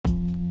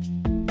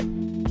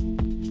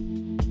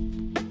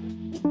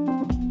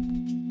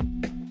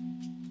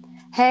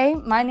Hey,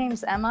 my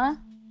name's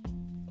Emma.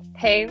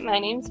 Hey, my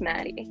name's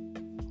Maddie.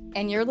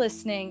 And you're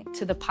listening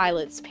to The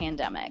Pilot's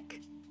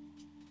Pandemic.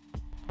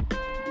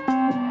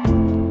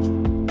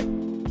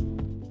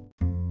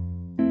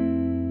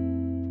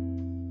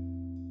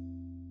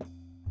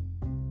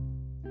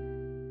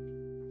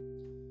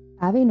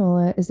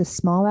 Avinola is a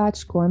small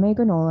batch gourmet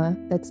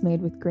granola that's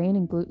made with grain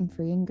and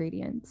gluten-free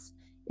ingredients.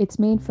 It's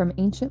made from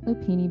ancient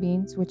lupini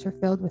beans, which are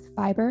filled with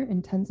fiber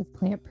and tons of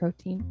plant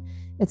protein.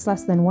 It's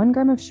less than 1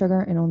 gram of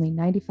sugar and only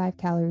 95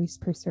 calories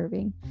per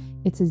serving.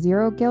 It's a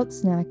zero-guilt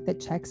snack that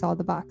checks all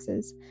the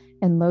boxes,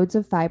 and loads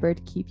of fiber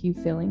to keep you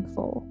feeling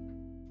full.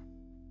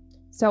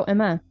 So,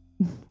 Emma,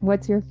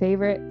 what's your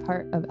favorite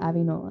part of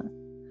Avinola?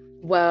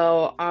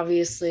 Well,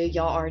 obviously,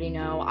 y'all already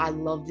know I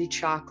love the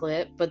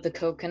chocolate, but the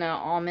coconut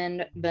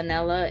almond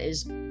vanilla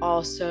is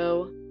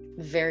also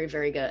very,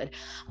 very good.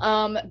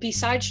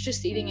 Besides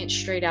just eating it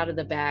straight out of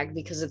the bag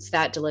because it's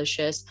that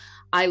delicious,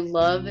 I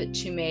love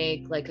to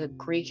make like a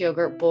Greek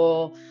yogurt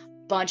bowl,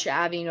 bunch of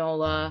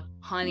avinola,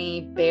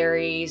 honey,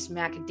 berries,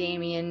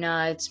 macadamia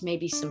nuts,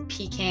 maybe some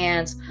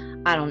pecans.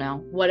 I don't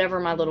know, whatever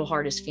my little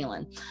heart is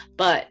feeling.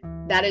 But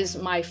that is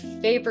my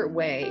favorite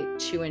way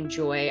to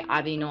enjoy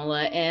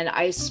avinola. And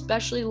I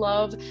especially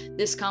love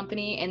this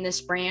company and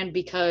this brand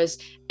because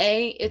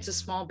A, it's a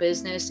small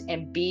business,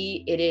 and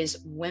B, it is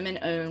women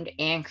owned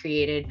and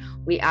created.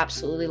 We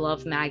absolutely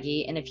love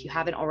Maggie. And if you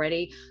haven't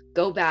already,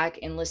 go back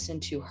and listen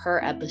to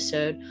her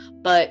episode.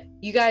 But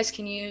you guys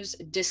can use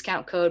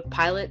discount code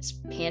Pilots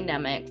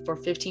Pandemic for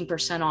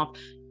 15% off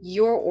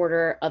your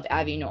order of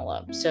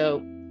avinola.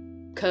 So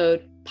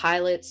code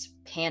Pilots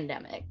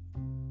Pandemic.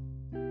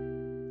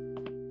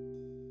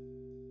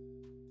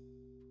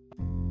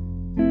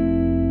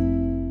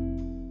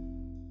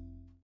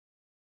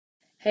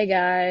 Hey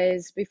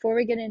guys, before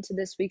we get into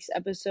this week's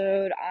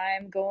episode,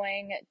 I'm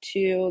going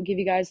to give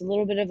you guys a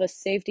little bit of a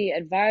safety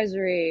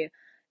advisory.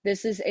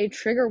 This is a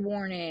trigger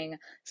warning.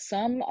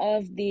 Some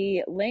of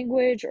the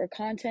language or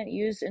content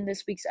used in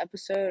this week's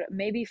episode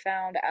may be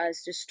found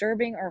as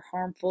disturbing or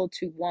harmful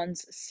to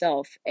one's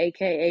self,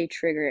 aka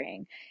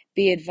triggering.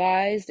 Be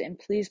advised and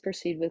please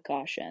proceed with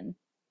caution.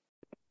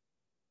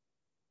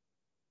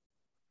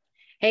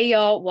 Hey,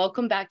 y'all.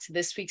 Welcome back to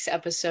this week's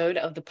episode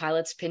of the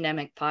Pilot's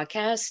Pandemic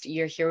Podcast.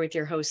 You're here with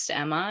your host,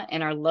 Emma,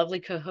 and our lovely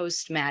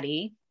co-host,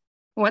 Maddie.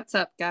 What's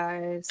up,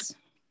 guys?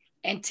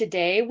 And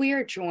today we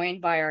are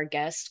joined by our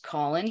guest,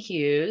 Collin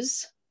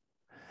Hughes.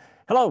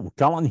 Hello,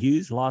 Collin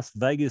Hughes, Las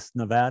Vegas,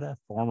 Nevada,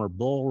 former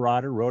bull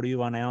rider,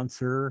 rodeo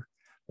announcer.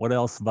 What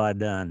else have I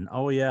done?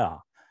 Oh, yeah.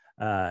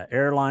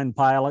 Airline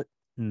pilot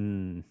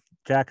and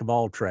jack of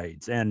all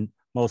trades. And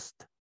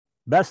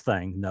best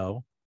thing,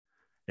 though,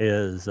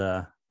 is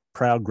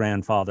proud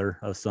grandfather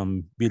of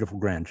some beautiful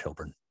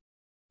grandchildren.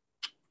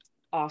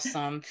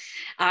 Awesome.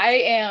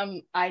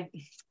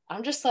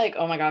 I'm just like,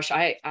 oh my gosh,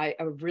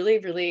 I'm really,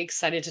 really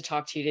excited to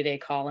talk to you today,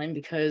 Collin,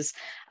 because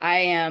I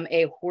am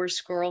a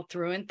horse girl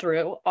through and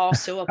through,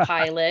 also a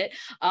pilot,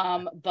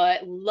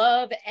 but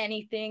love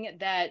anything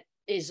that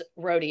is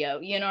rodeo.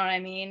 You know what I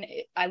mean?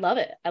 I love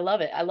it. I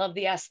love it. I love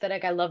the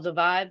aesthetic. I love the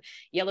vibe.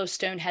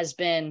 Yellowstone has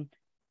been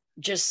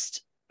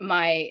just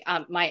my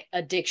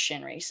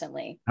addiction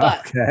recently.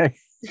 But okay.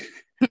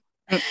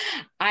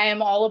 I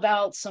am all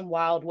about some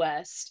Wild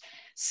West.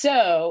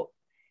 So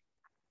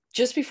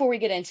just before we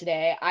get in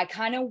today, I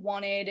kind of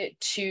wanted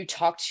to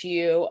talk to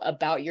you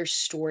about your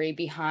story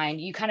behind,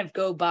 you kind of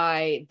go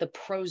by the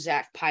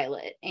Prozac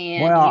pilot,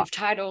 and you've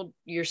titled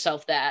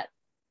yourself that.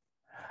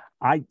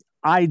 I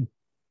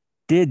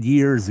did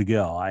years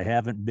ago. I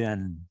have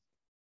been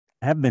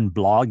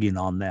blogging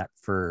on that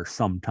for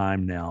some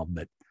time now,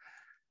 but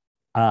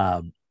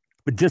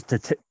just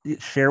to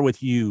share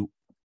with you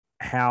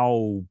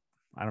how,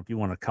 I don't know if you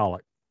want to call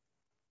it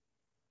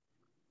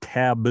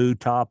taboo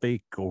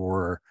topic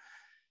or,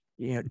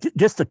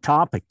 just a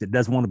topic that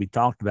doesn't want to be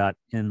talked about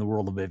in the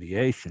world of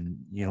aviation,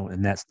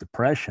 and that's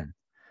depression.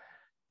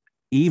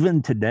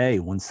 Even today,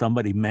 when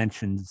somebody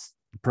mentions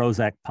the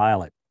Prozac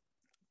pilot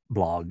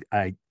blog,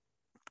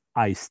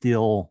 I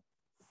still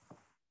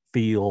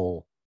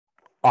feel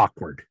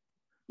awkward.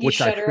 You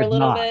shudder a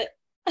little bit.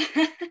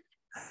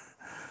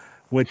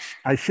 Which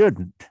I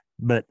shouldn't,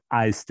 but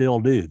I still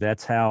do.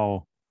 That's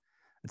how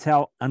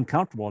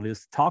uncomfortable it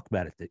is to talk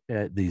about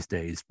it these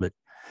days. But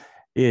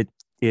it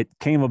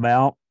came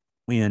about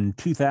in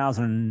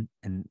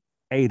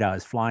 2008. I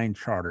was flying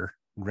charter,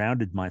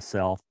 grounded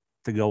myself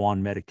to go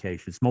on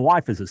medications. My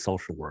wife is a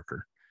social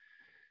worker,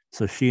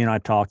 so she and I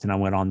talked, and I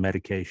went on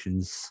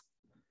medications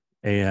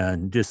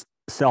and just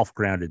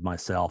self-grounded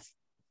myself.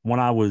 When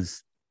I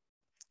was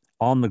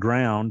on the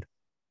ground,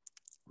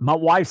 my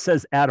wife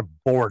says out of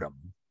boredom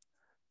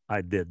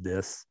I did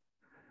this.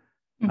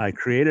 I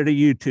created a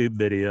YouTube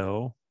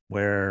video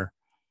where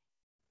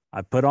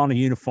I put on a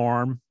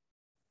uniform,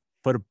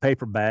 put a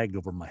paper bag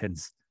over my head, and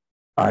said,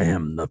 I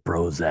am the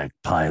Prozac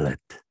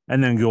pilot.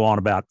 And then go on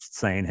about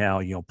saying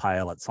how,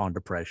 pilots on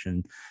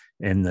depression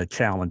and the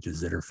challenges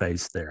that are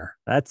faced there.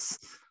 That's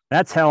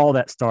how all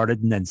that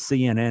started. And then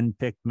CNN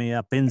picked me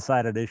up,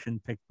 Inside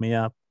Edition picked me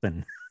up,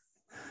 and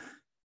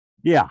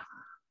Yeah,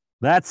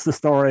 that's the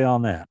story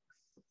on that.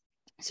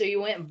 So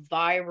you went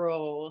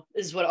viral,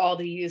 is what all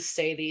the youth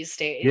say these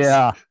days.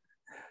 Yeah.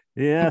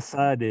 Yes,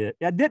 I did.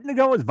 I didn't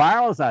go as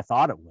viral as I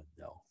thought it would,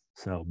 though.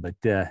 So, but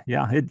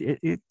yeah,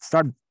 it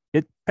started.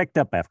 It picked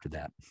up after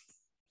that.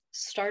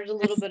 Started a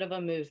little bit of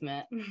a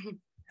movement.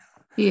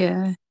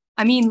 Yeah.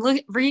 I mean,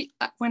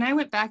 when I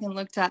went back and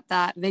looked at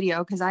that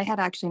video, because I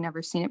had actually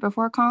never seen it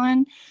before,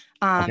 Collin,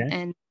 Okay.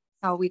 and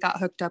how we got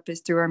hooked up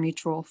is through our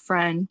mutual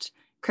friend,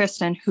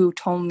 Kristen, who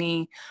told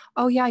me,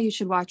 oh, yeah, you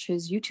should watch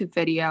his YouTube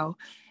video.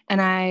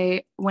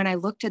 And when I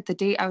looked at the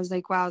date, I was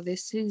like, wow,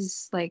 this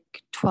is like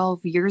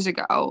 12 years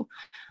ago.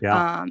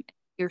 Yeah.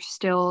 You're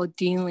still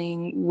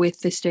dealing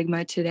with the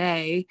stigma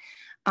today.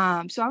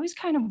 So I was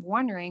kind of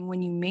wondering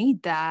when you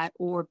made that,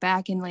 or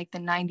back in like the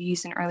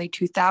 90s and early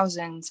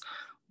 2000s,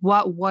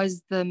 what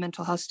was the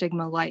mental health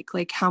stigma like?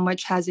 Like, how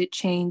much has it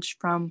changed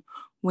from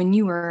when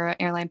you were an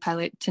airline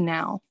pilot to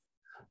now?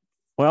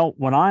 Well,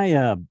 when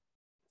I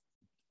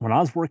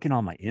was working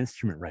on my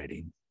instrument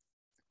rating,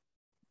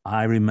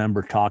 I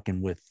remember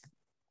talking with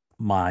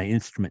my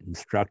instrument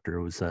instructor.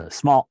 It was a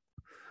small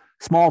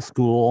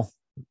school.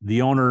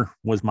 The owner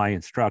was my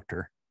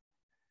instructor,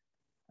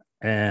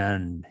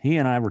 and he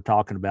and I were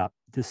talking about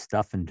just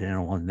stuff in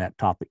general, and that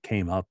topic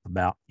came up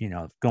about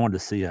going to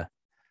see a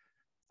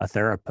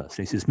therapist.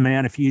 He says,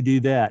 man, if you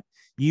do that,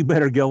 you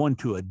better go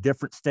into a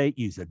different state,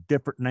 use a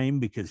different name,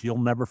 because you'll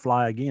never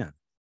fly again.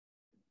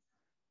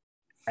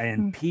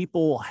 And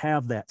people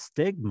have that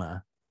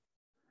stigma,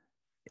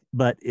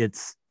 but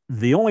it's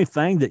the only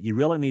thing that you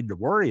really need to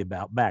worry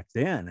about back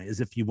then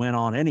is if you went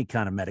on any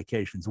kind of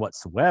medications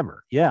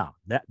whatsoever. Yeah,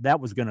 that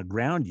was going to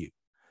ground you.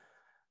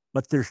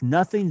 But there's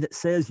nothing that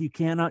says you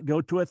cannot go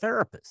to a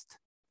therapist.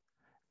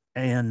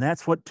 And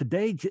that's what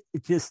today,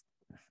 it just,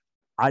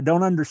 I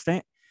don't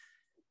understand.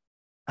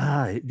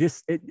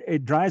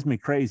 It drives me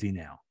crazy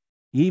now.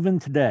 Even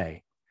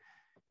today,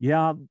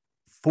 yeah,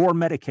 4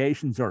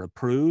 medications are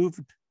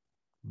approved,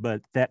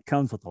 but that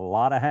comes with a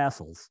lot of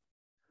hassles.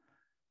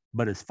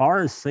 But as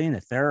far as seeing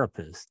a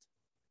therapist,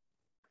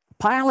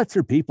 pilots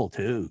are people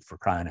too, for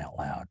crying out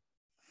loud.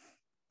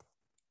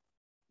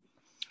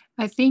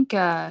 I think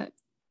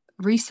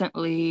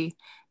recently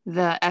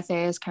the FAA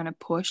has kind of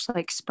pushed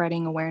like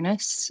spreading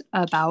awareness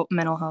about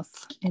mental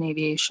health in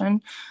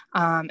aviation.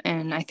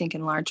 And I think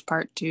in large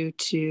part due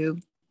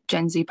to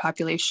Gen Z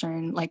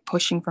population like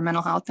pushing for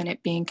mental health and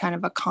it being kind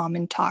of a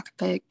common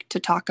topic to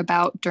talk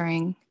about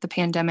during the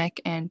pandemic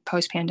and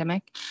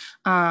post-pandemic.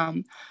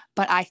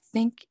 But I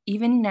think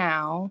even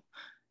now,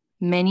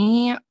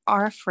 many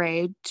are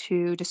afraid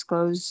to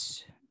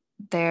disclose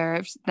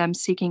them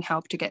seeking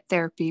help to get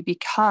therapy,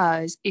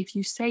 because if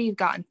you say you've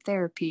gotten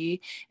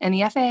therapy, and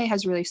the FAA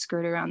has really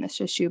skirted around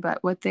this issue,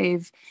 but what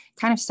they've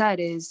kind of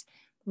said is,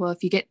 well,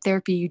 if you get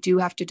therapy, you do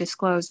have to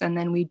disclose, and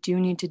then we do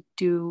need to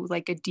do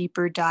like a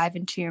deeper dive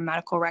into your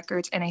medical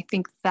records. And I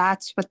think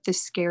that's what the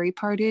scary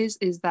part is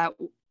that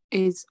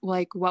is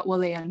like, what will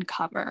they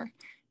uncover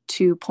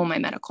to pull my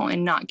medical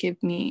and not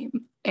give me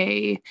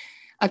a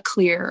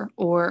clear,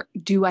 or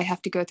do I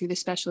have to go through the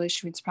special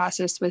issuance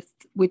process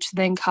which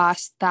then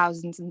costs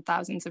thousands and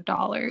thousands of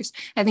dollars?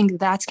 I think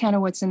that's kind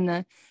of what's in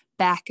the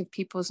back of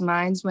people's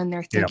minds when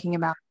they're thinking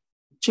about,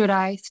 should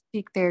I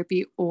seek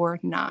therapy or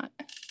not?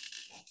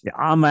 Yeah,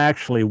 I'm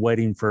actually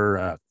waiting for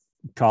a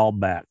call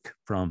back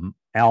from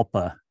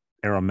ALPA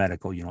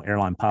Aeromedical,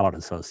 Airline Pilot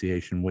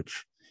Association,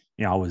 which,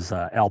 I was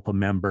a ALPA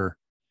member,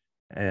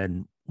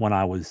 and when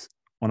I was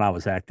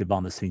active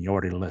on the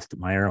seniority list at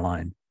my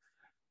airline.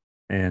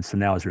 And so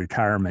now as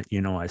retirement,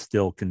 I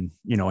still can,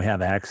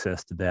 have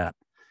access to that.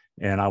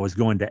 And I was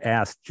going to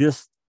ask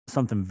just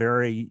something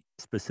very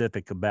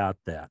specific about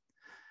that.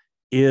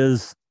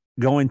 Is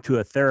going to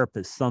a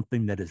therapist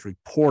something that is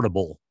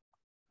reportable,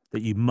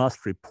 that you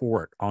must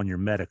report on your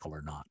medical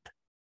or not?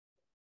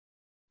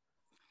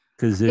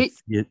 Because if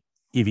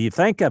you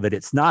think of it,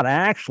 it's not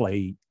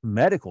actually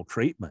medical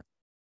treatment.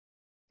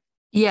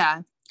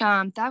 Yeah.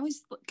 That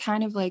was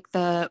kind of like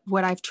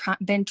what I've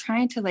been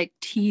trying to like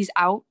tease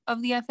out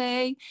of the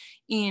FAA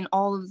in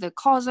all of the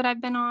calls that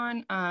I've been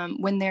on,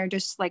 when they're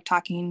just like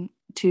talking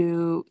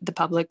to the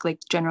public, like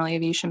general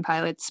aviation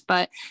pilots.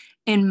 But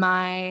in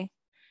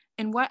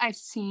what I've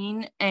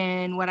seen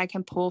and what I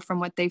can pull from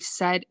what they've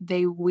said,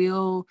 they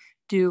will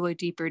do a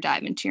deeper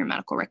dive into your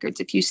medical records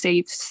if you say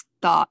you've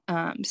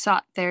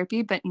sought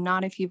therapy, but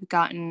not if you've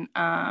gotten,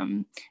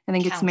 I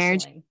think it's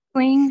marriage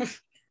counseling.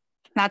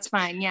 That's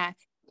fine. Yeah.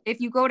 If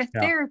you go to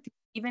therapy,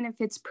 even if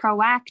it's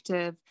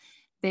proactive,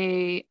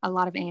 a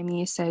lot of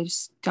AME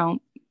says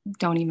don't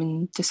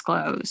even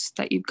disclose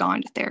that you've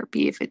gone to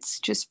therapy if it's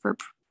just for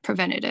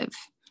preventative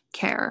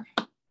care.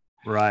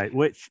 Right.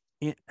 Which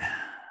to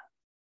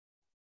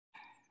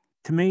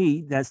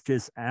me, that's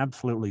just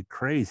absolutely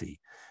crazy,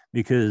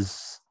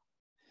 because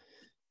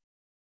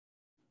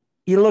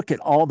you look at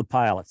all the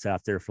pilots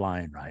out there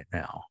flying right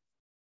now.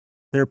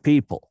 They're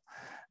people.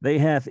 They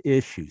have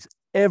issues.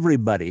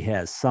 Everybody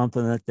has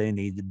something that they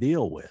need to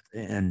deal with.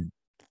 And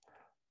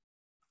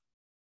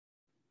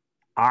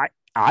I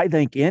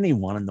think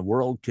anyone in the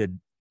world could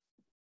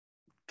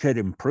could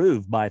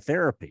improve by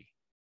therapy,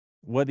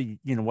 whether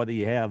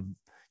you have,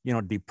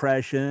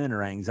 depression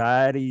or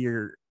anxiety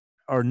or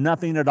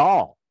nothing at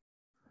all.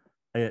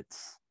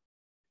 It's,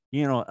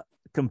 a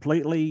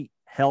completely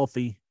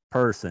healthy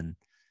person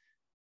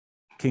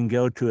can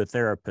go to a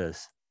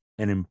therapist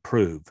and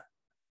improve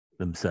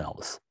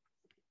themselves,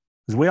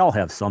 because we all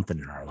have something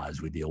in our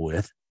lives we deal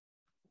with.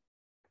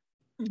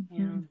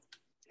 Yeah.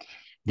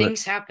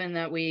 Things happen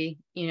that we,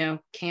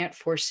 can't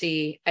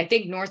foresee. I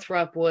think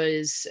Northrup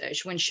was,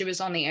 when she was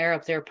on the Air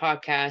Up There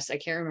podcast, I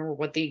can't remember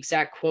what the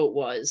exact quote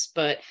was,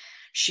 but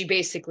she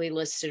basically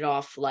listed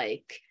off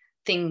like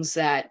things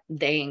that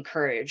they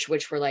encourage,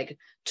 which were like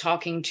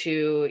talking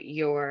to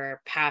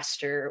your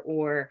pastor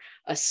or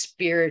a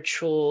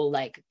spiritual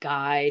like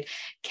guide,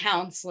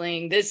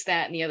 counseling, this,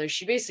 that, and the other.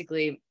 She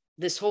basically,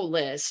 this whole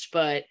list,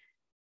 but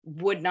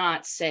would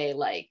not say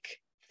like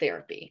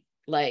therapy,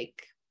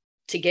 like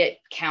to get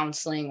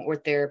counseling or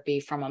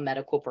therapy from a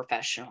medical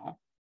professional.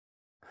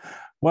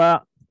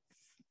 Well,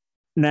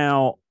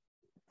 now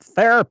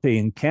therapy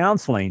and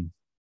counseling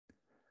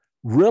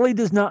really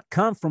does not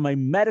come from a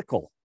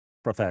medical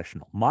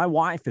professional. My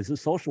wife is a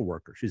social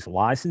worker. She's a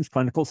licensed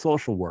clinical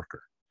social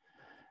worker.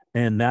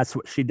 And that's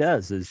what she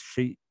does, is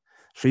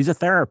she's a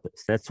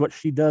therapist. That's what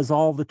she does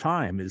all the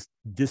time, is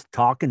just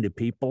talking to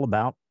people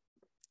about,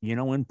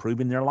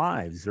 improving their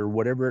lives or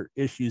whatever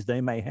issues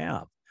they may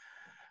have.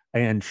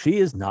 And she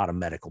is not a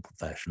medical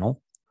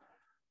professional.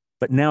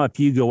 But now if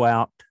you go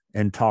out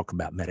and talk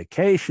about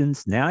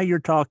medications, now you're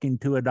talking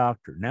to a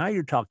doctor. Now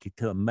you're talking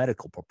to a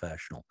medical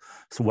professional.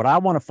 So what I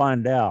want to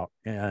find out,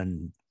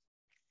 and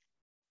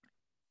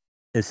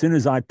as soon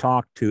as I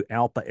talk to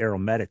Alpha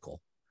Aeromedical,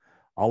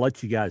 I'll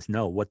let you guys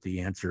know what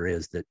the answer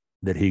is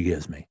that he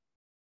gives me.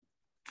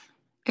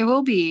 It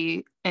will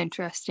be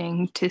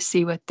interesting to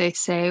see what they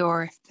say,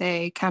 or if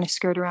they kind of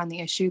skirt around the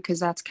issue, because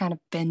that's kind of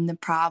been the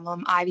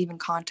problem. I've even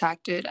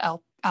contacted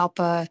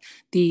ALPA,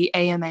 the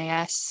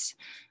AMAS,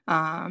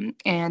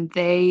 and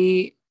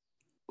they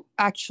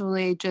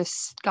actually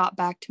just got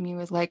back to me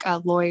with like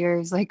a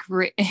lawyer's like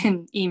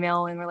written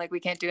email, and we're like, we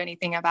can't do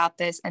anything about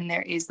this. And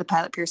there is the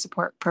pilot peer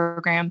support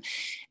program,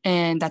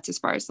 and that's as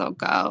far as they'll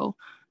go.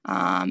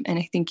 And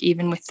I think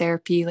even with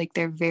therapy, like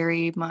they're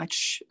very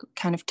much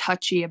kind of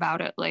touchy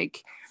about it.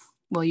 Like,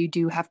 well, you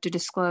do have to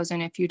disclose.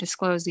 And if you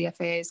disclose, the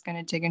FAA is going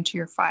to dig into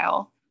your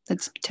file.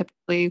 That's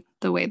typically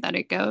the way that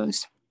it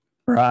goes.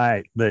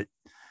 Right. But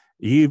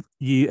have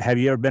you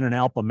ever been an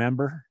ALPA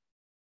member?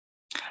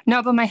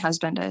 No, but my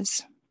husband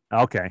is.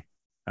 Okay.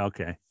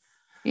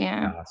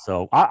 Yeah.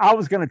 So I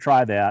was going to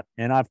try that.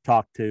 And I've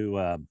talked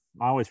to,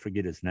 I always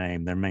forget his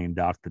name, their main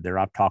doctor there.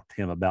 I've talked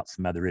to him about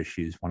some other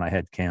issues when I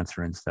had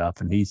cancer and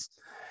stuff. And he's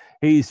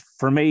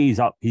for me,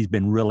 he's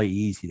been really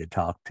easy to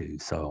talk to.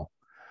 So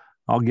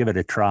I'll give it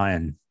a try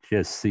and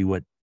just see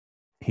what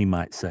he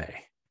might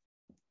say.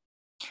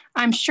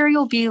 I'm sure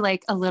you'll be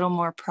like a little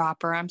more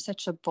proper. I'm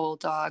such a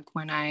bulldog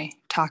when I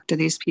talk to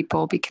these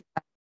people, because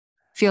I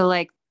feel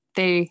like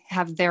they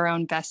have their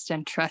own best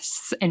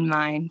interests in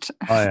mind.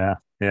 Oh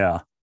yeah.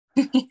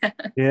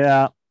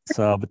 Yeah.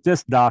 So, but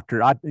this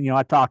doctor, I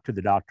talked to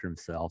the doctor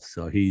himself,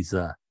 so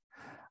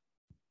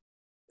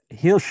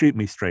he'll shoot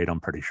me straight. I'm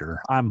pretty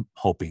sure. I'm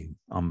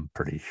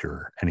pretty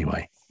sure.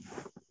 Anyway,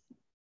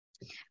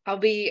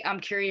 I'm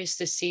curious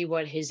to see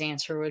what his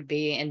answer would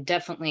be, and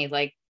definitely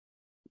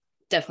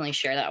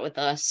share that with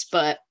us.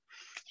 But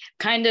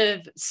kind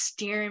of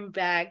steering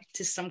back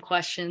to some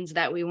questions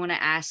that we want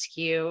to ask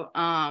you.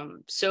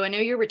 So I know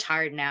you're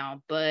retired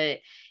now, but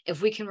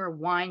if we can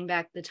rewind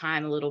back the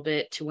time a little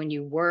bit to when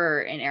you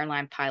were an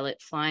airline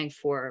pilot flying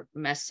for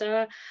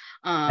Mesa.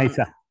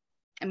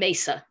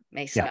 Mesa.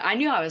 Yeah. I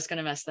knew I was going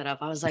to mess that up.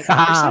 I was like, for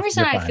some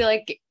reason, I feel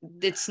like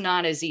it's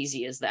not as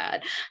easy as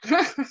that.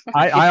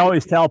 I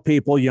always tell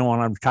people, when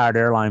I'm retired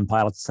airline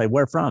pilot, say,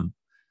 where from?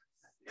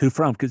 Who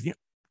from? Because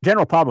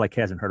general public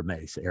hasn't heard of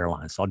Mesa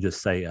Airlines. So I'll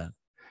just say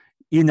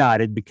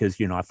United, because,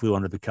 I flew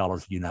under the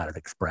colors of United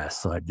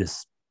Express. So it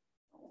just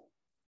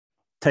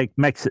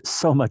makes it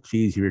so much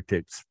easier to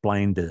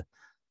explain to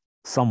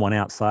someone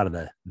outside of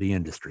the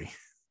industry.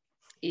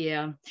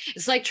 Yeah.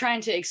 It's like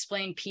trying to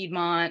explain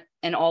Piedmont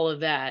and all of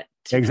that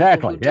to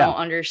exactly. people who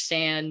don't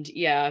understand.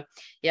 Yeah.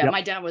 Yep.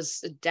 My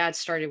dad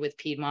started with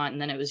Piedmont,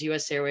 and then it was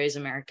US Airways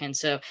American.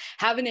 So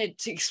having to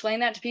explain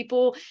that to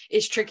people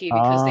is tricky,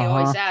 because they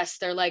always ask,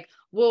 they're like,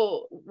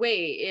 well,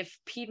 wait, if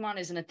Piedmont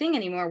isn't a thing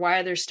anymore, why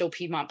are there still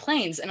Piedmont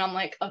planes? And I'm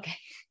like, okay,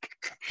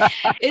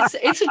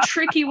 it's a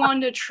tricky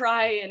one to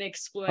try and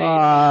explain.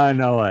 I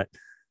know it.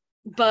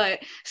 But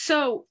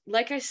so,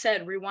 like I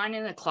said,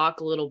 rewinding the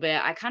clock a little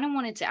bit, I kind of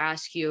wanted to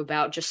ask you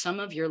about just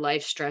some of your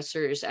life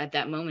stressors at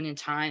that moment in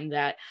time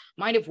that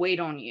might have weighed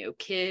on you: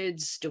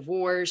 kids,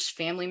 divorce,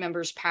 family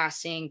members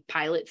passing,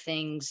 pilot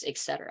things,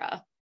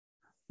 etc.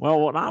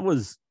 Well, when I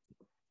was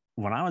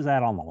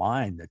out on the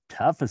line, the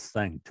toughest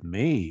thing to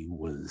me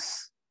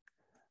was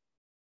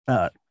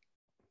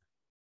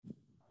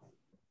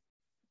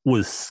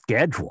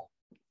schedule.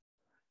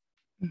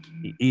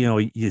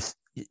 Mm-hmm.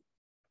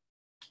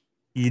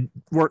 You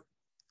work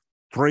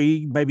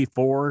 3, maybe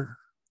 4,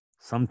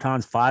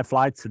 sometimes 5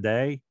 flights a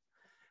day,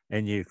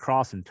 and you're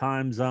crossing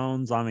time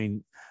zones. I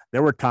mean,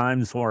 there were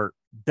times where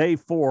day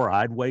 4,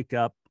 I'd wake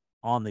up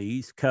on the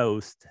East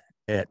Coast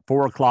at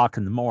 4 o'clock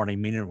in the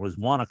morning, meaning it was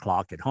 1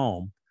 o'clock at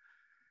home.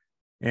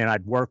 And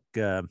I'd work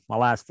my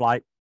last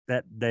flight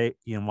that day.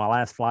 My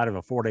last flight of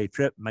a 4-day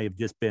trip may have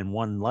just been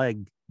one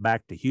leg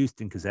back to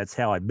Houston, because that's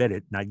how I bid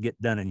it. And I'd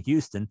get done in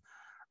Houston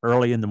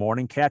early in the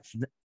morning, catch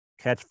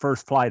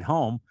first flight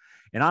home.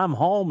 And I'm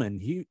home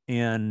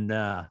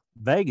in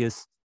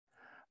Vegas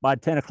by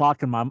 10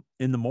 o'clock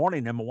in the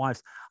morning. And my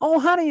wife's, "Oh,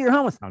 honey, you're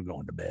home." I'm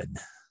going to bed.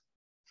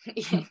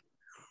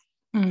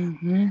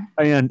 Mm-hmm.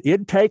 And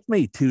it'd take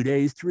me 2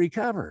 days to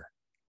recover.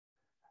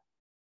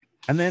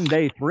 And then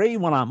day 3,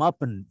 when I'm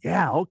up and,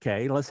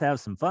 okay, let's have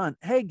some fun.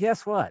 Hey,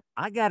 guess what?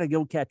 I got to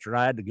go catch a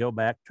ride to go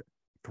back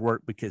to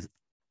work, because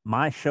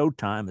my show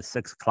time is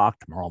 6 o'clock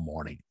tomorrow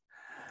morning.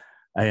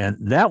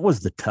 And that was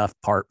the tough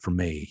part for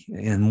me.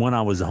 And when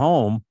I was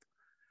home,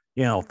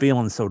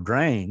 feeling so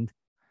drained,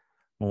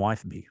 my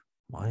wife would be,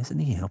 "Why isn't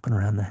he helping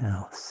around the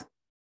house?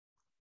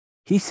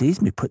 He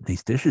sees me putting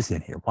these dishes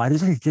in here. Why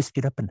doesn't he just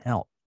get up and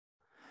help?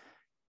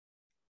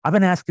 I've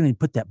been asking him to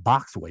put that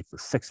box away for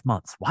 6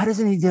 months. Why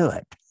doesn't he do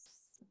it?"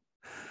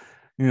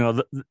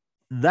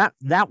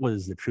 That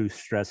was the true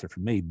stressor for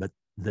me. But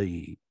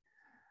the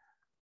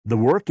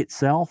work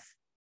itself,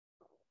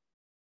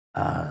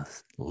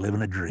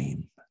 living a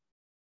dream.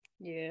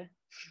 Yeah.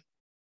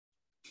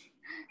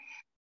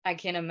 I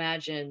can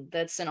imagine.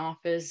 That's an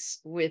office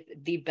with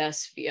the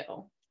best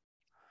feel.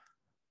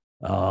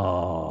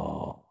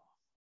 Oh,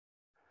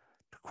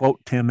 to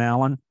quote Tim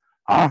Allen,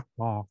 oh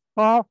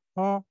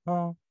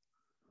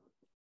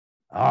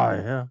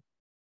yeah.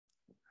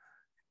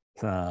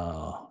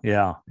 So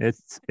yeah,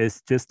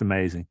 it's just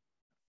amazing.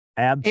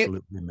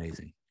 Absolutely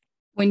amazing.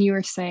 When you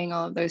were saying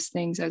all of those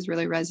things, I was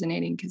really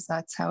resonating, because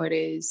that's how it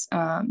is.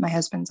 My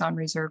husband's on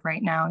reserve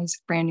right now. He's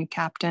a brand new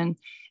captain,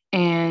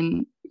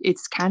 and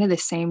it's kind of the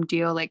same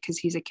deal, like, because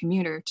he's a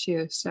commuter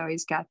too. So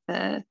he's got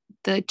the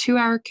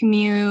 2-hour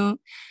commute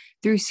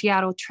through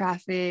Seattle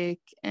traffic,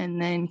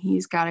 and then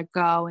he's got to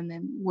go and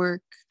then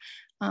work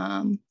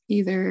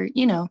either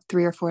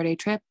 3 or 4 day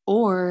trip,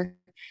 or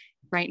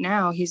right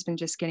now he's been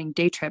just getting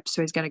day trips,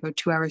 so he's got to go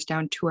 2 hours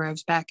down, 2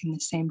 hours back in the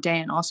same day,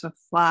 and also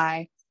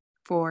fly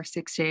for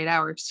 6 to 8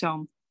 hours.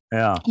 So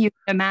yeah, you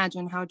can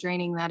imagine how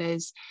draining that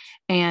is.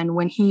 And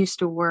when he used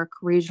to work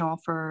regional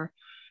for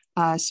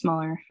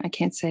smaller, I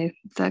can't say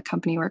the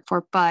company he worked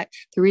for, but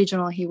the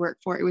regional he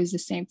worked for, it was the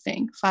same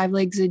thing, 5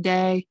 legs a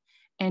day.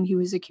 And he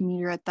was a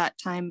commuter at that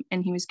time,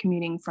 and he was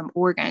commuting from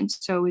Oregon,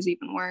 so it was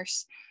even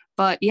worse.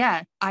 But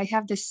yeah, I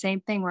have the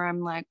same thing where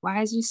I'm like,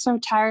 why is he so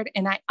tired?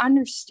 And I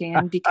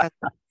understand, because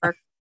I work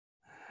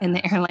in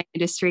the airline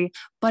industry,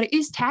 but it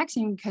is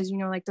taxing, because,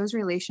 like, those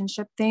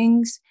relationship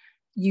things,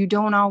 you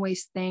don't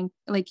always think,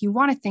 like, you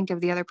want to think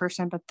of the other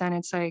person, but then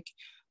it's like,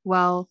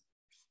 well,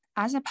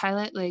 as a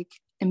pilot, like,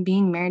 and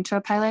being married to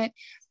a pilot,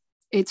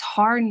 it's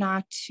hard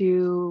not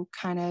to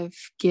kind of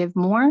give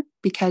more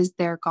because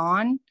they're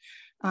gone.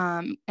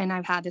 And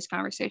I've had this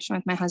conversation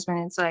with my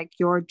husband. It's like,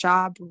 your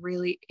job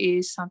really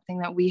is something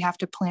that we have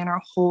to plan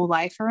our whole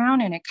life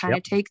around, and it kind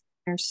of takes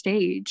center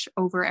stage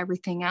over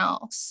everything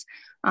else.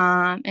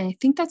 And I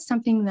think that's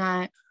something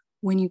that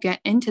when you get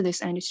into this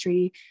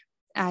industry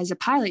as a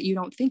pilot, you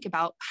don't think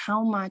about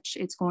how much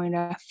it's going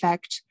to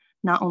affect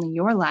not only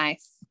your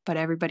life, but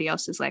everybody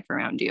else's life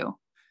around you.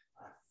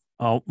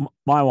 Oh,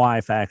 my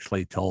wife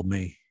actually told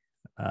me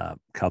a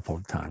couple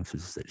of times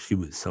is that she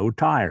was so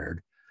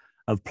tired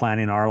of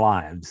planning our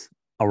lives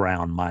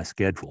around my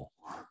schedule.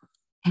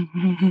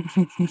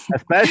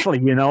 Especially,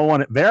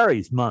 when it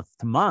varies month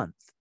to month.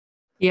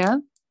 Yeah.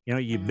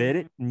 You bid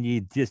it, and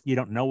you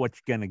don't know what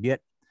you're going to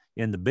get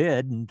in the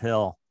bid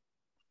until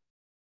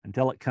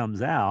it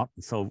comes out.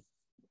 And so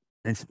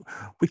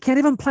we can't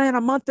even plan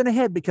a month and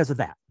ahead because of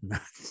that.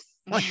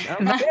 Like,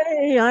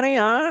 okay, honey,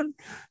 I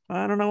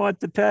don't know what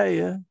to tell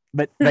you.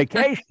 But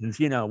vacations,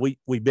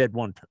 we bid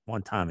one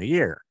time a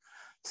year.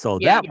 So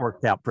that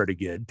worked out pretty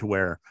good, to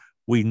where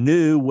we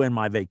knew when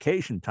my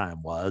vacation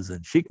time was,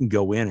 and she can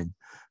go in and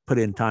put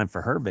in time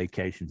for her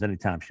vacations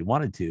anytime she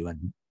wanted to,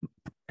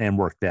 and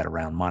work that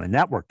around mine. And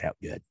that worked out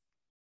good.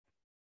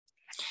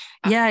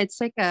 Yeah, it's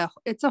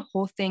a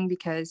whole thing,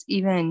 because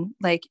even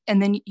like,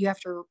 and then you have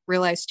to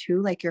realize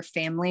too, like, your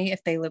family,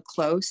 if they live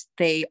close,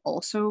 they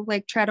also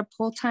like try to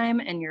pull time,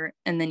 and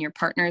then your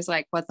partner's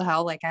like, what the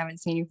hell? Like, I haven't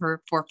seen you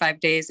for 4 or 5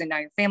 days, and now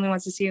your family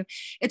wants to see you.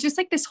 It's just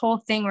like this whole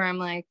thing where I'm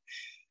like,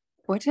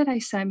 what did I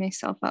sign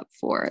myself up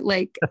for?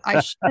 Like, I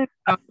should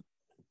have.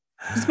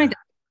 He's my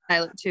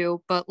pilot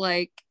too, but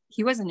like,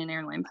 he wasn't an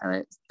airline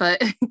pilot,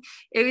 but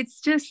it's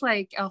just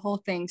like a whole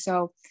thing.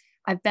 So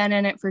I've been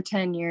in it for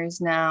 10 years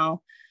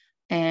now,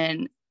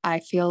 and I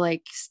feel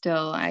like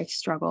still I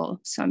struggle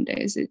some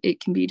days.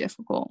 It can be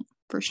difficult,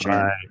 for sure.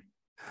 Right.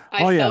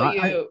 I felt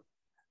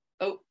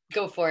you.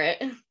 Go for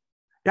it.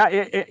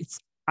 Yeah,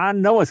 I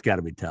know it's got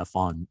to be tough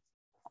on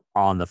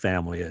the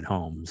family at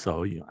home.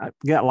 So I've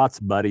got lots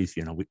of buddies.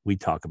 We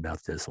talk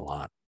about this a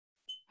lot.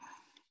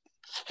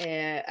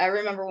 Yeah, I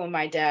remember when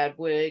my dad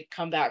would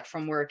come back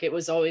from work, it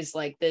was always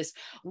like this.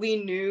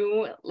 We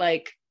knew,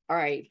 like, all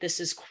right, this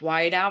is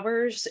quiet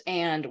hours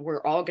and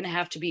we're all going to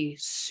have to be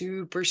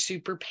super,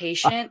 super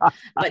patient,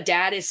 but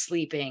dad is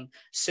sleeping.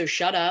 So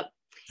shut up,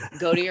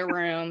 go to your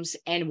rooms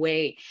and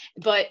wait.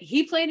 But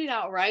he played it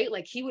out right.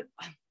 Like he would,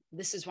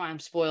 this is why I'm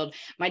spoiled.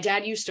 My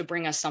dad used to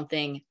bring us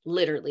something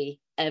literally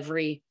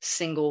every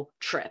single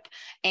trip.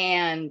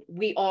 And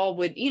we all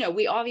would,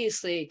 we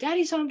obviously,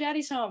 daddy's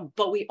home.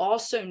 But we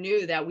also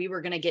knew that we were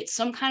going to get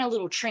some kind of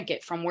little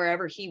trinket from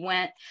wherever he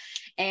went.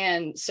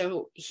 And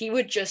so he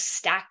would just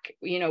stack,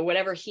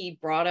 whatever he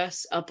brought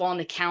us up on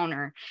the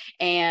counter.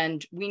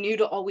 And we knew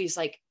to always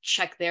like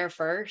check there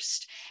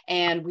first.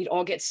 And we'd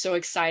all get so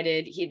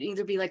excited. He'd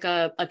either be like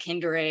a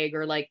Kinder Egg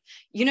or like,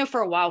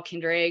 for a while,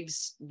 Kinder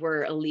Eggs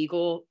were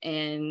illegal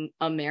in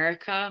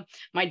America.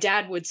 My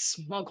dad would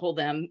smuggle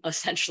them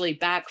essentially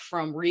back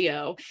from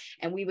Rio.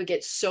 And we would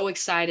get so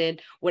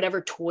excited.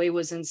 Whatever toy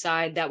was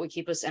inside, that would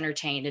keep us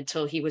entertained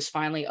until he was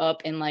finally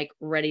up and like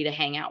ready to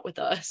hang out with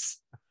us.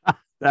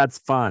 That's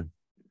fun.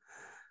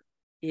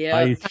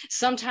 Yeah.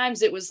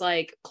 Sometimes it was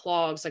like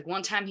clogs. Like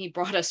one time he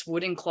brought us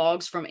wooden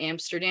clogs from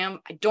Amsterdam.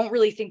 I don't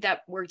really think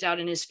that worked out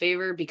in his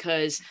favor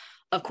because,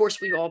 of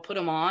course, we all put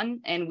them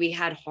on and we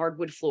had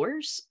hardwood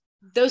floors.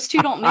 Those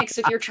two don't mix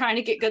if you're trying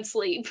to get good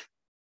sleep.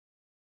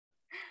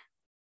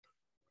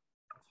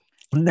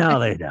 No,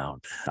 they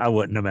don't. I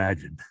wouldn't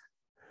imagine.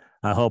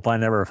 I hope I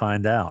never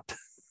find out.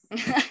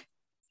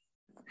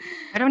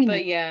 I don't even.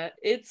 But yeah,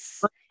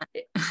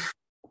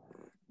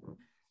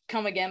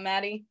 Come again,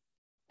 Maddie?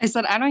 I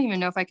said, I don't even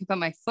know if I could put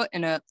my foot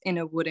in a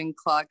wooden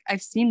clog.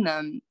 I've seen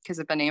them because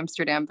I've been in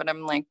Amsterdam, but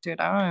I'm like,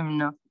 dude, I don't even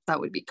know if that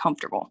would be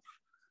comfortable.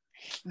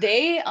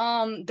 They,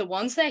 the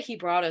ones that he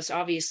brought us,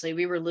 obviously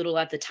we were little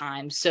at the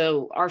time,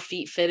 so our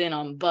feet fit in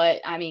them.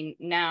 But I mean,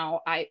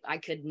 now I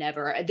could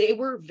never. They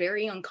were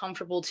very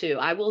uncomfortable too.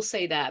 I will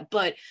say that,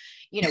 but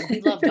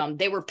we loved them.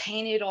 They were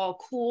painted all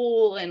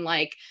cool and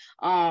like,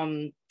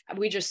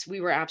 we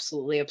were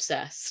absolutely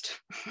obsessed.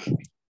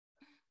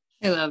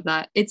 I love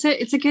that. It's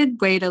a good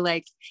way to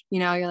like,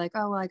 you're like,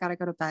 oh, well, I gotta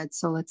go to bed.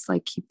 So let's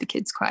like keep the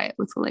kids quiet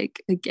with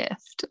like a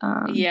gift.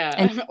 Yeah.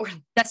 And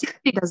that's what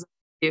he does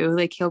do.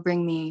 Like he'll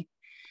bring me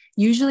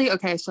usually,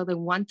 okay. So the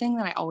one thing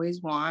that I always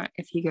want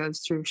if he goes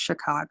through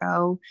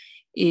Chicago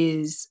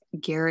is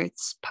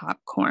Garrett's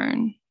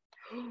popcorn.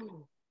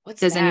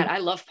 What's that? I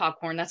love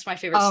popcorn. That's my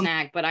favorite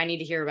snack, but I need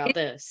to hear about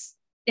this.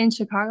 In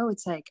Chicago,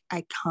 it's like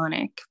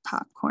iconic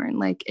popcorn.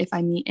 Like if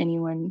I meet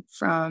anyone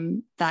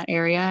from that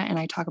area and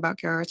I talk about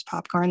Garrett's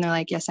popcorn, they're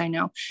like, yes, I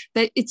know.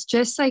 But it's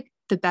just like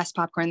the best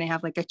popcorn. They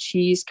have like a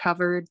cheese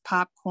covered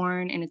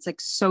popcorn and it's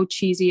like so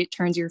cheesy. It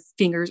turns your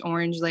fingers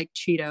orange like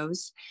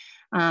Cheetos.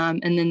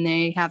 And then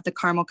they have the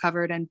caramel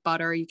covered and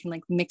butter. You can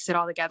like mix it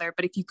all together.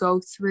 But if you go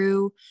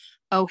through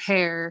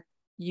O'Hare,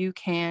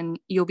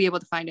 you'll be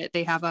able to find it.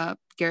 They have a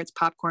Garrett's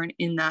popcorn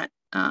in that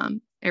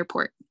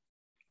airport.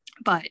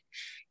 But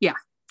yeah,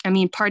 I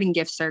mean, parting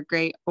gifts are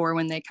great, or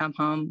when they come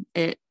home,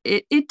 it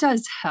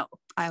does help,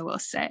 I will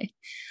say.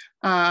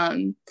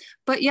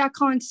 But yeah,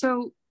 Collin,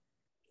 so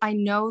I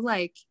know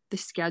like the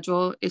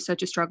schedule is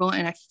such a struggle,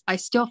 and I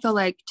still feel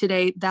like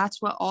today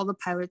that's what all the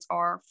pilots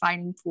are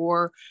fighting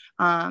for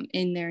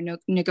in their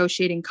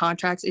negotiating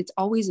contracts. It's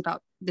always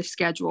about the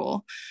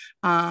schedule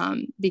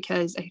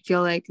because I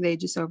feel like they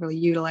just overly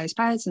utilize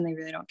pilots and they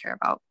really don't care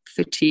about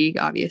fatigue,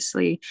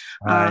 obviously.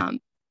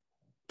 Right.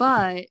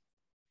 But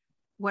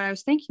what I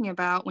was thinking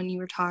about when you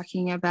were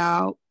talking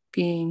about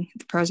being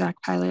the Prozac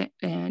pilot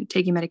and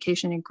taking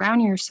medication and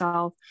grounding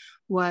yourself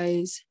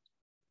was,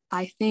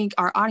 I think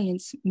our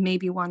audience may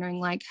be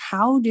wondering, like,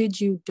 how did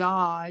you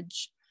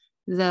dodge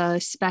the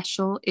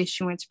special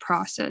issuance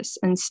process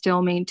and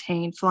still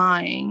maintain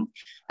flying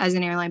as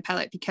an airline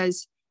pilot?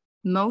 Because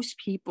most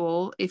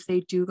people, if they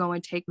do go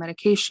and take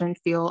medication,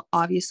 feel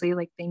obviously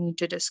like they need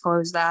to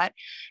disclose that.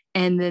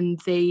 And then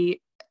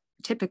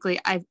typically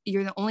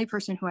you're the only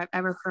person who I've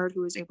ever heard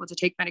who was able to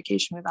take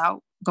medication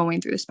without going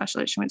through the special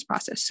issuance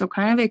process. So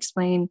kind of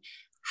explain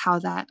how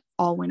that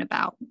all went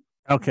about.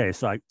 Okay.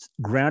 So I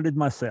grounded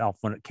myself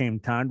when it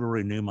came time to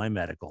renew my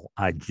medical.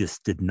 I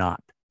just did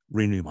not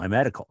renew my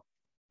medical.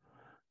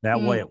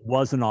 That way it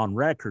wasn't on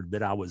record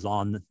that I was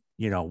on,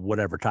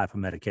 whatever type of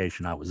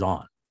medication I was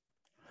on.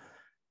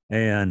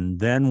 And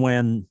then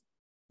when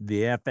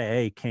the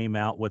FAA came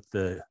out with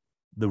the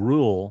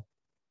rule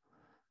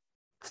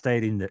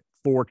stating that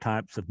 4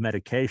 types of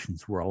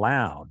medications were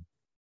allowed,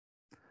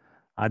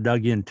 I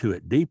dug into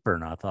it deeper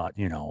and I thought,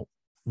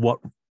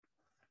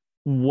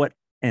 what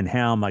and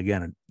how am I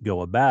going to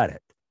go about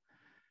it?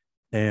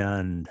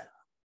 And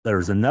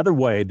there's another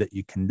way that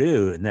you can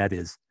do, and that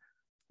is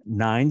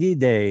 90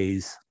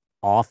 days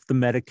off the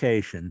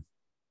medication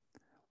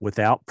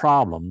without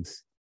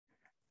problems,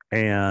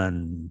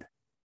 and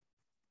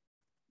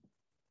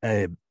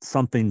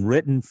something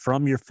written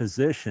from your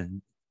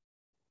physician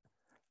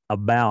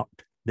about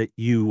that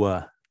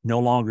you no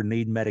longer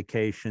need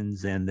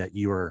medications and that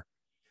you're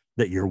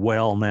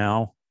well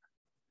now,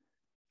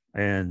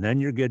 and then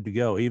you're good to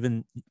go.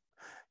 Even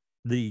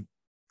the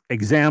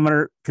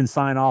examiner can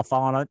sign off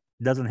on it.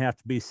 It doesn't have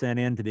to be sent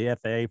in to the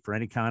FAA for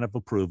any kind of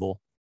approval.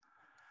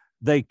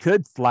 They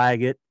could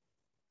flag it.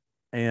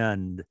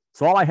 And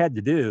so all I had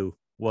to do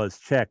was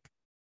check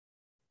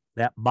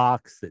that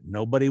box that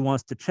nobody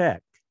wants to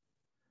check.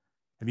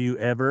 Have you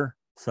ever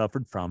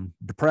suffered from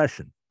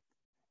depression?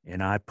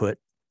 And I put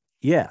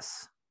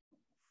yes,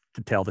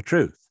 to tell the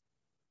truth.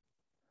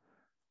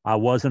 I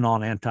wasn't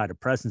on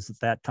antidepressants at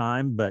that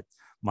time, but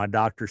my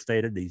doctor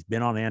stated he's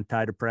been on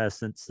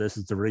antidepressants. This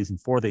is the reason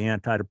for the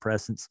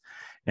antidepressants.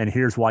 And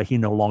here's why he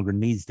no longer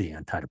needs the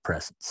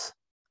antidepressants.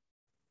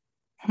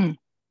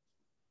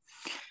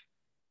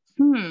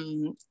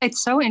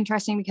 It's so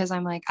interesting because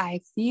I'm like,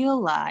 I feel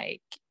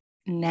like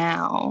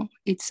now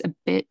it's a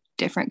bit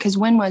different. Because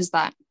when was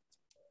that?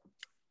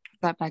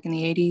 That back in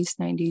the 80s,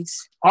 90s?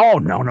 Oh,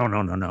 no.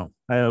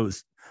 It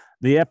was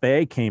the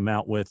FAA came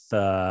out with,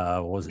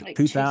 was it Like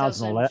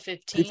 2011?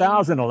 2015?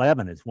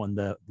 2011 is when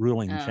the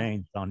ruling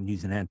changed on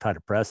using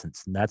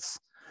antidepressants. And that's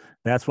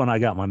when I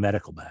got my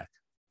medical back.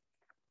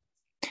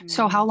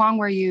 So how long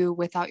were you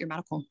without your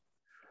medical?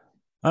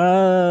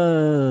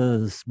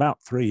 It's about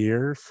 3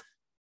 years.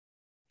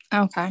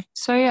 Okay.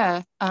 So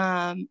yeah,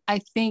 I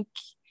think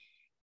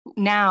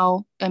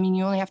now, I mean,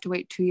 you only have to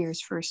wait 2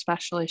 years for a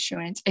special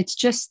issuance. It's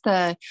just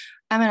I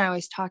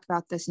always talk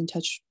about this and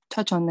touch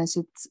on this.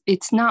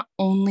 It's not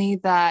only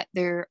that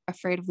they're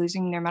afraid of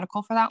losing their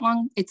medical for that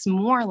long. It's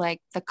more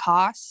like the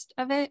cost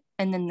of it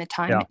and then the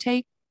time it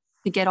takes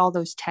to get all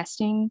those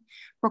testing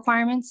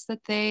requirements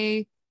that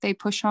they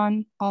push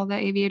on all the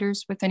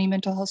aviators with any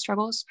mental health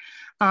struggles.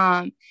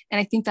 And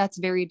I think that's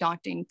very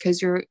daunting because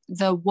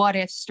the what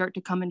ifs start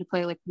to come into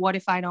play. Like, what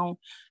if I don't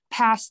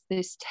pass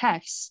this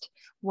test?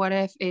 What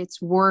if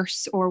it's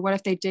worse? Or what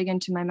if they dig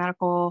into my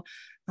medical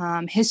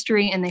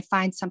history and they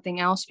find something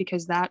else?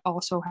 Because that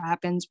also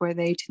happens where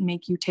they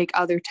make you take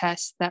other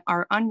tests that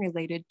are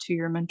unrelated to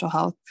your mental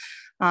health.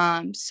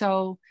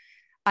 So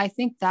I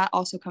think that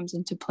also comes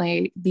into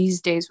play these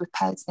days with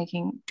pilots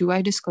thinking, do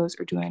I disclose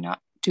or do I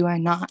not?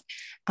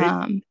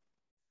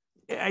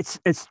 It's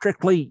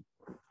strictly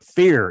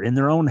fear in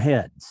their own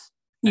heads.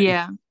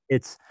 Yeah.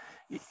 It's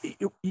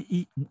you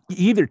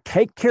either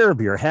take care of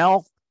your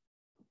health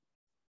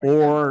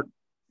or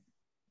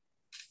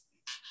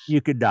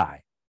you could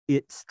die.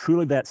 It's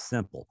truly that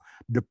simple.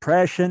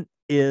 Depression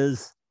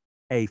is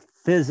a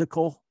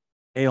physical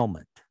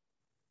ailment.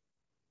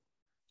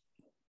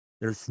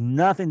 There's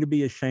nothing to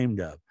be ashamed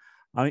of.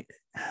 I mean,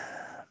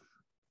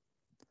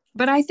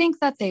 but I think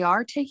that they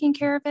are taking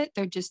care of it.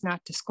 They're just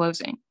not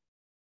disclosing.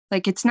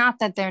 Like, it's not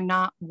that they're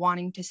not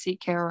wanting to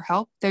seek care or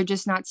help. They're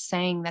just not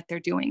saying that they're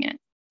doing it.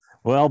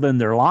 Well, then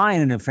they're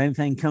lying. And if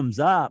anything comes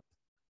up,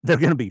 they're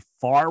going to be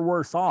far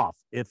worse off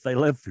if they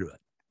live through it.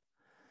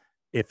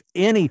 If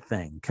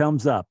anything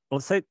comes up,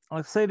 let's say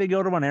they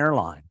go to an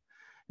airline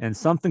and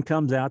something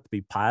comes out to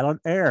be pilot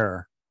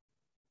error.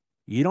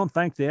 You don't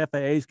think the FAA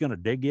is going to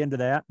dig into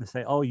that and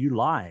say, oh, you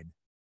lied.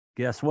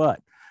 Guess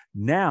what?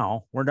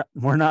 Now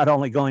we're not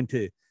only going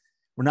to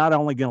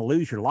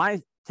lose your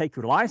license, take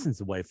your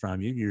license away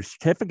from you, your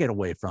certificate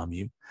away from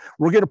you.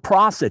 We're going to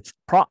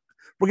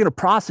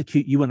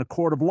prosecute you in a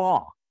court of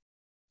law.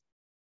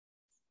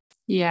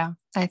 Yeah,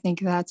 I think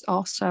that's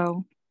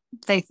also,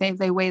 they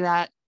weigh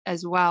that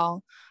as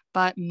well.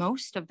 But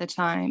most of the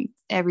time,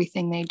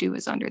 everything they do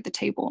is under the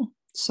table.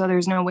 So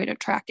there's no way to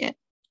track it.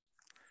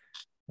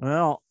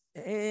 Well,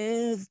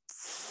 there's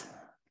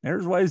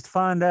ways to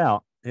find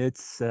out.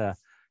 It's,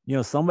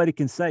 somebody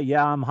can say,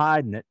 yeah, I'm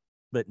hiding it.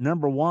 But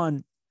number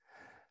one,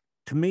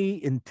 to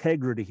me,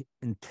 integrity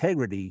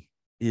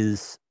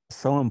is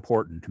so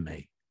important to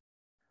me.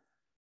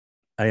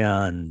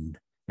 And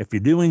if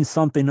you're doing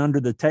something under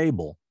the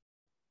table,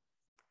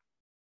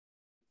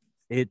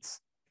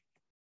 it's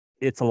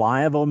a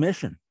lie of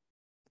omission,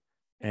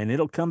 and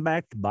it'll come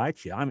back to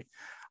bite you. I mean,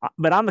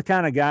 but I'm the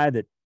kind of guy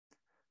that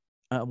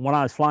when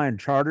I was flying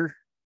charter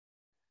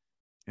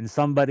and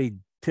somebody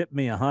tipped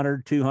me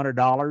 $100,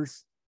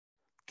 $200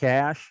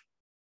 cash,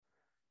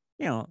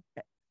 the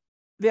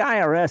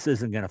IRS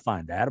isn't going to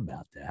find out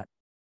about that,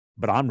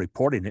 but I'm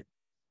reporting it.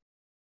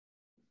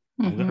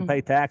 I'm going to pay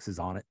taxes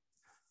on it.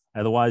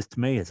 Otherwise, to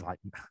me, it's like,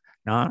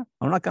 no,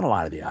 I'm not going to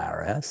lie to the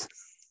IRS.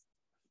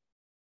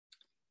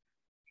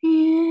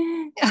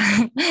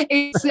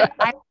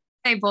 I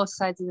say both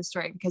sides of the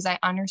story because I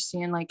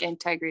understand like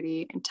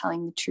integrity and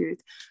telling the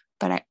truth,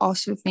 but I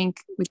also think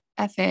with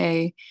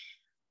FAA,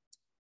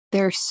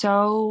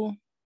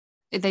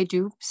 they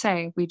do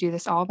say we do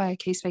this all by a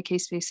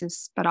case-by-case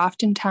basis, but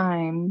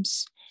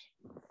oftentimes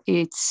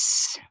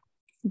it's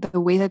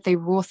the way that they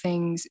rule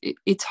things.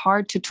 It's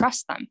hard to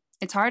trust them.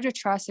 It's hard to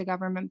trust a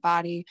government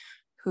body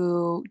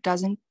who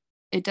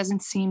it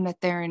doesn't seem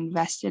that they're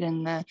invested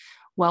in the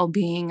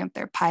well-being of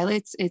their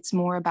pilots. It's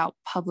more about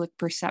public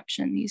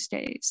perception these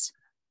days.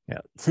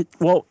 Yeah.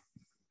 Well,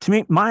 to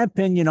me, my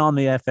opinion on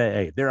the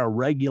FAA, they're a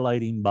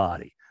regulating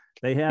body.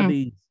 They have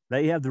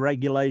they have the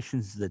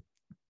regulations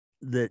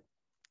that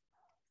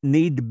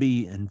need to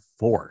be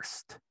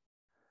enforced.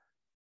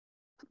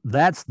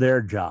 That's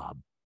their job.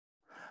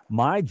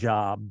 My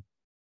job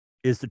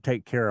is to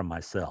take care of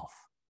myself.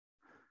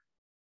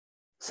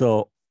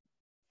 So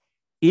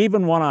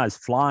even when I was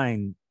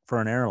flying for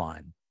an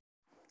airline,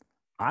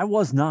 I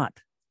was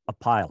not a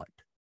pilot.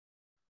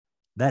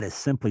 That is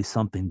simply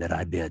something that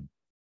I did.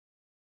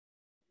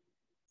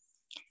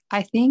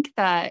 I think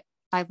that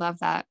I love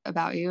that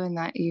about you, and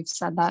that you've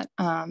said that,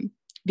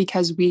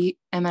 because Emma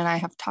and I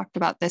have talked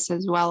about this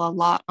as well a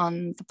lot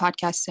on the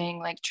podcast, saying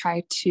like,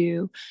 try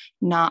to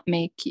not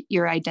make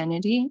your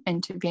identity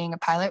into being a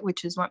pilot,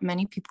 which is what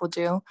many people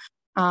do.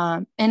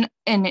 And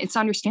it's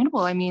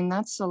understandable. I mean,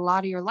 that's a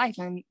lot of your life.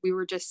 And we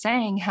were just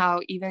saying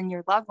how even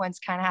your loved ones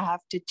kind of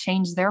have to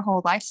change their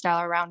whole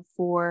lifestyle around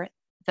for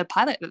the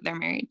pilot that they're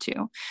married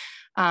to.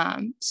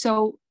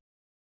 So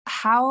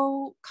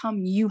how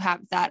come you have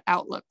that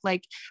outlook?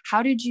 Like,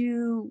 how did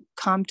you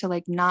come to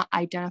like not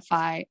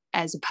identify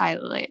as a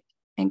pilot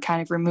and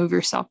kind of remove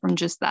yourself from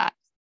just that?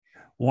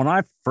 When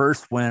I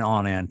first went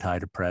on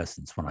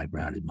antidepressants, when I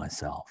grounded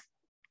myself,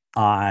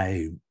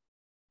 I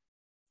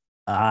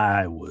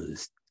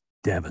was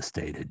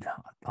devastated.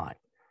 Like,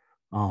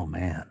 oh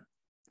man,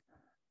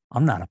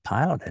 I'm not a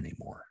pilot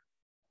anymore.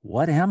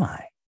 What am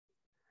I?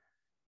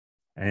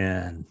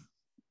 And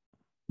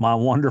my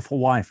wonderful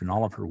wife, and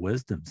all of her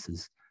wisdom,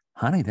 says,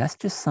 honey, that's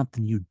just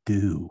something you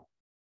do.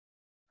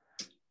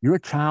 You're a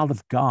child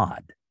of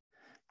God.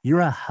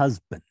 You're a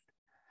husband.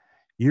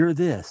 You're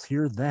this,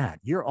 you're that.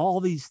 You're all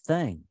these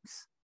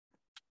things.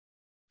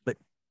 But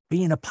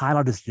being a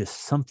pilot is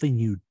just something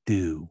you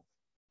do.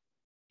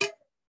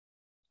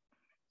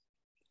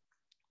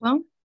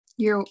 Well,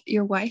 your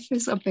wife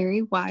is a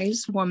very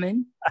wise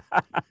woman.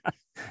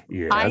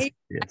 Yes, I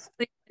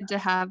actually had to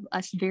have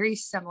a very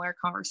similar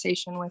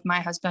conversation with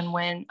my husband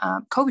when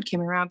COVID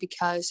came around,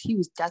 because he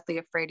was deathly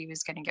afraid he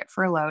was going to get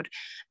furloughed,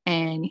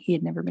 and he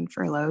had never been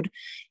furloughed.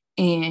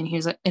 And he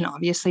was, and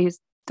obviously he's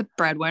the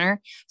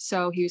breadwinner,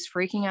 so he was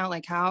freaking out,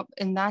 like how,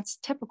 and that's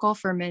typical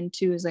for men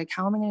too, is like,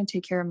 how am I going to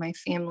take care of my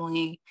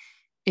family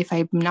if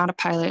I'm not a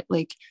pilot?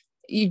 Like,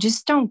 you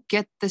just don't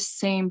get the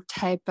same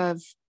type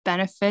of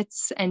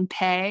benefits and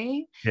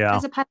pay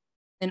as a pilot.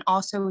 And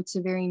also it's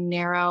a very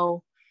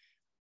narrow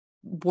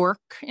work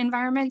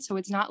environment, so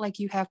it's not like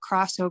you have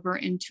crossover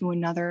into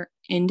another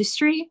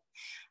industry.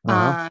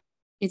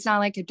 It's not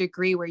like a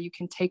degree where you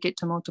can take it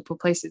to multiple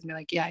places and be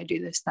like, yeah, I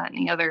do this, that,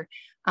 and the other.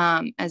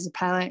 As a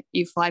pilot,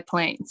 you fly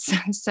planes.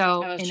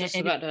 So I was just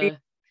about to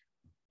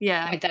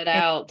point that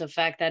out, the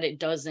fact that it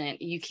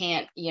doesn't, you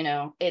can't,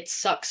 it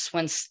sucks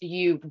when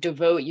you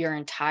devote your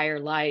entire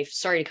life.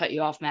 Sorry to cut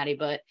you off, Maddie,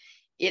 but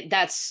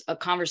that's a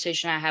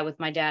conversation I had with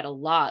my dad a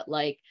lot.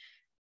 Like,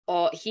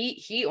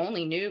 he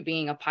only knew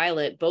being a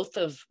pilot. Both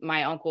of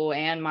my uncle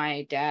and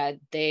my dad,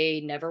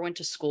 they never went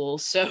to school.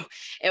 So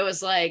it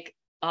was like,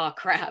 oh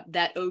crap,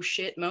 that oh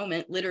shit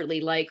moment, literally,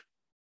 like,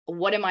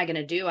 what am I going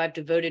to do? I've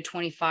devoted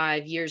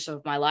 25 years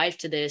of my life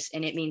to this,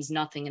 and it means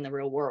nothing in the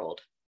real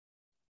world.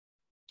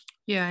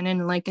 Yeah, and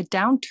in like a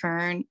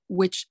downturn,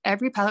 which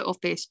every pilot will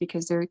face,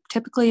 because there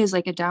typically is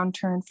like a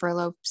downturn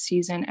furlough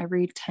season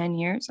every 10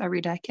 years,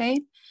 every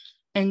decade.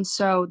 And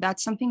so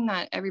that's something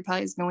that every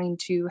pilot is going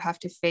to have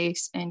to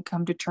face and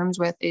come to terms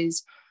with,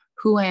 is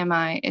who am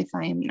I if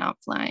I am not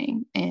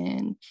flying?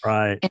 And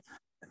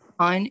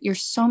on,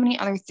 there's so many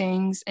other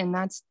things. And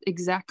that's the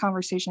exact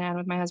conversation I had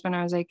with my husband.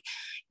 I was like,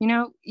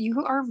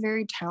 you are a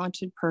very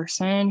talented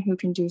person who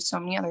can do so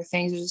many other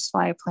things, just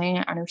fly a plane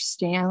and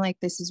understand, like,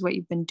 this is what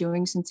you've been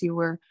doing since you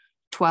were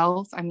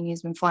 12. I mean,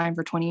 he's been flying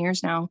for 20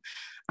 years now.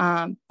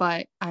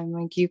 But I'm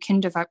like, you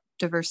can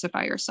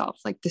diversify yourself.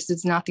 Like, this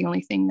is not the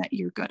only thing that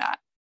you're good at.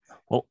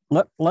 Well,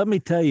 let me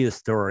tell you a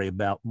story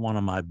about one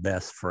of my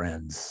best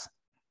friends.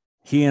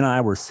 He and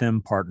I were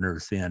sim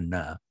partners in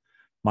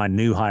my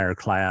new hire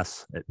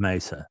class at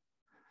Mesa.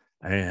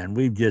 And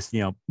we've just,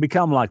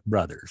 become like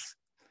brothers.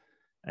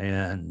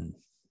 And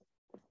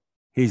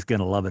he's going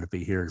to love it if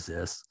he hears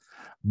this.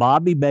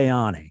 Bobby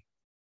Bayani.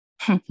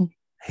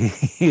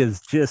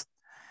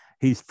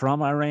 He's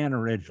from Iran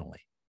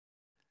originally.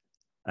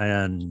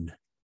 And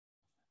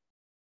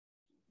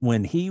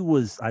when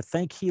I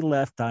think he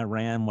left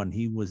Iran when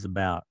he was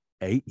about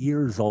 8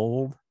 years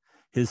old.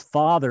 His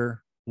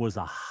father was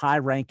a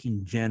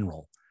high-ranking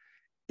general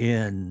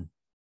in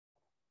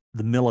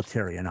the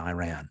military in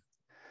Iran.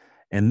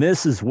 And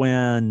this is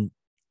when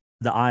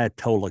the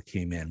Ayatollah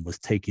came in, was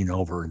taking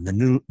over, and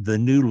the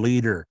new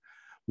leader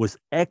was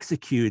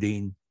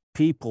executing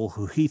people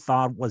who he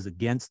thought was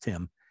against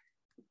him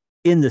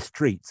in the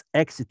streets,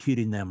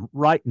 executing them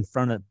right in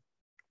front of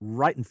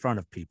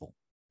people.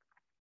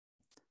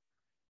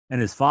 And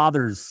his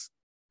Bobby's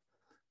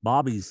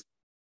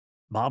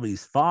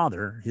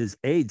father, his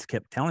aides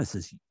kept telling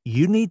us,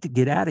 you need to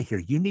get out of here.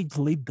 You need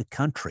to leave the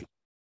country.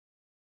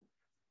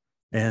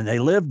 And they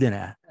lived in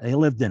a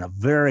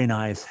very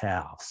nice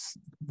house,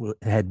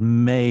 had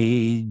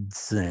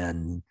maids,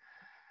 and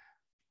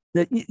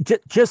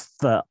just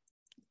the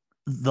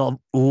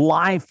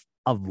life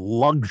of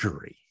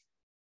luxury,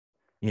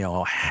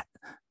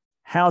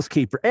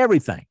 housekeeper,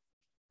 everything,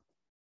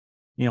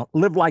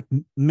 lived like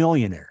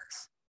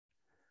millionaires.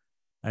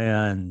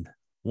 And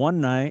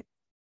one night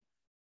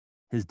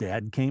his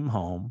dad came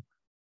home,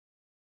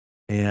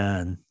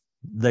 and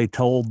they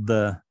told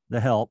the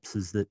helps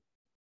is that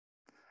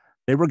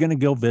they were going to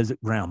go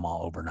visit grandma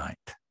overnight,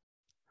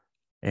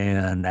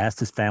 and asked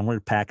his family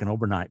to pack an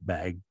overnight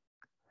bag,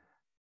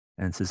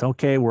 and says,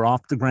 okay, we're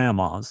off to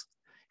grandma's.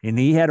 And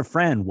he had a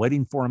friend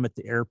waiting for him at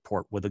the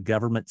airport with a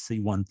government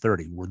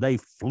C-130 where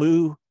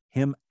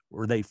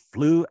they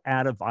flew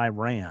out of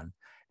Iran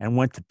and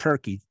went to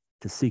Turkey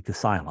to seek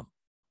asylum.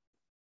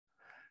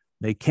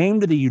 They came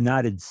to the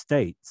United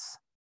States.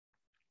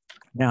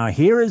 Now,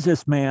 here is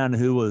this man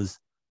who was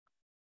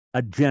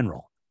a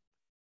general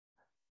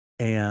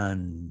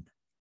and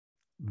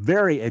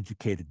very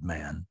educated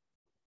man,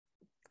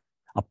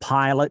 a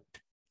pilot,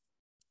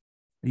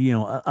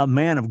 a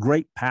man of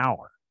great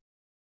power.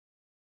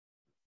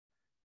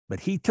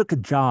 But he took a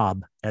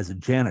job as a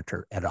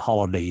janitor at a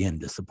Holiday Inn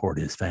to support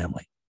his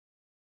family.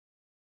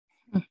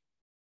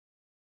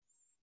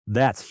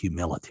 That's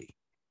humility.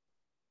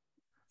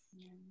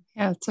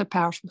 Yeah, it's a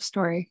powerful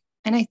story.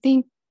 And I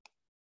think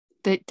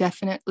that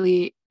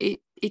definitely it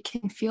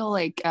can feel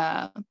like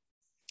a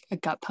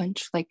gut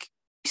punch, like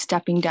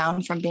stepping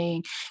down from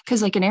being,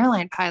 because like an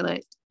airline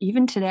pilot,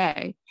 even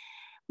today,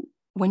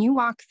 when you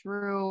walk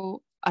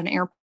through an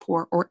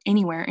airport or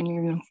anywhere in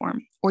your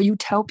uniform, or you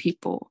tell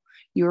people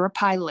you're a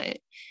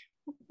pilot,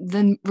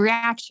 the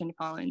reaction to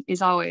Collin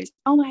is always,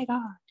 oh my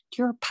God,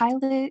 you're a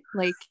pilot?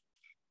 Like,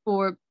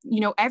 or,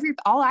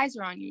 all eyes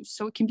are on you.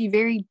 So it can be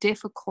very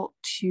difficult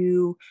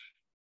to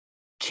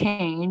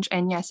change.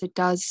 And yes, it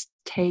does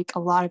take a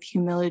lot of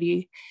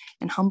humility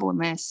and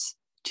humbleness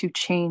to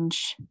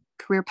change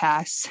career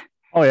paths.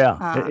 Oh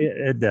yeah,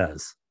 it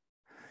does.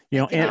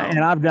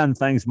 And I've done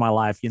things in my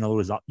life, it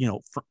was,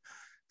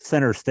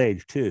 center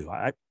stage too.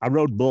 I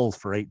rode bulls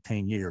for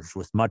 18 years,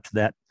 with much of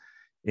that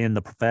in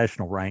the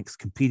professional ranks,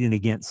 competing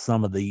against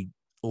some of the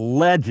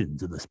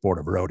legends of the sport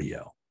of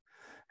rodeo.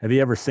 Have you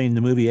ever seen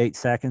the movie 8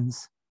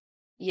 Seconds?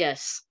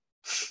 Yes.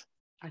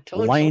 I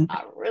told you,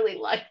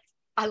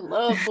 I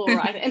love bull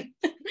riding.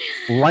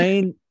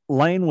 Lane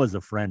was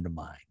a friend of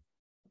mine.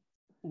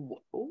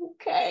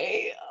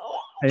 Okay.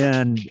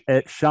 And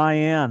at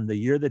Cheyenne, the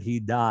year that he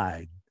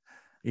died,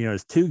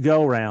 there's 2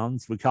 go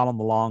rounds. We call them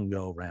the long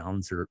go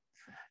rounds,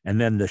 and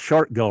then the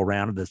short go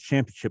round of this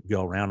championship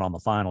go round on the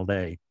final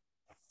day.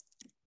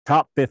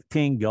 Top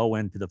 15 go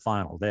into the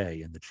final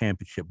day in the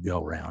championship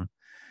go round.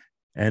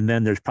 And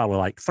then there's probably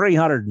like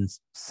 300 and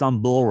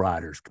some bull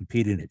riders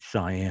competing at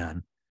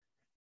Cheyenne.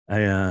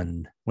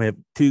 And we have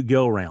 2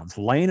 go rounds.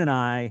 Lane and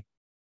I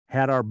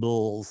had our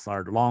bulls,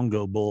 our long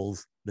go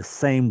bulls, the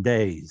same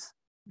days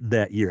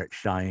that year at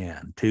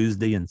Cheyenne,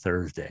 Tuesday and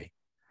Thursday.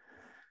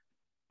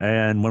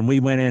 And when we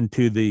went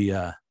into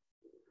the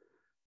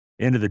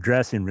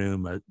dressing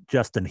room, a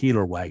Justin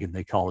Healer wagon,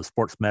 they call it a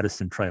sports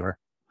medicine trailer,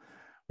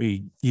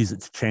 we use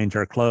it to change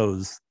our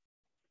clothes.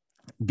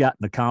 Got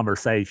in a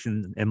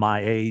conversation in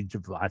my age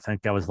of, I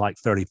think I was like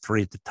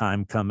 33 at the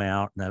time, come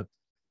out, and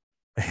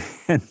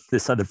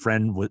this other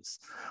friend was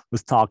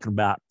talking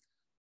about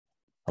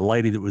a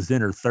lady that was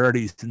in her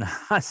 30s, and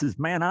I says,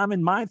 man, I'm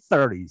in my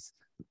 30s.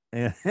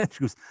 And she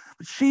goes,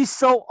 but she's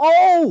so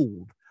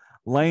old.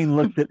 Lane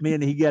looked at me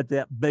and he got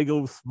that big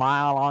old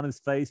smile on his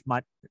face.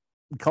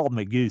 He called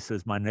me Goose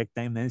as my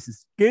nickname. And he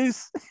says,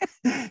 Goose,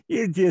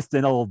 you're just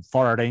an old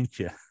fart, ain't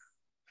you?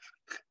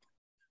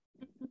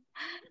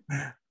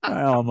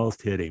 I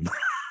almost hit him.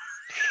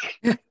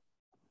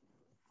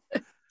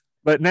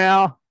 But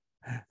now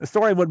the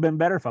story would have been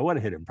better if I would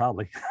have hit him,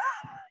 probably.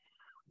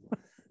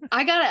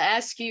 I gotta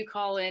ask you,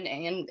 Collin,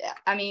 and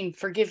I mean,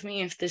 forgive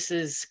me if this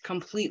is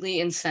completely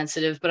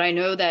insensitive, but I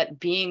know that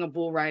being a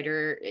bull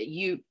rider,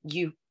 you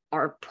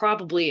are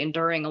probably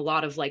enduring a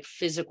lot of like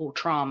physical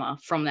trauma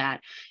from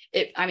that.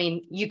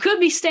 You could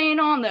be staying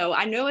on though.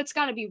 I know it's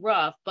got to be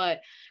rough,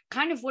 but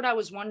kind of what I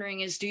was wondering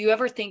is, do you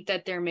ever think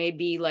that there may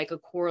be like a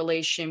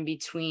correlation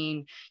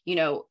between,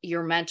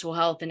 your mental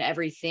health and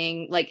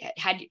everything? Like,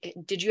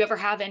 did you ever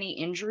have any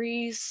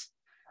injuries,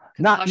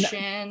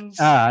 concussions?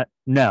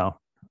 No.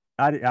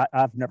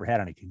 I've never had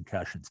any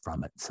concussions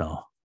from it, so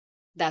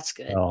that's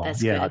good.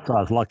 That's good. So I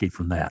was lucky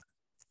from that.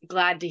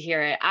 Glad to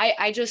hear it. I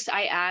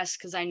asked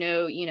because I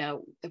know,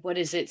 what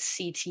is it,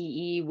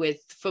 CTE with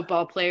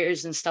football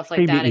players and stuff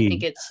like that. I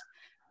think it's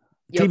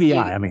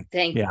TBI.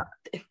 Thank you.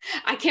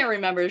 I can't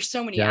remember. There's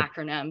so many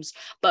acronyms,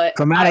 but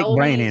traumatic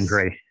brain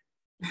injury.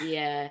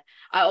 Yeah.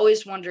 I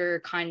always wonder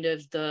kind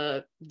of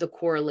the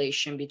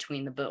correlation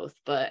between the both,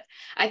 but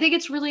I think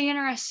it's really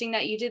interesting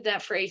that you did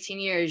that for 18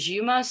 years.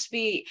 You must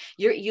be,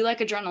 you like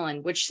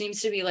adrenaline, which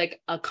seems to be like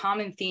a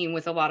common theme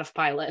with a lot of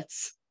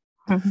pilots.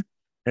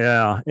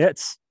 Yeah,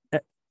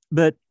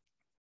 but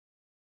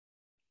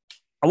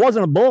I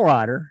wasn't a bull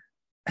rider.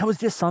 That was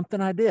just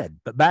something I did.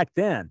 But back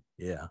then,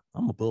 yeah,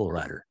 I'm a bull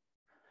rider.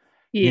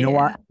 Yeah.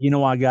 You know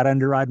why I got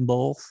under riding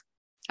bulls?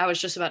 I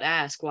was just about to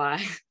ask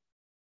why.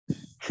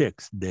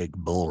 Chicks dig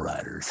bull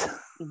riders.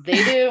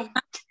 They do.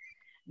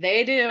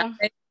 They do.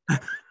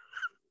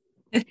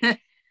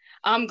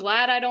 I'm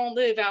glad I don't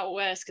live out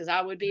west because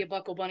I would be a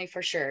buckle bunny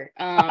for sure.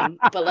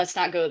 But let's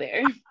not go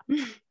there.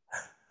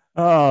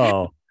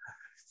 Oh,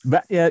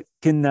 But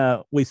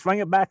can we swing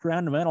it back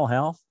around to mental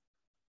health?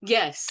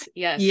 Yes,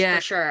 Yeah.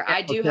 for sure.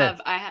 I do Okay.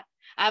 I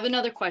have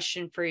another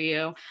question for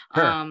you.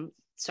 Sure.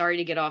 Sorry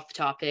to get off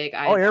topic.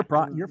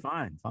 You're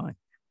fine.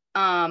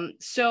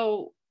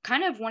 So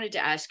kind of wanted to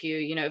ask you,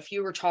 if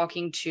you were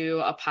talking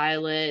to a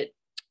pilot,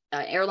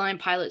 airline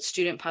pilot,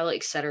 student pilot,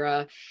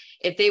 etc.,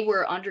 if they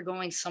were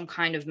undergoing some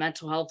kind of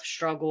mental health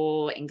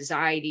struggle,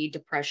 anxiety,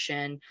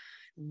 depression,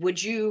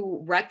 would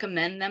you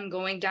recommend them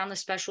going down the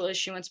special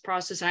issuance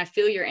process? And I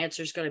feel your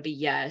answer is going to be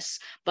yes,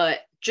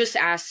 but just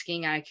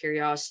asking out of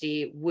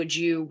curiosity, would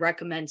you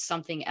recommend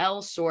something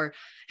else, or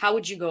how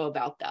would you go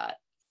about that?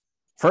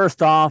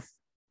 First off,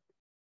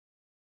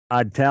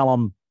 I'd tell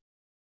them,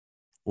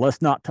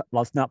 let's not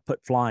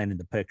put flying in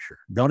the picture.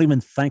 Don't even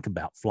think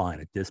about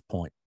flying at this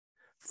point.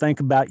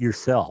 Think about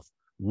yourself.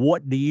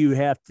 What do you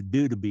have to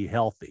do to be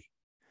healthy?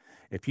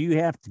 If you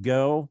have to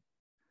go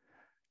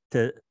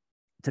to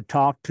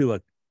talk to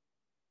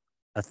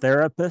a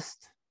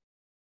therapist,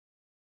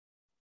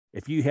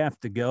 if you have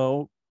to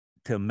go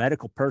to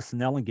medical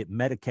personnel and get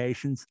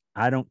medications,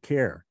 I don't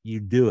care. You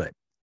do it.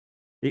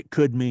 It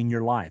could mean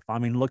your life. I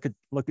mean, look at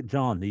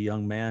John, the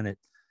young man at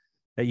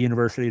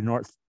University of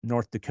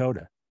North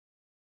Dakota.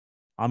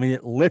 I mean,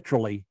 it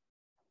literally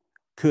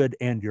could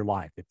end your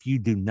life if you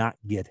do not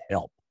get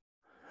help.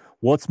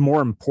 What's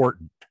more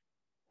important,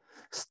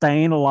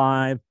 staying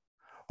alive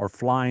or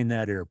flying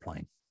that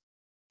airplane?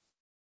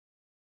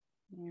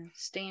 Yeah,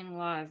 staying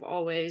alive,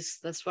 always.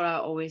 That's what I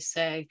always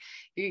say.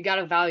 You got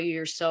to value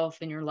yourself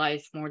and your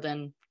life more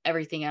than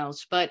everything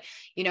else. But,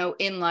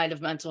 in light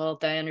of mental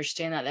health, I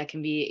understand that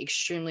can be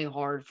extremely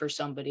hard for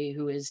somebody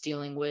who is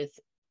dealing with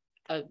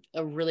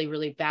a really,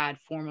 really bad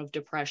form of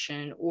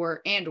depression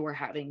or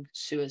having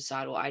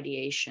suicidal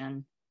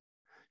ideation.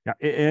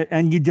 Yeah,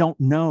 and you don't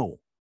know.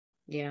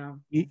 Yeah.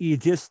 You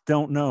just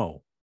don't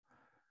know.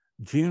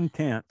 June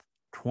 10th,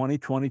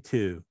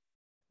 2022,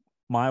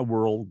 my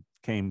world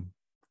came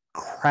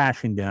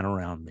crashing down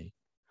around me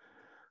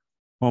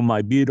when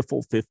my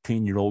beautiful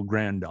 15-year-old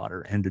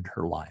granddaughter ended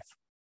her life.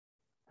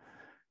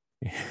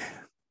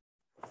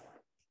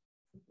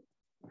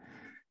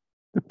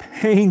 The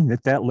pain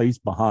that leaves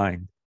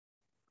behind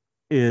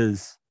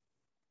is,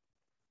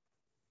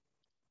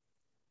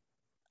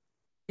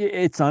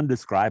 it's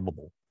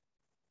undescribable.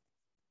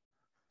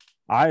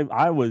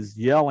 I was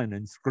yelling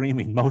and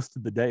screaming most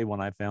of the day when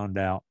I found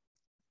out.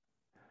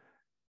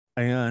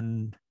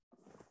 And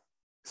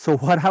so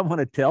what I want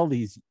to tell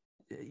these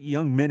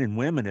young men and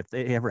women, if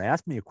they ever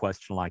ask me a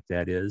question like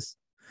that, is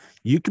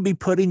you could be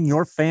putting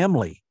your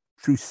family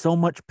through so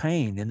much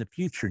pain in the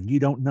future and you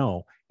don't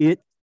know.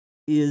 It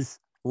is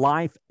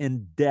life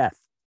and death.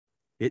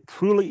 It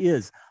truly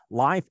is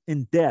life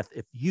and death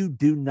if you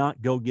do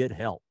not go get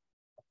help.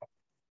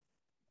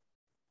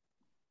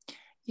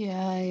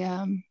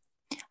 Yeah,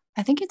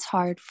 I think it's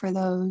hard for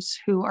those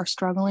who are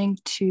struggling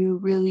to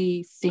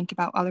really think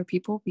about other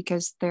people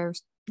because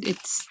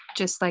it's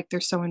just like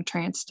they're so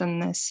entranced in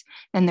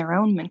their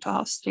own mental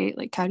health state.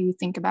 Like, how do you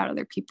think about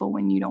other people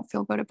when you don't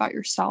feel good about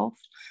yourself?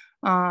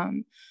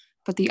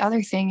 But the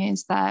other thing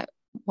is that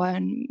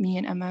when me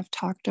and Emma have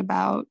talked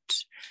about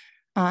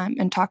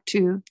and talked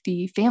to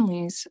the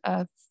families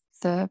of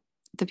the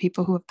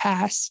people who have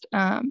passed,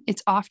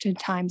 it's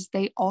oftentimes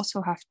they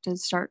also have to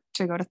start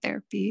to go to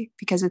therapy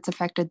because it's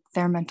affected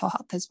their mental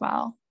health as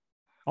well.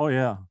 Oh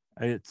yeah,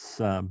 it's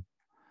I've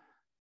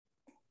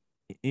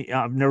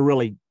never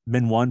really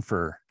been one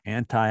for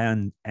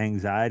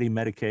anti-anxiety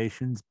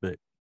medications, but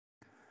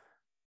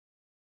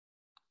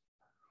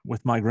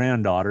with my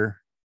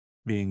granddaughter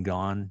being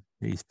gone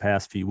these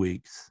past few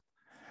weeks,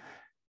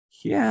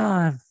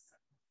 yeah,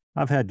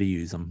 I've had to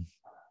use them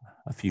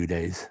a few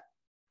days.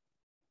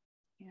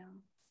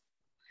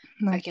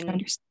 I can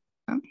understand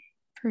that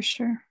for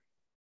sure.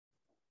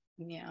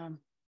 Yeah.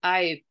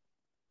 I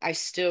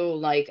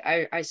still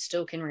I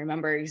still can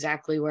remember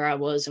exactly where I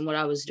was and what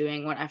I was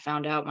doing when I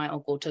found out my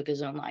uncle took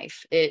his own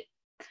life. It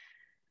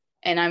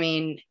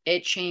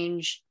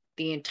changed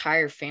the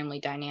entire family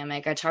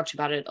dynamic. I talked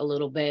about it a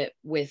little bit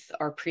with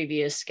our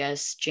previous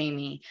guest,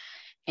 Jamie,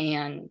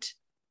 and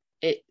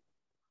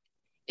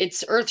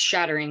it's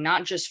earth-shattering,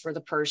 not just for the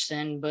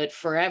person, but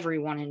for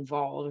everyone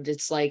involved.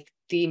 It's like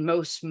the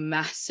most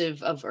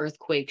massive of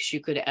earthquakes you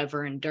could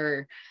ever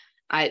endure.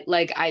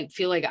 I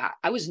feel like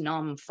I was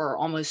numb for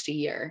almost a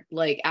year.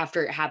 Like,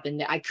 after it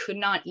happened, I could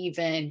not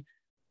even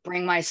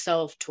bring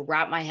myself to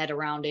wrap my head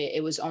around it.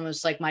 It was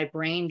almost like my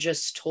brain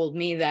just told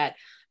me that,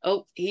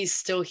 oh, he's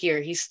still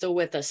here. He's still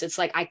with us. It's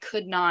like I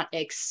could not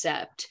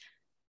accept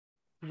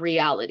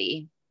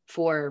reality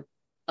for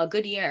a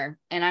good year.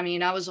 And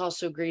I was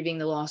also grieving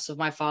the loss of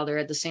my father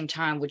at the same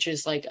time, which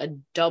is like a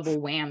double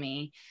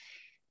whammy.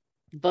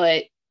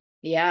 But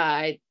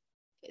yeah,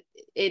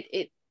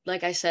 it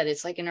like I said,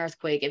 it's like an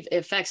earthquake. It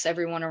affects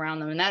everyone around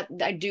them. And that,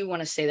 I do want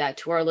to say that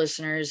to our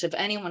listeners. If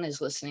anyone is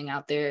listening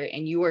out there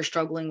and you are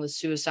struggling with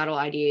suicidal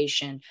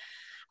ideation,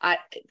 I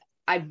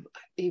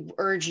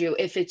urge you,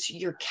 if it's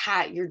your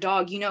cat, your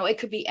dog, it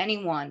could be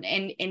anyone.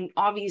 And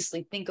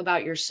obviously think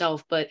about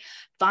yourself, but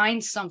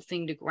find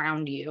something to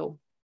ground you.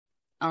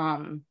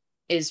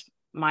 is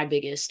my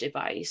biggest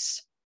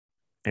advice.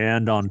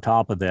 And on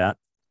top of that,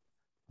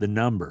 the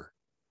number,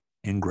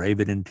 engrave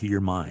it into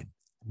your mind,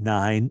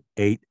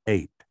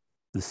 988,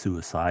 the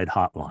suicide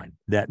hotline.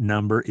 That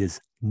number is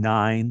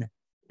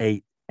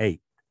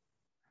 988.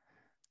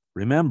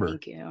 Remember,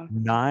 Thank you.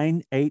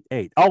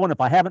 988. Oh, and if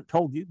I haven't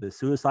told you the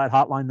suicide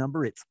hotline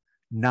number, it's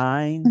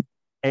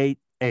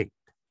 988.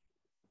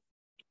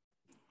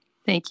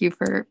 Thank you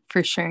for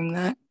sharing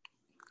that,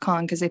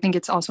 Collin, because I think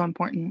it's also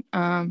important.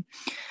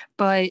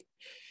 But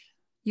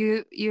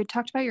you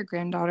talked about your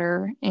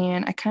granddaughter,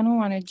 and I kind of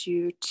wanted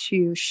you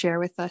to share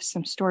with us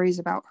some stories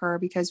about her,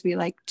 because we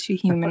like to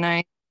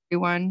humanize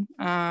everyone.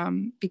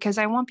 Because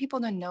I want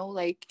people to know,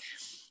 like,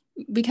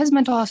 because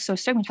mental health is so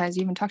stigmatized.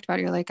 You even talked about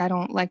it, you're like, I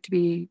don't like to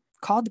be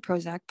called the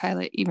Prozac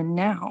pilot even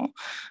now.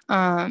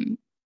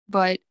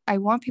 But I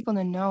want people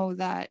to know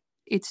that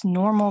it's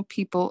normal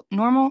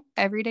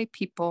everyday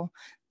people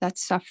that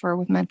suffer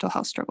with mental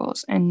health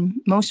struggles.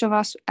 And most of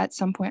us at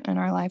some point in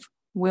our life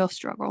will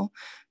struggle.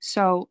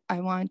 So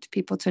I want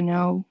people to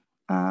know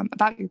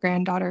about your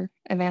granddaughter,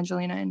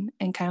 Evangelina,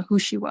 and kind of who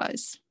she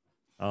was.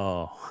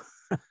 Oh,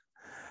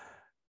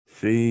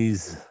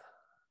 she's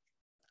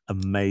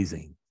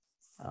amazing.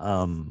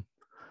 I'm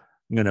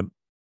going to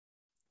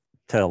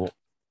tell,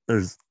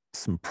 there's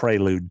some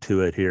prelude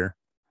to it here.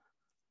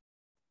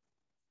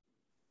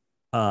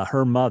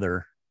 Her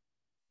mother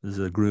is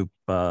a group,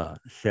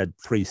 she had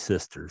 3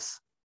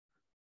 sisters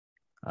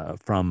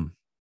from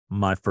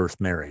my first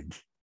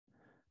marriage.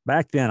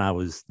 Back then, I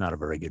was not a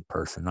very good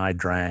person. I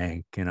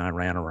drank and I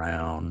ran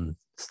around,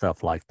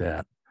 stuff like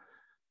that.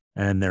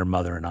 And their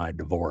mother and I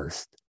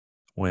divorced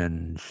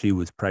when she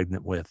was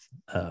pregnant with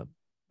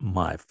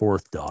my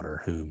 4th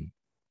daughter, whom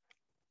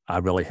I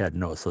really had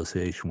no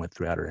association with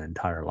throughout her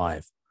entire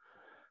life.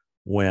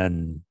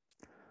 When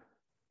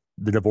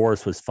the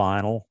divorce was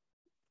final,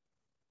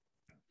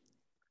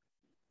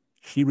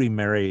 she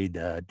remarried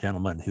a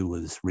gentleman who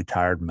was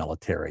retired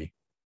military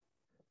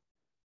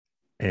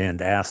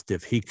and asked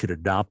if he could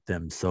adopt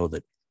them so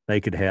that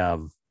they could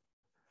have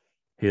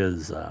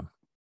his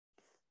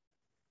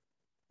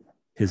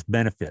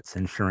benefits,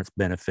 insurance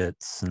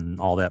benefits, and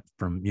all that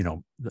from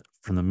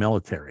the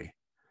military.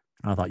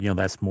 And I thought,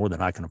 that's more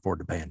than I can afford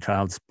to pay in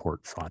child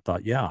support. So I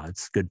thought, yeah,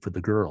 it's good for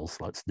the girls.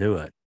 Let's do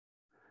it.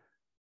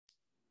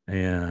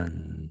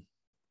 And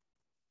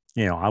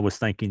I was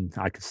thinking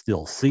I could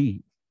still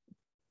see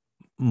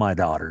my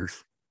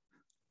daughters,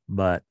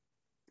 but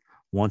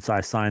once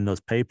I signed those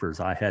papers,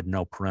 I had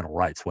no parental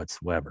rights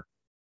whatsoever.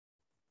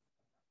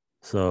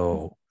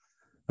 So,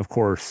 of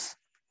course,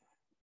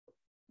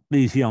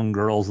 these young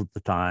girls at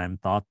the time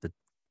thought that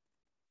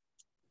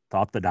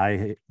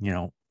I,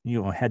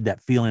 had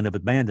that feeling of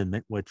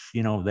abandonment, which,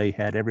 they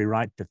had every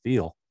right to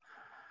feel.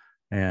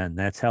 And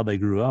that's how they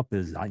grew up,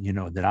 is,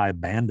 that I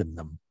abandoned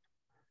them.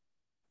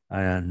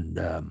 And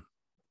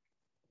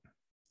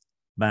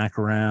back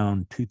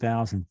around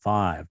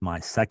 2005, my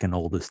second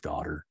oldest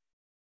daughter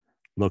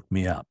looked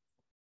me up.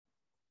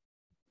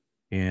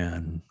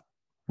 And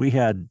we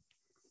had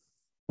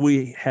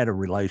a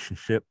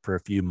relationship for a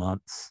few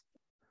months.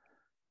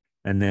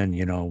 And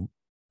then,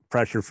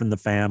 pressure from the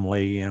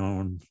family,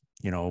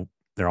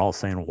 they're all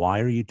saying,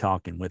 why are you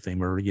talking with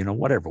him? Or,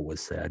 whatever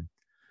was said.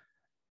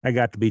 I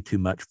got to be too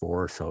much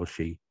for her. So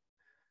she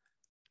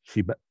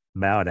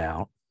bowed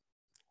out.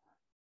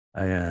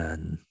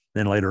 And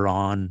then later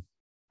on,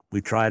 we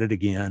tried it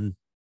again,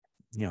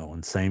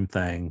 and same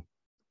thing.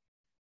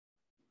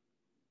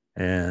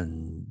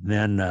 And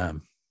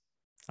then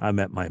I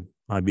met my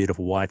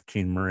beautiful wife,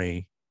 Jean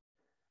Marie,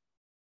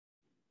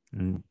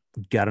 and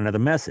got another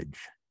message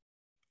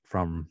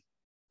from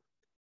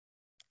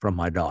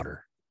my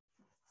daughter.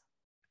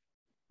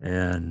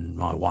 And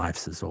my wife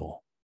says,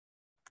 "Oh,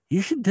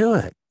 you should do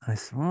it." I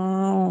said,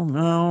 "Oh,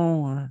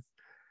 no,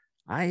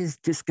 it's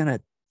just gonna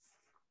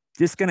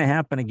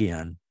happen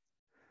again."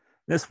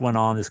 This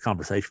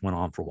conversation went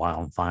on for a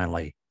while, and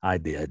finally I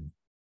did.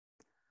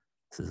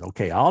 I says,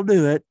 "Okay, I'll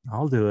do it.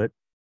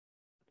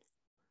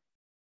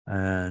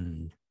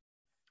 And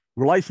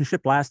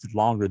relationship lasted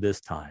longer this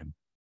time.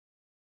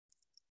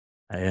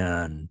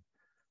 And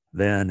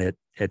then it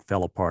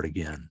fell apart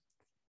again.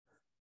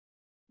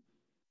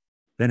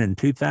 Then in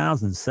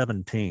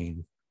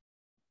 2017,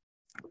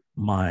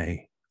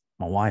 my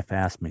wife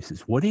asked me,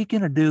 says, "What are you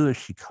going to do if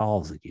she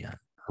calls again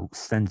or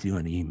sends you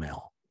an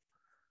email?"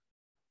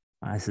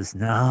 I says,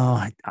 "No,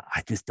 I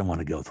just don't want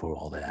to go through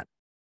all that."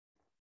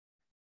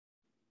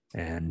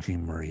 And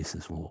Jean Marie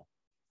says, "Well,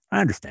 I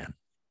understand."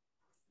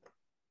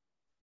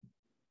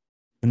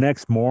 The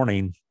next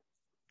morning,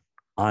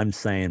 I'm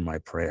saying my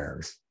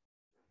prayers.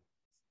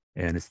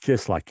 And it's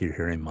just like you're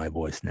hearing my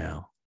voice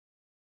now.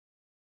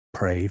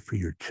 Pray for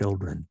your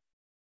children.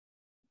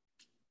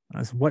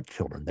 I said, "What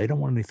children? They don't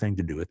want anything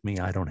to do with me.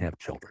 I don't have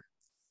children."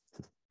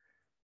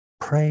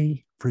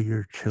 Pray for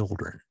your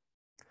children.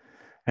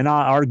 And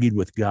I argued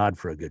with God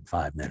for a good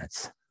 5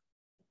 minutes.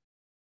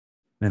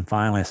 Then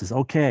finally I says,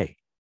 "Okay,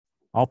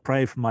 I'll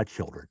pray for my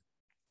children."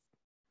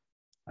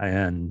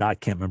 And I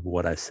can't remember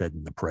what I said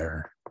in the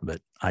prayer,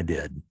 but I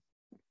did.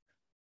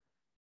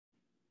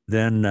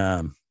 then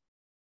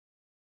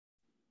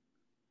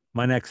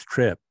my next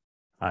trip,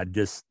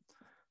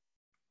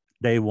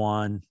 day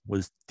one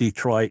was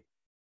Detroit.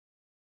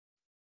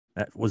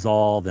 That was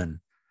all. Then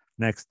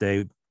next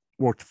day,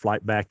 worked a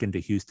flight back into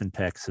Houston,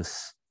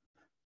 Texas.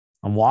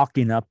 I'm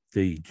walking up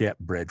the jet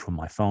bridge when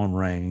my phone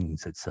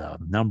rings. It's a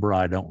number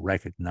I don't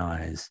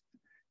recognize,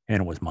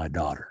 and it was my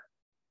daughter.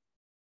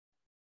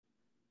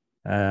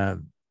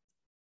 Her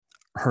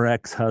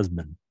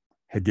ex-husband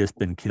had just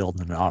been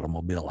killed in an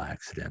automobile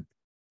accident.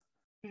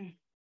 Mm.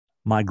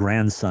 My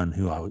grandson,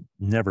 who I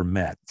never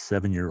met,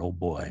 7-year-old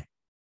boy,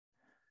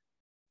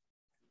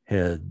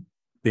 had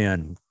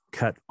been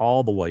cut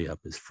all the way up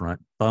his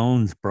front,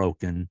 bones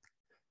broken,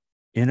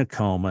 in a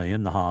coma,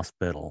 in the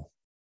hospital.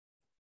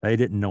 They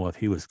didn't know if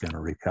he was going to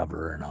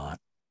recover or not.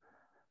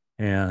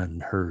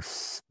 And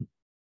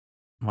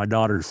my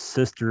daughter's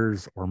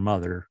sisters or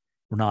mother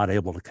were not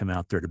able to come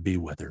out there to be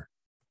with her.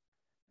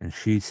 And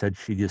she said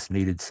she just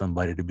needed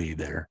somebody to be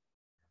there.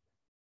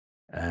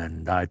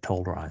 And I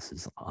told her, I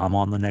says, I'm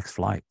on the next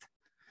flight.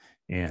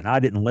 And I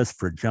didn't list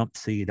for a jump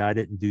seat. I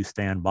didn't do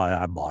standby.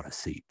 I bought a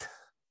seat.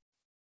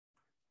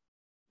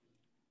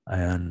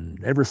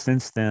 And ever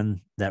since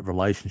then, that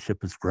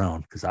relationship has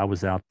grown because I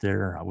was out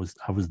there. I was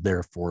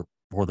there for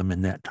them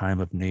in that time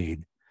of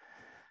need.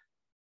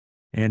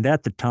 And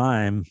at the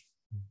time,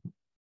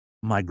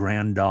 my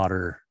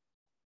granddaughter,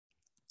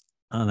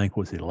 I think,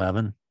 was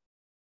 11.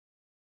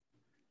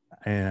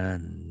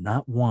 And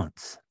not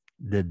once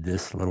did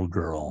this little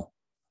girl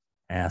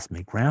ask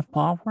me,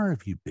 Grandpa, where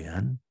have you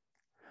been?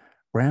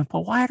 Grandpa,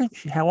 why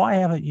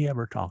haven't you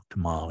ever talked to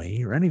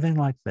Mommy or anything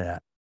like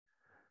that?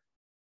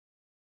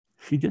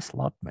 She just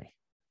loved me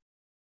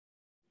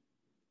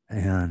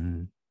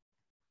and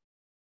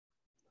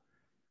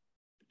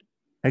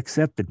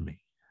accepted me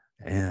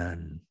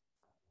and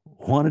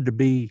wanted to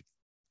be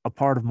a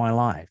part of my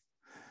life.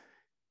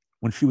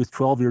 When she was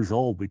 12 years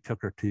old, we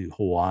took her to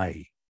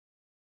Hawaii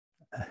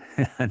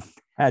and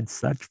had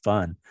such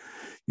fun.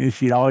 You know,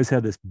 she'd always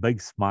had this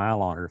big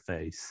smile on her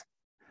face.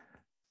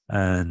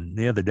 And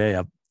the other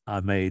day, I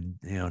made,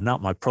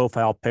 not my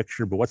profile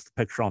picture, but what's the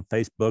picture on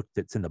Facebook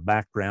that's in the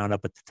background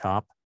up at the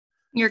top?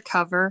 Your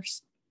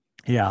covers.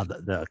 Yeah,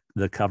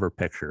 the cover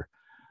picture.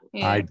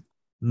 Yeah. I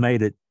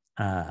made it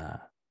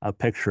a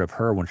picture of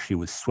her when she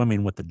was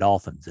swimming with the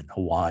dolphins in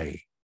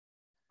Hawaii.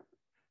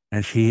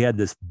 And she had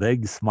this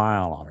big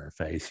smile on her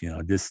face,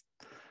 just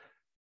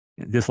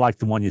like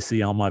the one you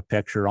see on my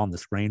picture on the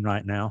screen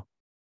right now.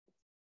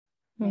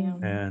 Yeah.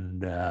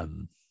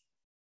 And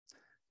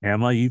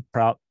Emma, you've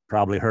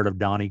probably heard of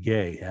Donnie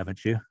Gay,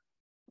 haven't you?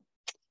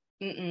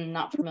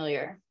 Not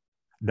familiar.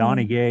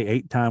 Donnie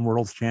Gay, 8-time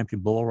world champion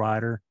bull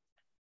rider.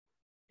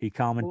 He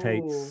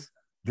commentates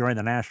during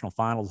the national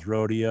finals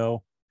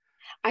rodeo.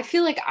 I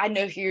feel like I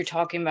know who you're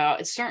talking about.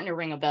 It's starting to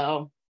ring a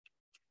bell.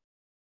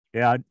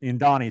 Yeah, and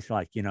Donnie's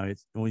like,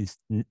 it's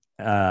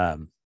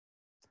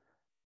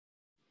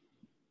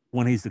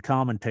when he's the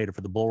commentator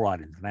for the bull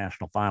riding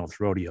national finals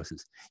rodeo,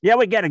 says, yeah,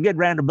 we got a good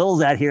round of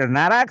bulls out here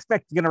tonight. I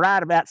expect you're going to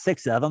ride about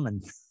 6 of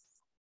them.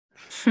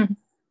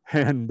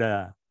 And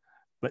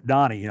but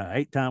Donnie,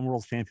 8-time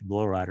world champion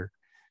bull rider,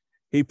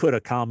 he put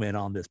a comment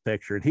on this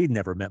picture, and he'd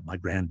never met my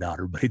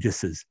granddaughter, but he just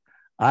says,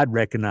 I'd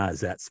recognize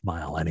that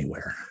smile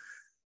anywhere.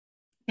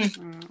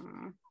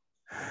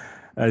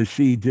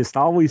 She just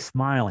always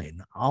smiling,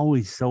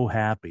 always so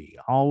happy,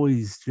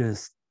 always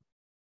just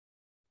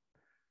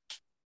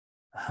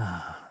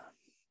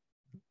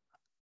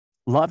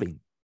loving,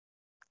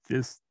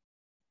 just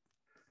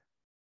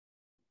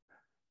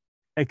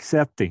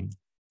accepting,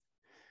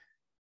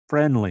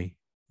 friendly.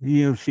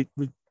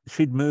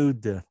 She'd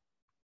moved,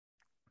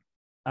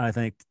 I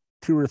think,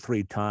 2 or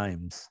 3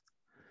 times,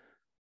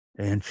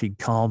 and she'd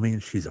call me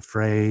and she's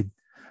afraid,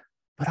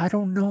 but I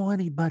don't know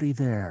anybody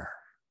there.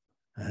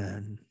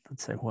 And I'd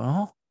say,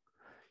 well,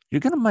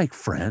 you're going to make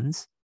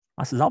friends.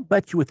 I says, I'll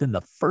bet you within the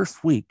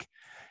first week,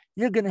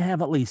 you're going to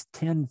have at least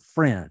 10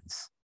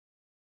 friends.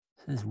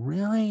 She says,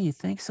 really? You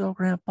think so,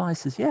 Grandpa? I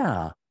says,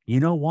 yeah. You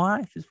know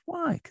why? She says,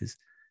 why?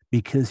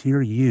 Because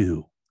you're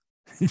you.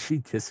 She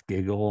just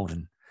giggled,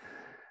 and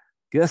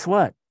guess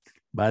what?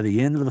 By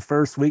the end of the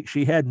first week,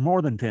 she had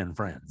more than 10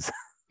 friends.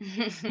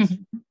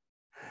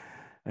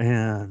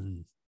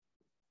 And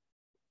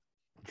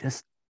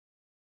just,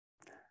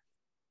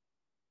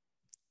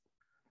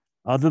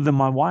 other than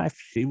my wife,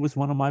 she was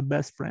one of my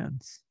best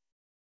friends.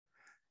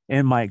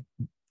 And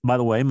by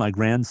the way, my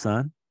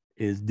grandson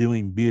is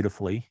doing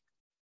beautifully.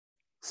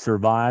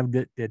 Survived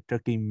it. It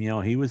took him,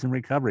 he was in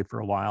recovery for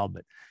a while,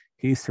 but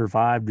he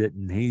survived it,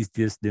 and he's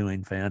just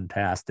doing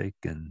fantastic.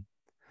 And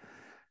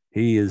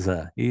he is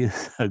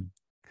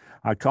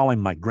I call him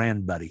my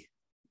grandbuddy.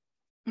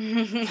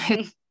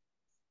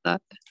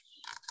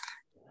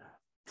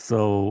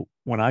 So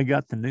when I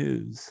got the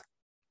news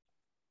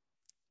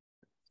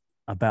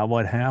about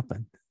what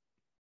happened,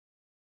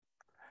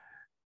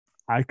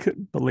 I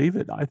couldn't believe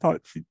it. I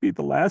thought she'd be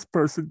the last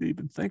person to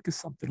even think of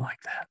something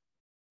like that.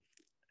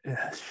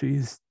 Yeah,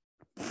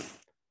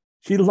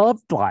 she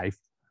loved life,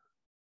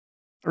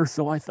 or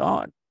so I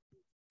thought.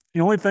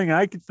 The only thing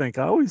I could think,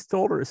 I always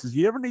told her, I says,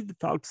 you ever need to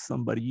talk to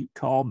somebody, you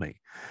call me.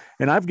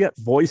 And I've got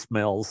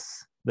voicemails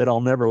that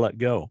I'll never let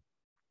go.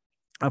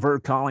 I've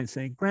heard Collin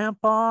saying,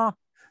 Grandpa,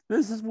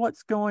 this is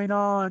what's going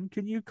on.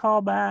 Can you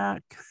call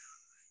back?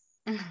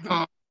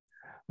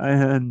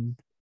 And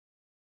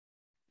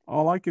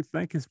all I could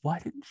think is, why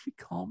didn't she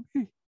call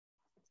me?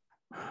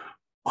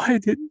 Why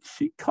didn't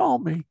she call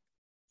me?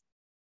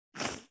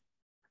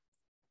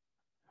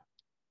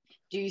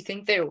 Do you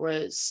think there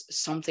was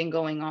something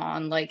going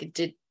on? Like,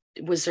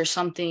 was there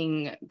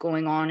something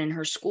going on in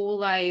her school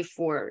life,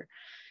 or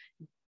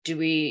do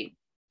we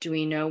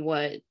know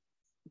what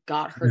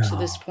got her to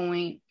this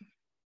point?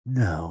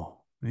 No,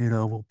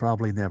 we'll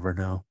probably never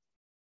know.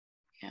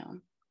 Yeah.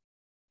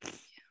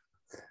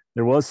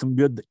 There was some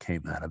good that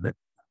came out of it.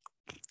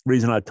 The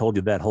reason I told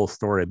you that whole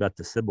story about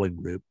the sibling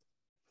group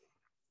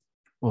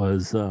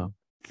was her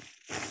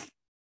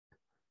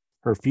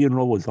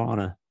funeral was on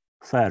a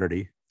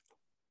Saturday,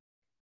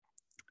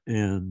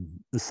 and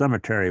the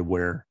cemetery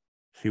where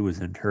she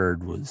was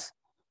interred was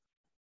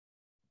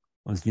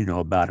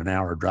about an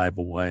hour drive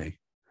away.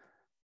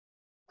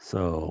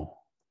 So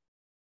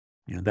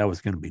that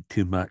was going to be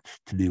too much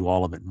to do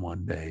all of it in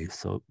one day.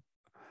 So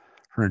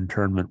her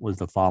internment was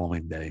the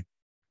following day.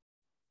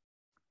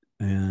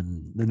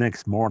 And the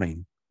next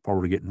morning, before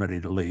we were getting ready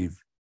to leave,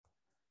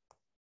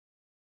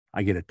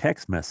 I get a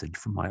text message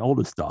from my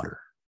oldest daughter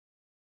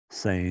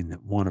saying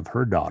that one of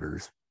her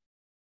daughters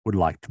would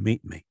like to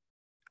meet me.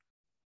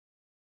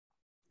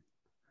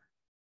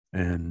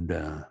 And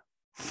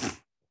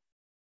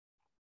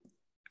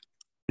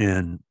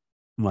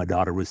my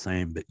daughter was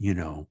saying, but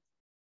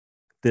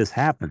this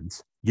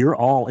happens, you're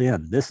all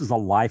in. This is a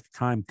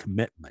lifetime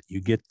commitment.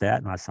 You get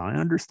that? And I said, I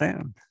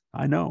understand.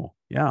 I know.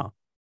 Yeah.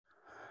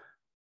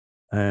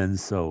 And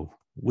so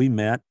we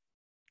met.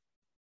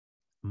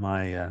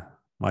 My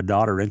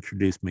daughter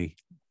introduced me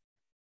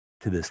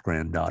to this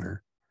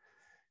granddaughter.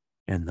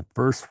 And the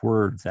first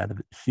words out of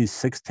it, she's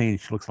 16,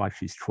 she looks like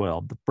she's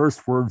 12. The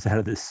first words out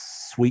of this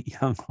sweet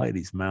young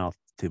lady's mouth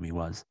to me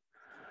was,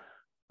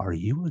 are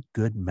you a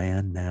good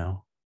man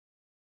now?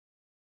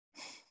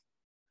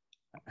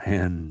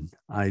 And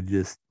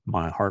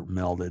my heart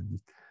melted,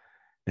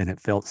 and it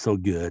felt so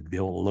good to be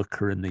able to look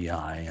her in the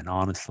eye and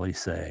honestly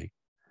say,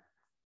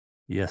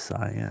 yes,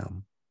 I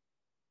am.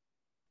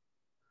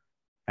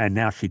 And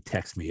now she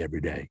texts me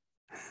every day.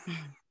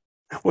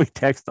 We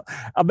text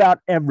about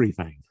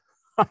everything.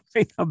 I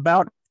mean,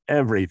 about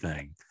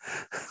everything.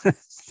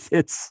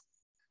 It's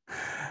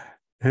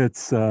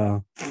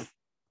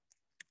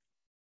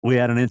we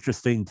had an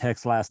interesting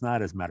text last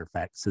night, as a matter of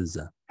fact. It says,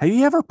 have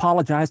you ever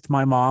apologized to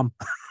my mom?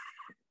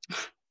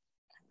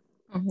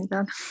 Oh my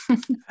God.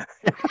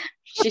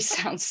 She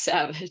sounds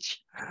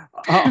savage.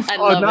 I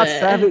love not it.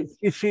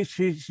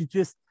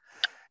 Savage.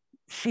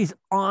 She's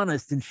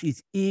honest, and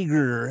she's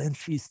eager, and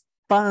she's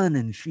fun,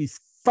 and she's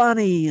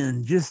funny,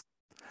 and just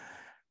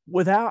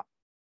without,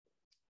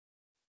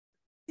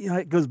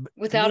 it goes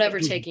without ever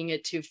taking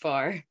it too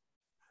far.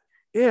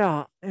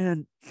 Yeah.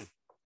 And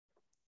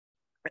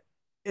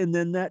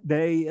then that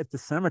day at the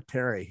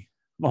cemetery,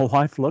 my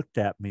wife looked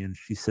at me and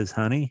she says,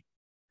 honey,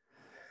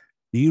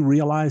 do you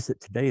realize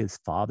that today is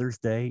Father's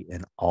Day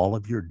and all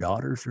of your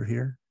daughters are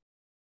here?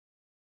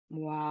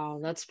 Wow,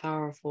 that's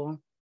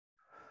powerful.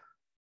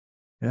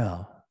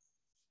 Yeah.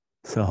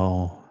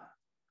 So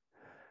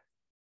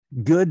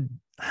good,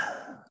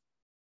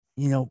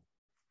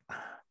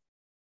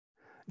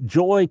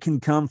 joy can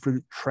come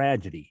through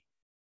tragedy,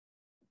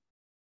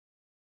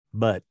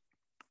 but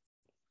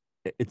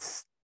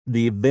it's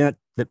the event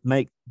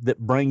that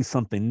brings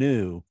something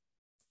new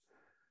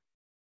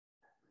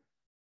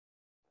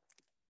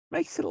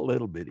makes it a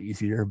little bit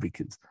easier,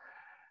 because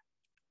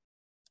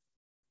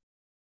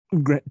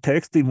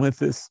texting with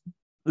this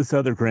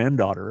other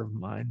granddaughter of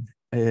mine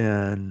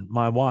and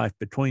my wife,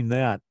 between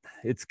that,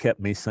 it's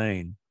kept me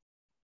sane.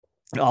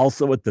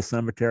 Also at the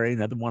cemetery,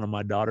 another one of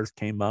my daughters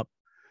came up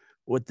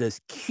with this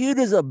cute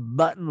as a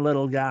button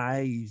little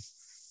guy. He's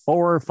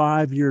 4 or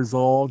 5 years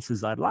old.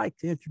 Says, I'd like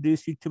to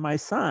introduce you to my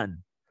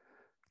son.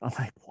 I'm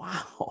like,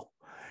 wow.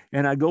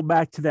 And I go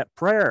back to that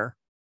prayer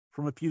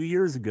from a few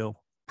years ago.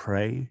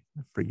 Pray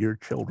for your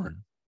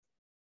children.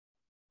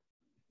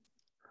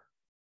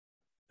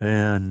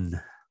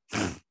 And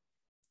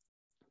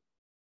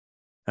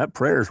that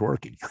prayer is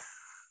working.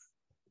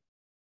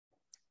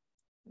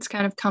 It's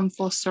kind of come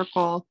full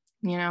circle,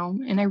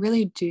 and I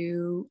really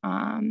do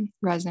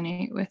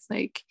resonate with,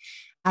 like,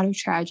 out of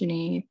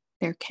tragedy,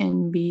 there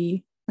can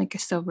be like a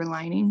silver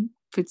lining.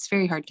 It's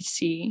very hard to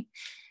see,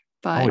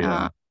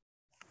 but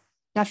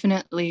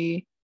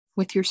definitely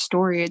with your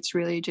story, it's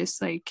really just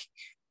like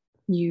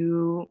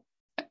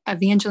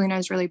Evangeline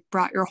has really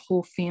brought your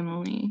whole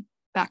family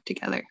back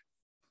together.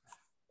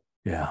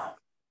 Yeah.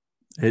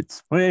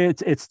 It's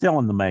still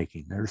in the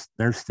making. There's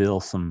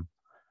still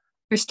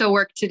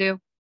work to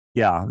do.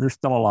 Yeah, there's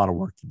still a lot of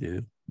work to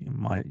do.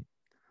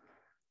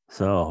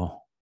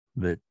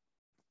 But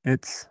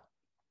it's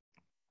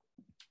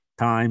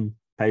time,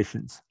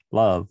 patience,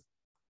 love,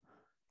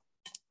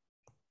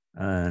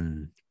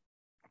 and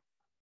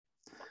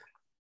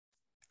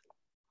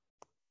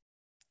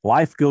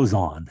life goes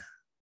on.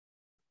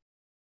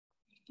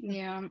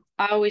 Yeah,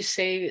 I always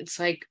say it's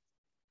like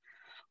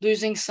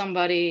losing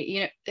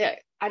somebody,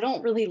 I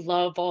don't really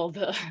love all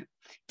the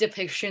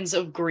depictions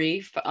of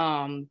grief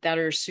that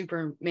are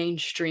super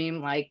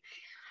mainstream, like,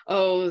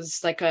 oh,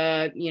 it's like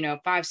a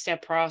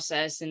 5-step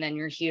process and then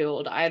you're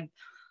healed. I've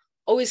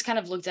always kind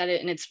of looked at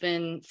it, and it's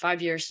been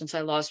 5 years since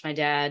I lost my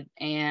dad,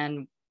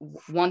 and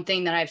one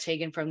thing that I've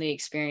taken from the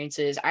experience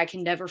is I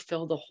can never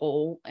fill the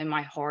hole in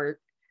my heart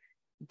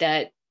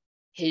that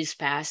his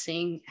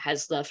passing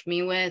has left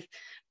me with,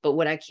 but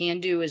what I can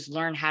do is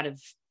learn how to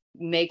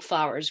make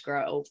flowers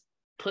grow,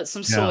 put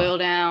some soil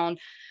down,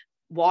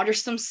 water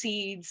some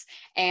seeds,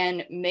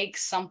 and make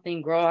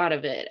something grow out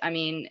of it. I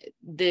mean,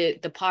 the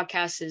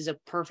podcast is a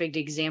perfect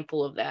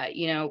example of that.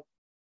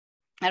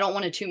 I don't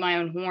want to toot my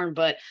own horn,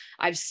 but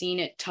I've seen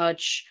it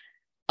touch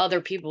other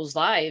people's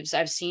lives.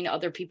 I've seen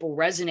other people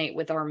resonate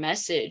with our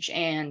message,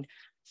 and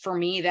for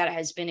me that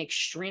has been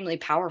extremely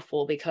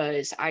powerful,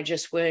 because I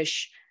just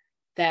wish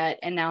that,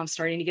 and now I'm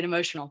starting to get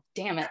emotional,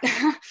 damn it.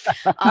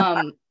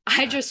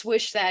 I just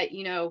wish that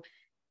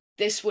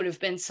this would have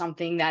been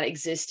something that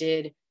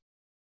existed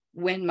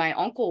when my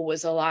uncle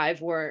was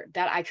alive, where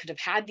that I could have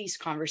had these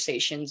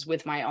conversations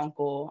with my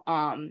uncle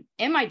and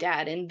my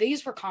dad. And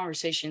these were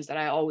conversations that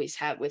I always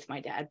had with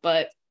my dad.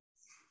 But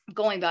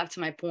going back to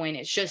my point,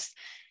 it's just,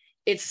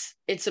 it's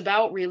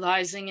about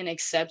realizing and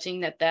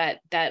accepting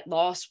that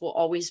loss will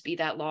always be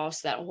that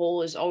loss. That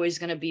hole is always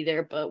going to be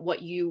there. But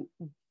what you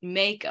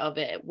make of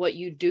it, what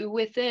you do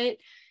with it,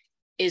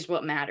 is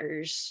what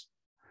matters.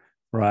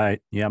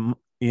 Right. Yeah.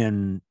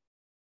 In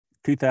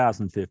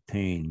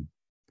 2015,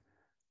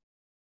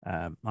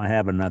 I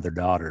have another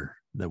daughter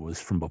that was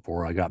from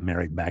before I got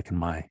married, back in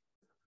my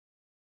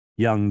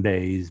young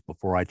days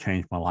before I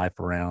changed my life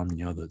around,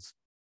 that's,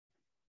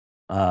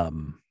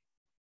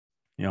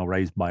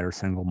 raised by her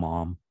single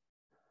mom.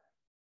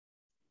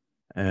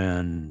 But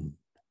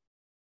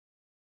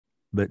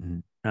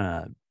in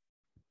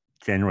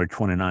January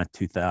 29th,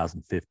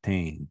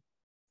 2015,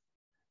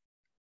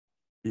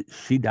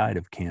 she died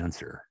of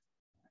cancer.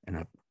 And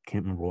I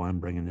can't remember why I'm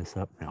bringing this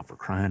up now, for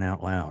crying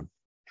out loud.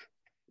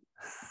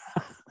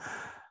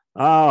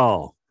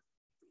 Oh,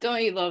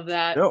 don't you love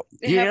that? Oh,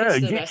 yeah,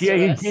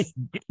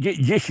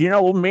 just an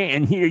old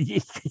man here.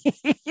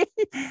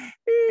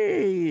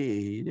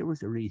 Hey, there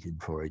was a reason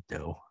for it,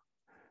 though.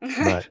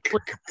 But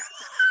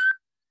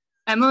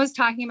Emma was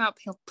talking about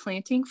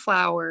planting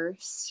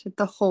flowers at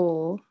the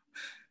hole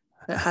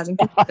that hasn't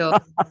been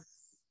filled.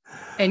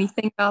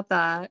 Anything about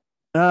that?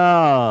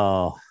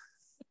 Oh,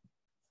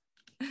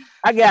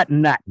 I got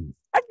nothing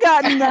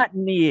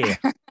here.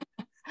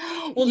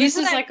 Well, this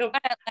is like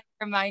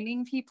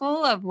reminding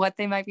people of what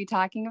they might be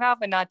talking about,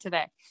 but not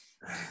today.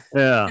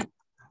 Yeah,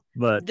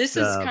 but this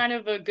is kind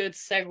of a good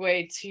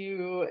segue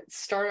to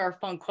start our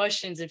fun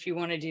questions. If you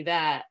want to do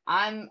that,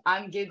 I'm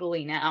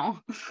giggly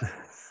now.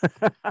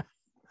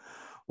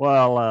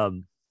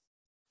 Well,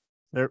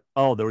 there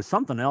was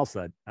something else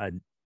I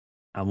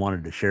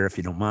wanted to share, if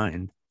you don't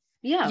mind.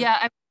 Yeah.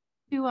 I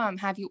to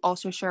have you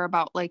also share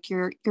about like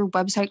your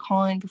website,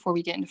 Collin, before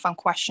we get into fun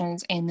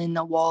questions, and then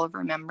the wall of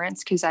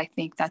remembrance, because I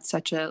think that's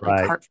such a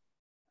heartfelt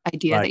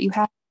idea that you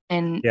have,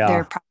 and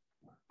our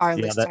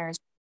listeners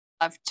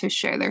love to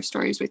share their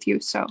stories with you.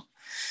 So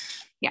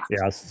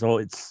so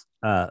it's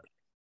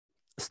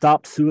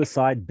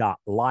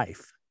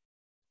stopsuicide.life,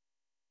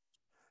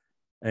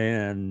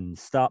 and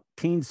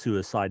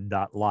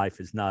stopteensuicide.life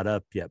is not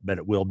up yet, but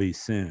it will be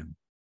soon.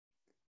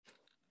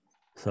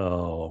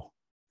 So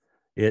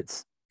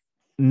it's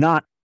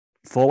not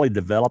fully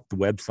developed. The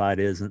website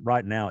isn't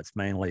right now. It's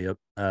mainly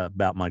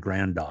about my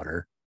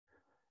granddaughter.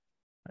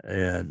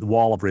 The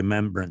wall of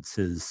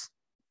remembrance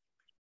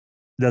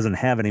doesn't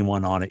have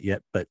anyone on it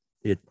yet, but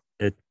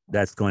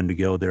that's going to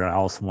go there. I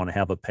also want to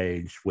have a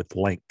page with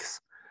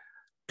links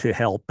to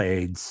help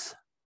aids,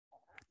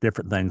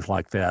 different things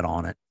like that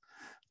on it.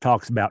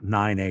 Talks about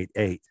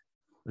 988.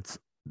 It's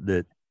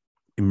the,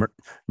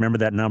 remember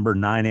that number,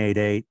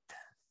 988,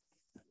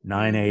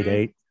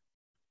 988. Mm-hmm.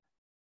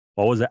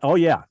 What was that? Oh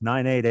yeah,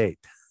 988.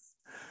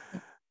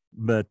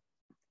 But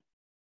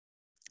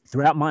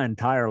throughout my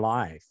entire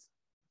life,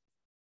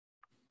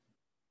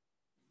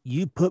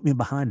 you put me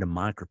behind a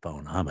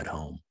microphone, I'm at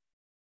home.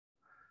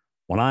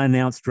 When I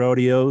announced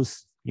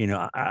rodeos,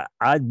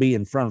 I'd be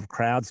in front of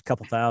crowds, a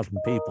couple thousand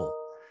people,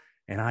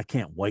 and I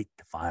can't wait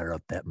to fire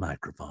up that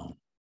microphone.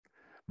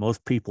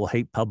 Most people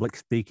hate public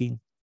speaking.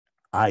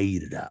 I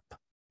eat it up.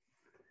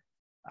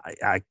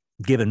 I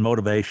given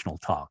motivational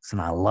talks,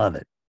 and I love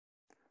it.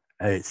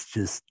 It's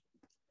just,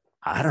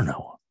 I don't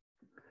know.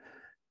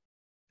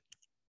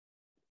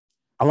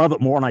 I love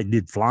it more than I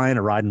did flying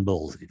or riding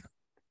bulls.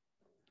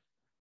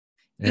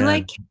 You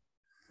like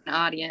an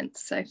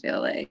audience, I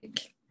feel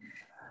like.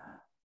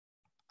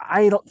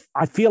 I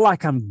feel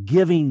like I'm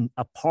giving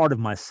a part of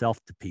myself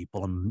to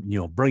people,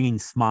 and bringing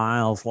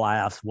smiles,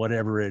 laughs,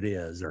 whatever it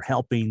is, or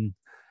helping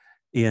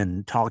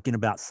in talking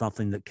about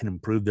something that can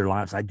improve their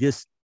lives. I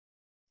just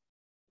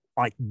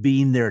like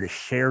being there to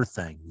share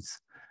things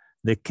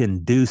that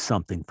can do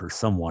something for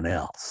someone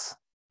else.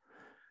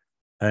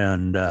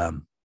 And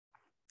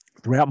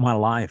throughout my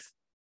life,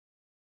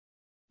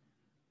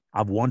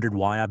 I've wondered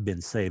why I've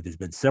been saved. There's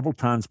been several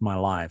times in my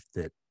life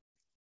that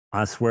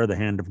I swear the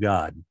hand of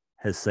God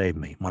has saved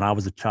me. When I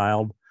was a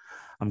child,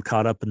 I'm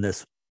caught up in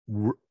this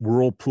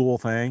whirlpool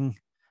thing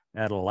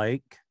at a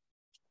lake,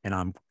 and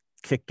I'm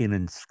kicking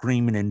and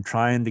screaming and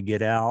trying to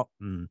get out.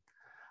 And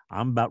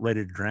I'm about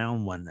ready to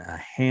drown when a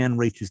hand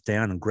reaches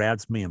down and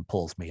grabs me and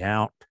pulls me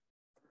out.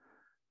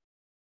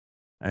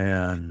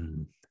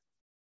 And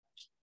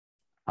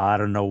I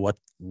don't know what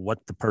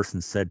the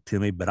person said to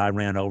me, but I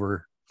ran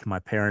over to my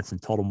parents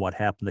and told them what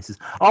happened. They says,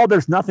 "Oh,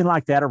 there's nothing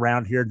like that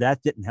around here.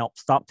 That didn't help.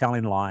 Stop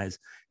telling lies."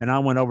 And I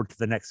went over to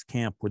the next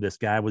camp where this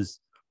guy was,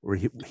 where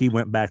he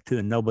went back to,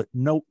 and no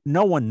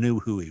one knew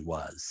who he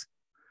was.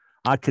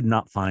 I could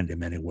not find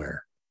him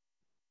anywhere.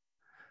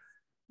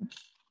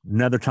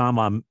 Another time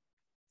I'm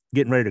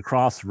getting ready to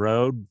cross the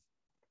road,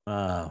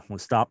 we'll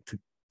stop to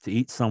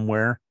eat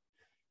somewhere,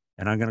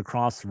 and I'm going to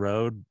cross the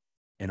road,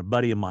 and a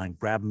buddy of mine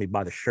grabbed me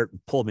by the shirt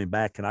and pulled me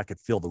back, and I could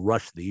feel the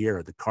rush of the air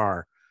of the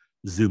car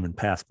zooming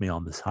past me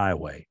on this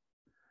highway.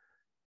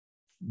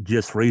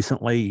 Just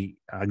recently,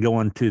 I go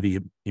into the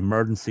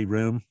emergency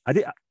room. I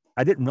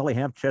didn't really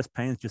have chest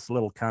pains, just a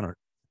little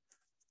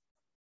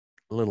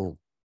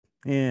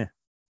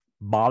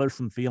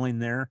bothersome feeling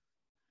there.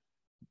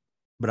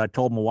 But I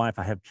told my wife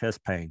I have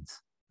chest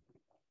pains.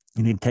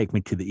 You need to take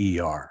me to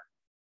the ER.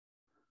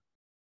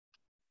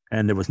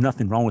 And there was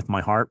nothing wrong with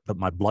my heart, but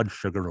my blood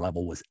sugar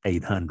level was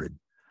 800.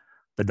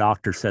 The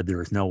doctor said there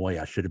was no way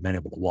I should have been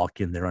able to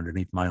walk in there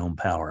underneath my own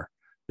power.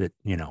 That,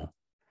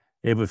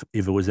 if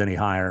it was any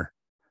higher,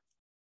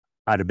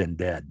 I'd have been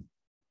dead.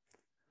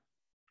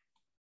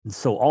 And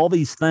so all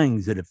these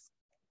things that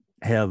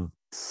have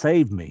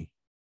saved me,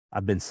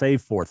 I've been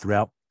saved for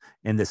throughout,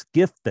 and this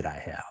gift that I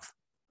have.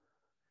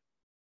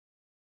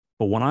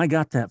 But when I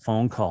got that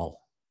phone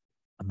call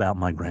about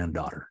my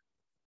granddaughter,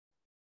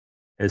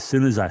 as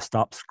soon as I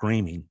stopped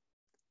screaming,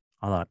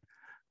 I thought,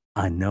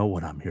 I know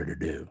what I'm here to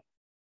do.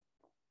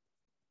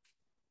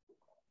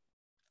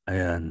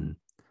 And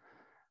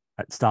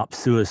I'd stop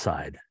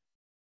suicide.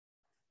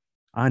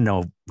 I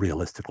know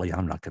realistically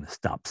I'm not going to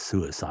stop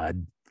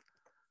suicide,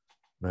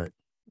 but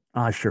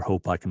I sure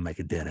hope I can make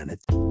a dent in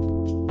it.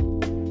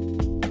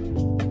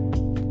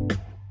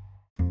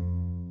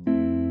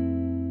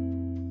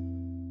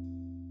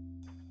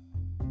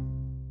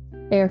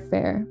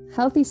 Airfare,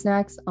 healthy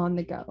snacks on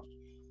the go.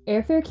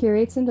 Airfare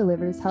curates and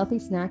delivers healthy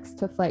snacks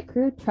to flight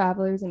crew,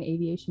 travelers, and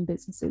aviation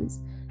businesses.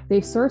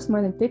 They've sourced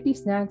more than 50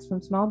 snacks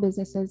from small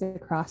businesses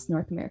across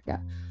North America.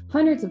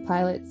 Hundreds of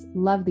pilots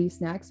love these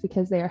snacks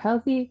because they are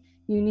healthy,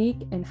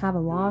 unique, and have a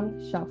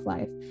long shelf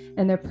life,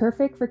 and they're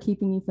perfect for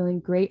keeping you feeling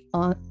great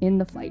in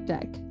the flight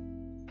deck.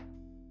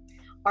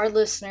 Our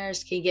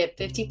listeners can get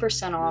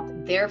 50% off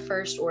their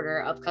first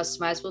order of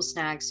customizable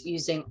snacks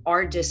using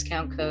our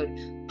discount code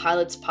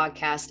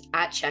PILOTSPODCAST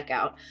at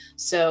checkout.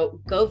 So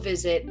go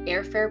visit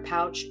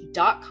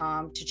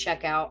airfarepouch.com to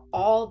check out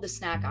all the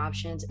snack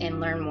options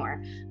and learn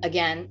more.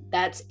 Again,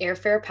 that's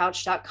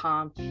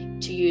airfarepouch.com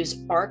to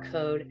use our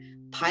code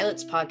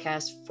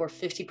PILOTSPODCAST for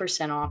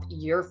 50% off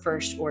your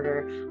first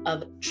order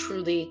of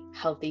truly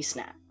healthy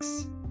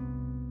snacks.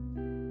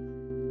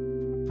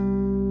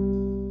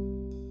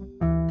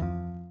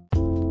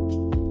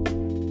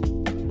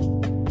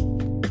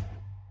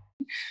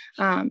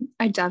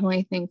 I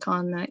definitely think,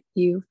 Collin, that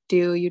you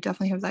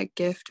definitely have that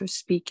gift of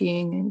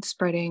speaking and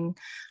spreading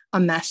a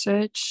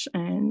message.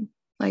 And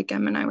like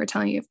Em and I were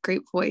telling you, have a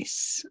great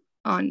voice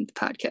on the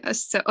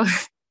podcast. So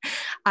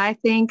I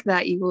think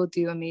that you will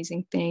do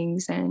amazing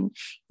things, and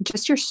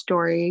just your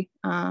story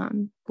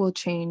will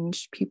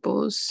change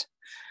people's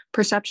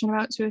perception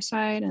about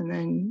suicide,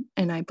 and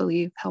I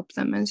believe help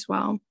them as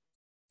well.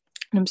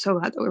 And I'm so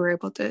glad that we were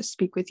able to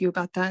speak with you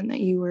about that, and that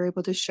you were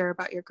able to share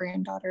about your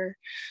granddaughter,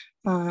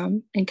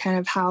 and kind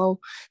of how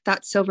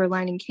that silver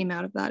lining came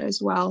out of that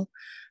as well.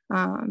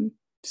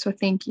 So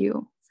thank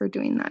you for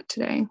doing that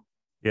today.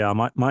 Yeah,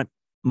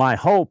 my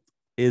hope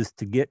is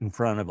to get in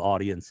front of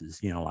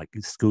audiences, like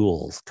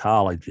schools,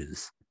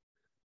 colleges,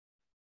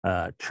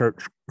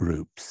 church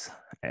groups,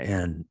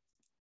 and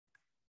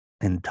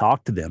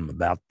talk to them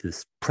about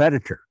this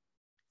predator.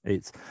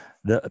 It's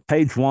the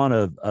page 1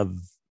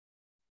 of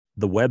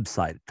the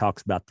website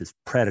talks about this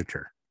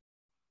predator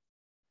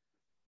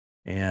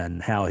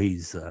and how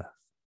he's a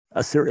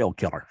serial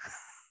killer.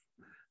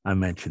 I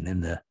mentioned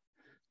in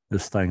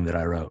this thing that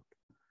I wrote,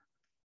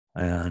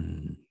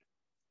 and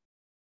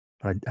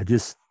I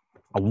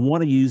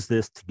want to use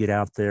this to get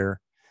out there,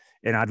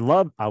 and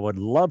I would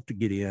love to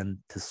get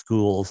into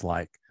schools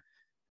like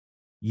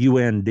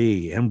UND,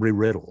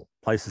 Embry-Riddle,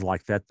 places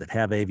like that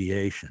have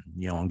aviation.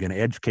 I'm going to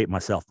educate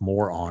myself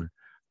more on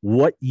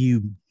what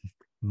you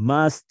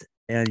must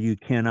and you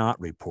cannot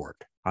report.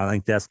 I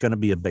think that's going to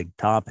be a big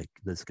topic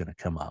that's going to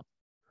come up.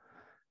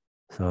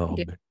 So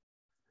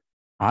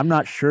I'm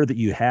not sure that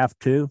you have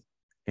to.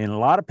 And a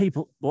lot of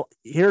people,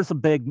 here's a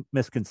big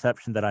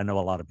misconception that I know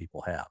a lot of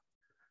people have.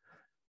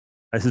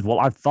 I said, well,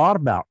 I've thought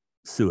about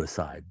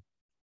suicide.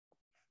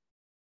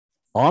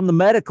 On the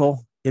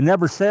medical, It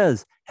never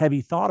says, have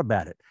you thought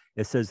about it?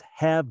 It says,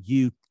 have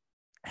you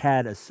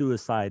had a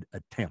suicide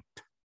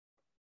attempt?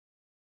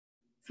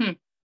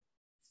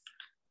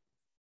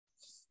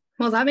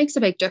 Well, that makes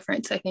a big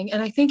difference, I think.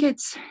 And I think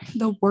it's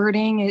the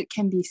wording, it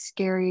can be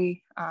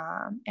scary.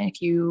 And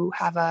if you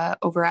have a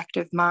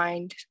overactive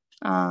mind,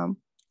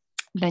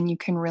 then you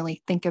can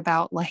really think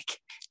about like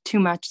too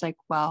much, like,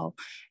 well,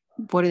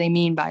 what do they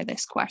mean by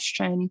this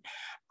question?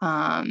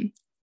 And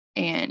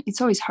it's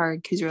always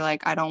hard because you're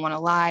like, I don't want to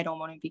lie. I don't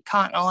want to be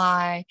caught in a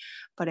lie.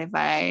 But if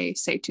I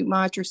say too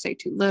much or say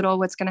too little,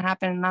 what's going to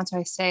happen? And that's why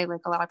I say, like,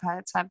 a lot of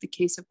pilots have the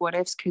case of what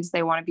ifs because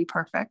they want to be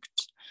perfect.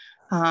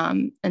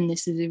 And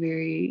this is a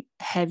very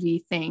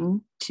heavy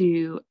thing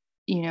to,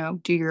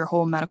 do your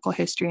whole medical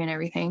history and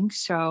everything.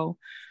 So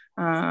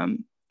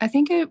I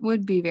think it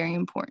would be very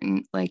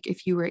important, like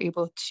if you were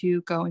able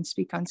to go and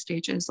speak on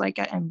stages like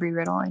at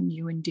Embry-Riddle and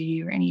UND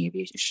or any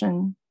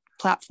aviation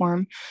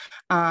platform,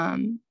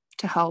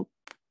 to help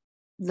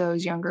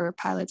those younger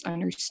pilots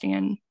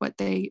understand what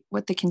they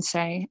can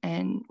say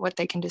and what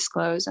they can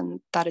disclose, and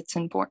that it's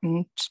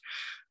important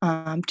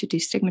to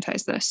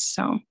destigmatize this.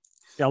 So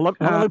yeah, let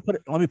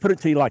me put it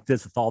to you like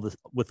this: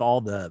 with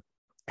all the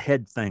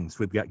head things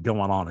we've got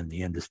going on in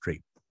the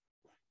industry.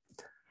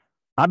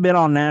 I've been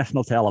on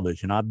national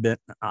television. I've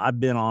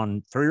been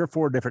on 3 or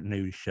 4 different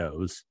news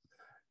shows,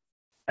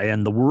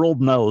 and the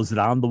world knows that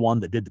I'm the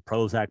one that did the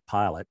Prozac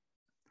pilot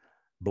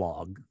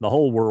blog. The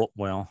whole world,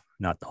 well,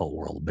 not the whole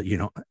world, but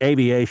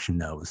aviation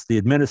knows. The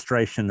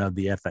administration of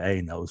the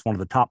FAA knows. One of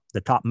the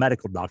top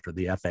medical doctor of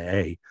the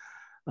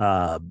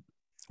FAA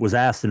was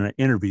asked in an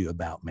interview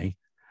about me,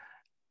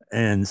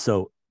 and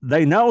so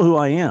they know who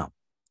I am.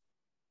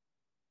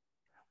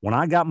 When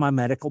I got my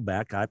medical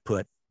back, I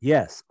put,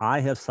 yes,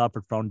 I have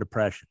suffered from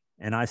depression,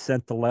 and I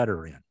sent the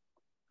letter in.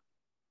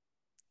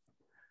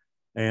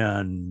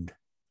 And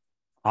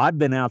I've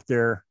been out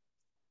there.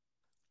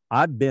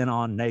 I've been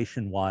on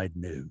nationwide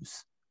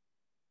news,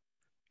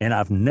 and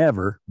I've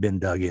never been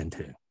dug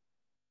into.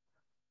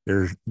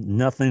 There's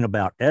nothing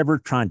about ever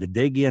trying to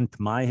dig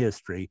into my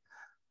history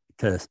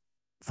to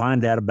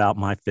find out about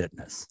my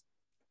fitness.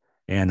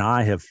 And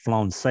I have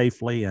flown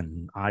safely,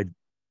 and I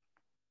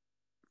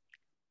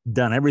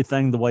done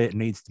everything the way it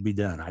needs to be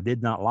done. I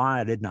did not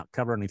lie. I did not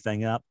cover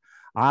anything up.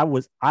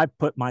 I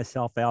put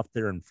myself out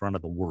there in front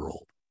of the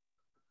world,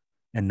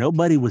 and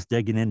nobody was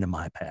digging into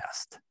my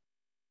past.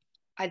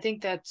 I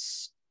think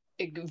that's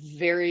a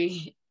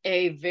very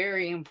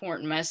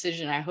important message.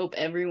 And I hope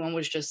everyone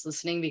was just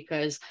listening,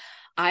 because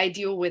I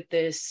deal with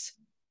this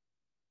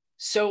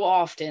so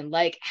often.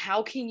 Like,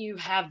 how can you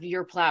have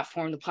your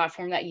platform, the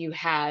platform that you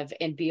have,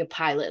 and be a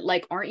pilot?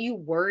 Like, aren't you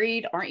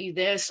worried? Aren't you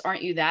this?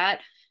 Aren't you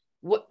that?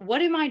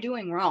 What am I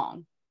doing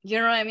wrong? You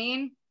know what I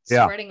mean?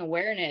 Yeah. Spreading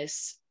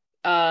awareness,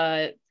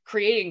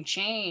 creating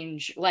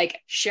change, like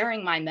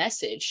sharing my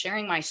message,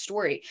 sharing my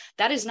story.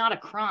 That is not a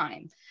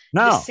crime.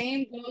 No. The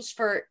same goes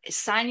for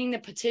signing the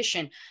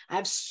petition. I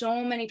have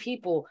so many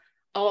people,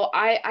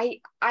 I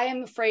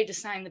am afraid to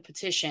sign the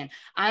petition.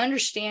 I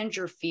understand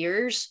your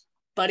fears,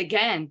 but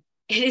again,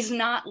 it is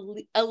not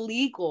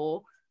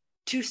illegal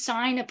to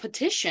sign a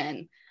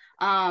petition.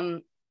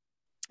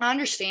 I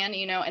understand,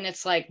 and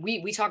it's like,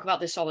 we talk about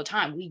this all the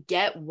time. We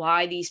get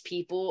why these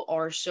people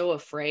are so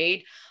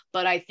afraid,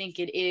 but I think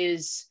it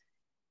is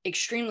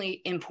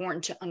extremely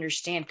important to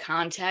understand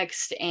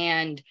context.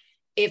 And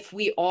if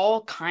we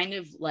all kind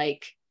of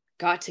like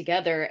got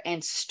together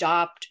and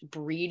stopped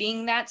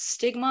breeding that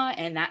stigma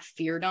and that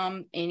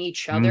feardom in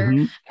each other,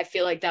 I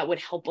feel like that would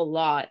help a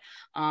lot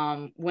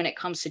when it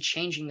comes to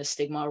changing the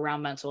stigma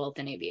around mental health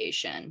in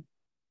aviation.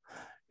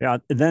 Yeah.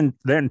 Then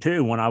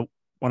too, when I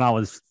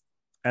was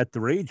at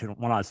the region,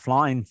 when I was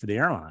flying for the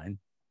airline,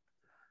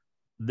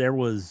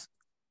 there's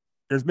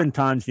been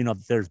times,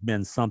 that there's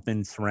been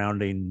something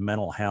surrounding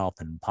mental health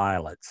and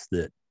pilots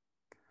that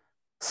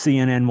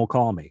CNN will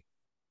call me.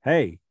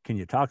 Hey, can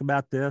you talk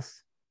about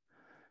this?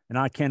 And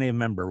I can't even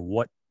remember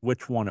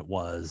which one it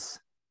was,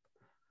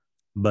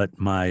 but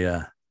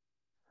my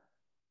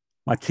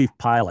chief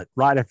pilot,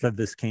 right after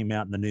this came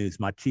out in the news,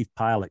 my chief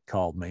pilot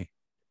called me,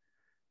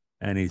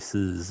 and he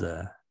says,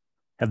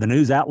 have the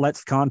news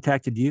outlets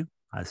contacted you?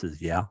 I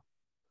says, yeah.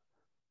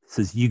 He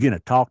says, you going to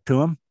talk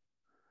to him?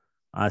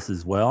 I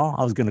says, well,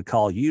 I was going to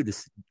call you to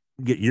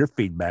get your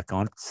feedback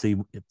on it, see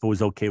if it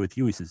was okay with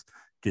you. He says,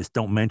 just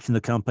don't mention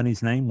the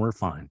company's name. We're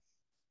fine.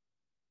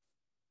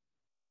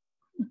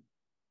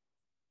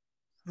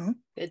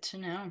 Good to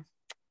know.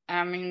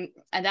 I mean,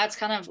 and that's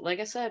kind of, like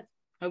I said,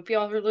 hope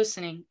y'all are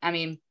listening. I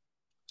mean,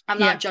 I'm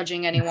not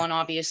judging anyone,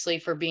 obviously,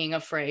 for being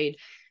afraid,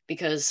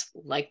 because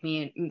like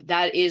me,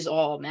 that is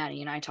all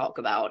Maddie and I talk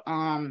about.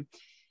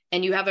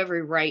 And you have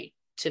every right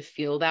to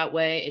feel that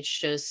way. It's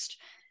just,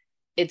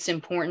 it's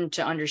important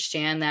to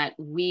understand that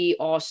we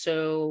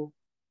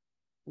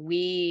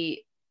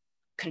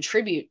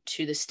contribute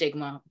to the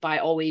stigma by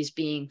always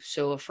being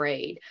so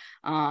afraid.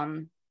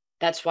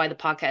 That's why the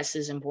podcast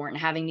is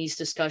important. Having these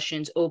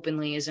discussions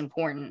openly is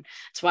important.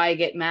 That's why I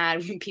get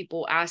mad when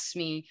people ask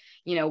me,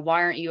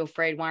 why aren't you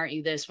afraid? Why aren't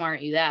you this? Why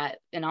aren't you that?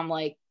 And I'm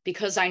like,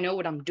 because I know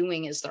what I'm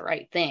doing is the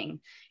right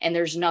thing. And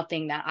there's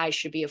nothing that I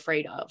should be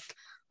afraid of.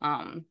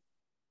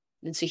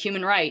 It's a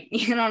human right.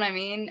 You know what I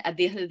mean? At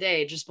the end of the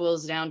day, it just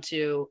boils down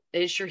to,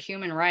 it's your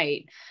human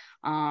right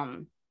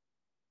to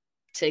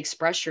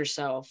express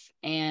yourself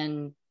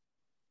and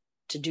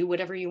to do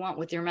whatever you want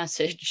with your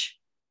message.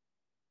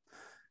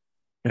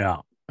 Yeah.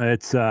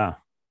 It's,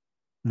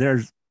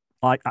 there's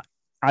like,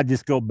 I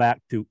just go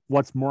back to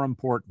what's more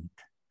important,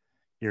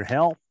 your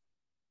health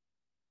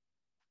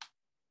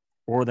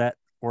or that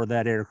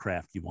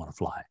aircraft you want to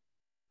fly.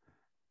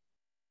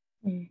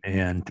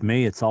 And to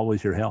me, it's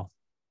always your health,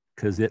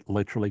 because it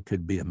literally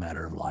could be a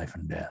matter of life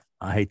and death.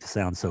 I hate to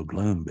sound so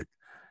gloom, but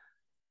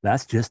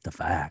that's just a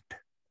fact.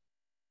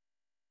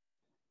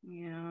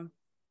 Yeah.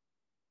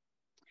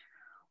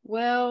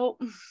 Well,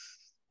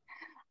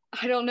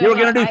 I don't know. You were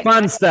going to do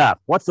fun stuff.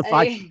 What's the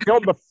fun? I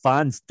killed the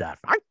fun stuff.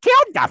 I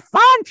killed the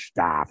fun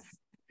stuff.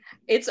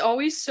 It's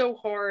always so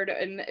hard.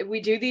 And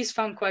we do these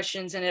fun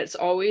questions and it's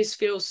always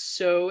feels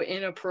so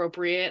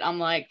inappropriate. I'm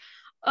like,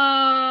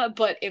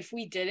 but if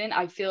we didn't,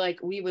 I feel like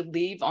we would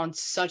leave on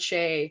such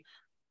a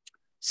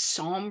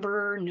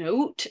somber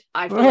note.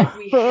 I feel like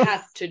we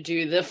have to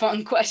do the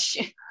fun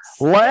questions.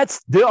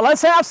 Let's do it.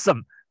 Let's have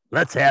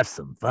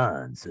some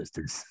fun,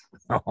 sisters.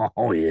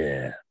 Oh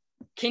yeah.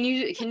 Can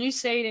you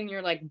say it in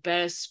your like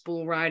best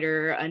bull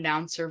rider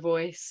announcer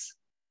voice?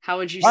 How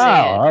would you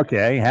say it?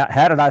 Okay.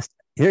 How did I?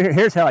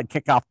 Here's how I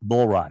kick off the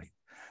bull riding.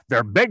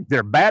 They're big,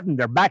 they're bad, and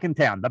they're back in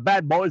town. The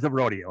bad boys of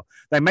rodeo.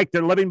 They make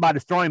their living by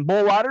destroying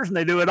bull riders, and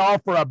they do it all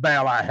for a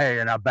bale of hay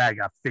and a bag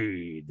of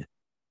feed.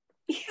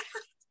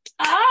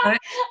 I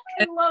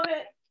love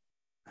it.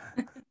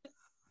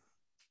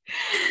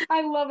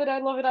 I love it. I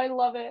love it. I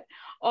love it.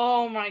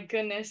 Oh my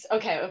goodness.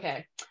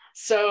 Okay.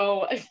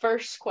 So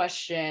first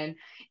question,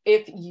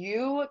 if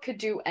you could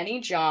do any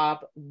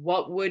job,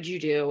 what would you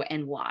do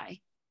and why?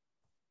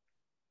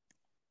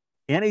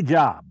 Any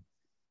job.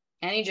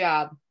 Any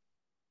job.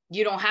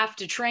 You don't have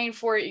to train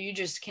for it. You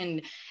just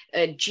can,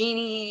 a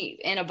genie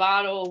in a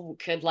bottle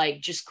could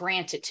like just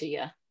grant it to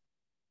you.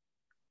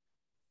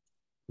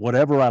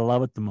 Whatever I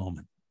love at the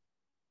moment.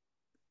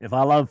 If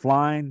I love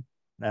flying,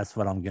 that's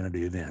what I'm going to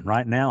do then.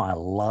 Right now, I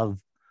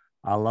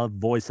love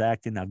voice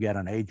acting. I've got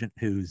an agent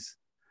who's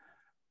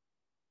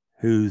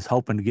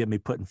hoping to get me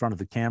put in front of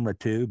the camera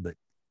too, but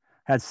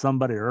had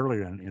somebody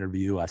earlier in an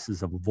interview, I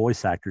says, a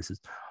voice actor says,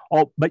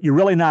 oh, but you're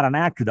really not an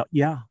actor though.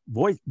 Yeah.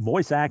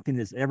 Voice acting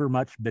is ever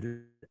much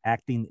better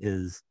acting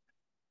is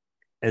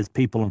as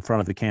people in front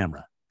of the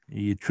camera.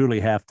 You truly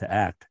have to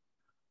act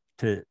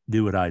to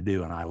do what I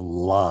do. And I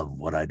love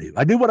what I do.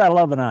 I do what I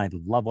love and I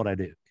love what I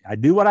do. I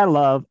do what I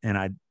love and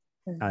I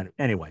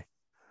anyway.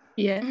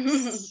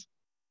 Yes.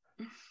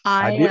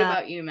 What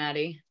about you,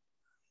 Maddie?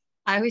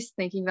 I was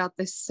thinking about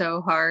this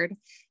so hard.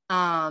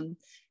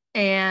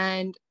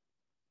 And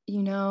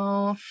you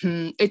know,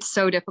 it's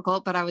so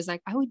difficult, but I was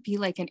like, I would be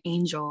like an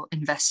angel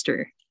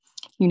investor,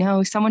 you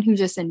know, someone who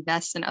just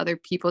invests in other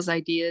people's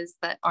ideas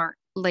that aren't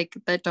like,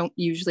 that don't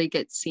usually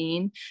get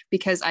seen,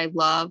 because I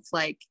love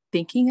like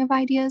thinking of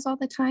ideas all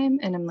the time.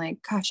 And I'm like,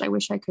 gosh, I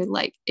wish I could,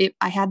 like, if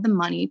I had the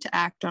money to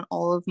act on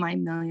all of my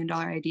 $1 million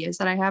ideas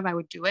that I have, I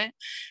would do it.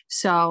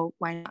 So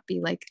why not be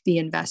like the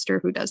investor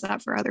who does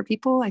that for other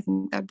people? I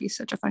think that'd be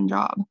such a fun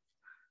job.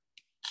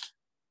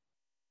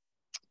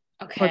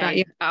 Okay. What about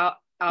you?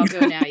 I'll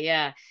go now.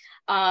 Yeah.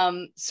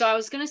 So I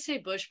was going to say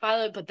bush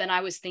pilot, but then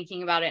I was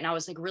thinking about it and I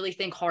was like, really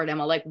think hard,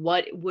 Emma, like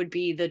what would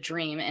be the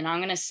dream? And I'm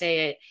going to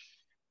say it,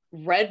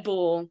 Red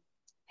Bull,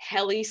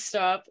 heli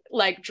stuff,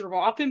 like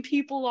dropping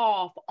people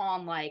off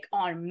on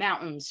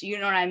mountains. You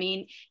know what I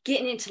mean?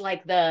 Getting into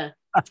like I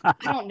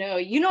don't know.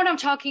 You know what I'm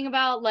talking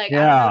about? Like, yeah.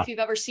 I don't know if you've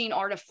ever seen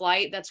Art of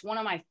Flight. That's one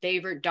of my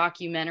favorite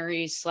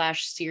documentaries /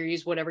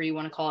 series, whatever you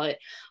want to call it.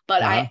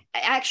 But I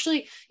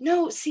actually,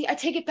 no, see, I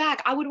take it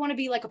back. I would want to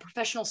be like a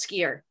professional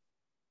skier,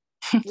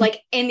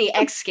 like in the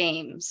X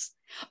Games,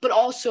 but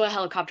also a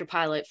helicopter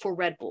pilot for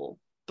Red Bull,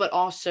 but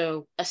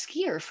also a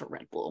skier for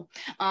Red Bull.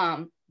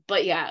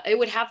 But yeah, it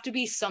would have to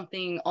be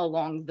something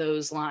along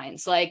those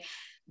lines, like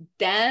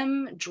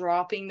them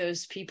dropping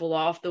those people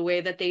off the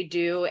way that they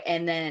do.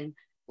 And then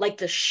like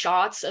the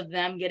shots of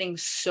them getting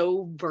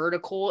so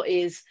vertical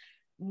is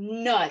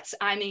nuts.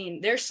 I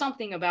mean, there's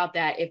something about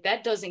that. If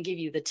that doesn't give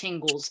you the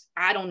tingles,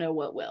 I don't know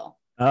what will.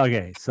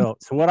 Okay. So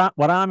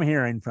what I'm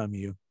hearing from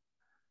you,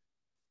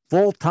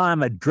 full-time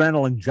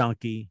adrenaline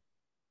junkie,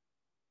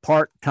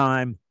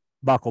 part-time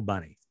buckle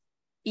bunny.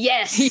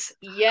 Yes.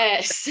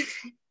 Yes.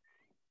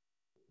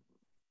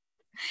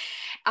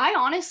 I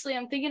honestly,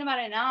 I'm thinking about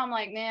it now. I'm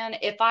like, man,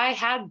 if I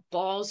had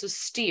balls of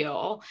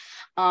steel,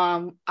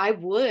 I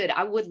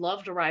would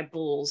love to ride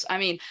bulls. I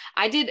mean,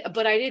 I did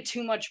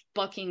too much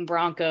bucking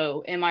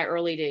bronco in my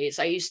early days.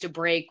 I used to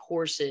break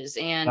horses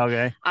and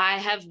I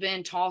have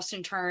been tossed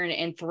and turned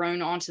and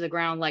thrown onto the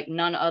ground like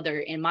none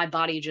other. And my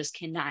body just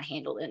cannot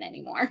handle it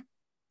anymore.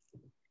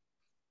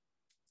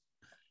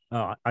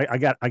 Oh, I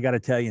got to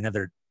tell you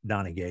another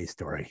Donnie Gay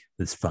story.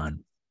 That's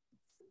fun.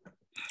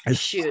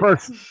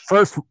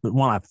 First,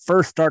 when I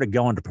first started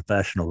going to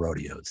professional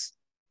rodeos,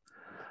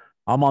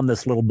 I'm on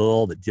this little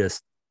bull that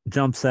just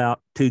jumps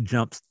out, 2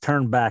 jumps,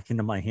 turn back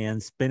into my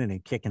hand, spinning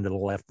and kicking to the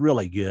left,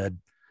 really good.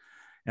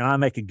 And I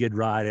make a good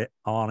ride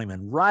on him.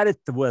 And right at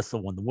the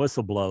whistle, when the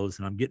whistle blows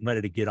and I'm getting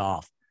ready to get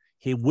off,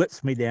 he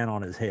whips me down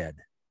on his head.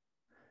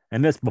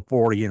 And this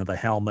before, the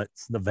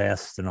helmets, the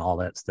vests, and all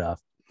that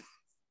stuff.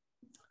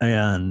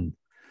 And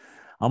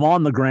I'm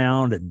on the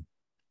ground, and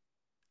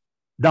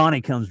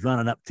Donnie comes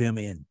running up to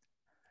me and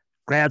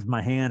grabs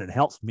my hand and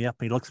helps me up.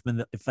 He looks me in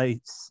the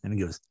face and he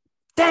goes,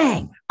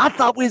 "Dang, I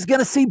thought we was going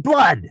to see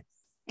blood."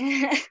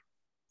 You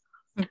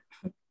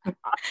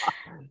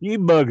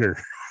booger.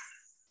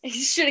 You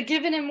should have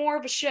given him more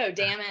of a show,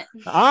 damn it.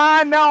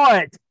 I know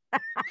it.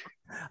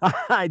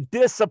 I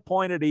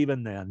disappointed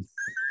even then.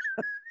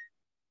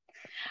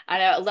 I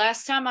know.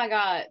 Last time I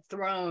got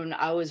thrown,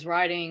 I was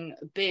riding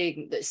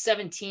big, the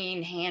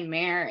 17 hand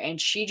mare, and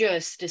she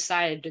just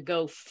decided to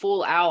go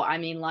full out. I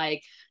mean,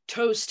 like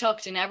toes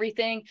tucked and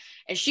everything.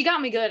 And she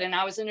got me good. And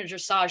I was in a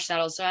dressage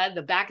saddle. So I had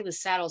the back of the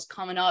saddles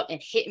coming up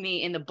and hit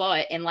me in the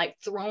butt and like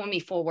throwing me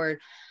forward.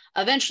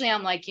 Eventually,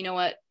 I'm like, you know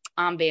what?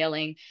 I'm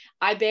bailing.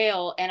 I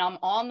bail and I'm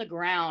on the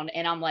ground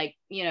and I'm like,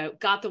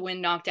 got the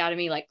wind knocked out of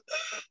me, like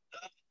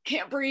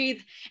can't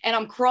breathe. And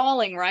I'm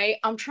crawling, right?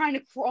 I'm trying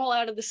to crawl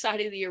out of the side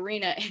of the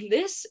arena. And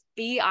this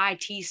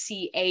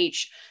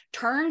bitch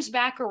turns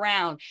back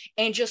around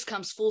and just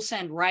comes full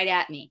send right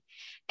at me.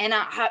 And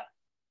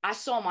I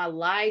saw my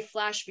life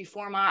flash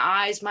before my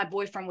eyes. My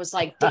boyfriend was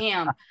like,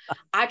 damn.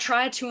 I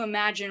tried to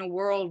imagine a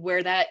world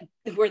where that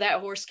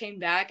horse came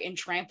back and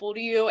trampled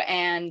you,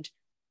 and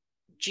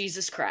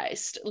Jesus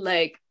Christ,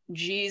 like,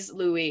 geez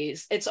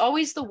Louise. It's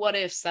always the what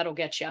ifs that'll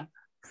get you.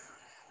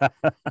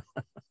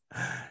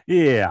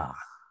 Yeah.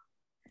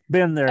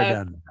 Been there,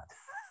 done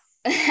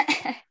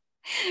that.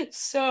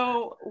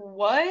 So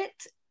what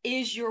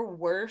is your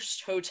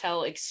worst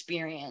hotel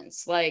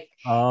experience? Like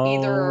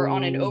either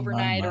on an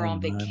overnight or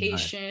on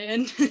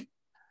vacation?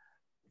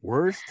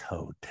 Worst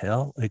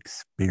hotel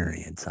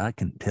experience, I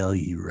can tell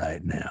you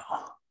right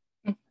now.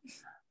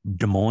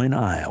 Des Moines,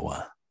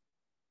 Iowa.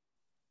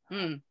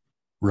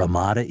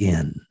 Ramada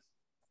Inn.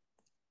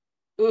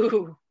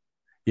 Ooh.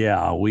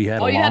 Yeah, we had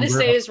all you had to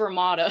say is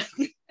Ramada.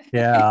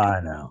 Yeah,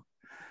 I know.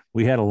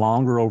 We had a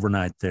longer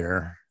overnight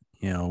there.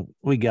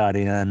 We got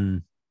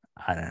in,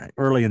 I don't know,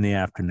 early in the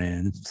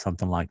afternoon,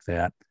 something like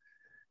that,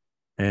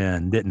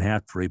 and didn't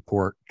have to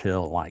report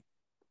till like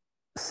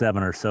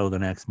 7 or so the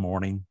next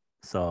morning.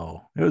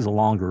 So it was a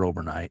longer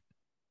overnight.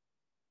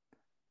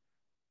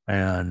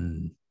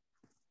 And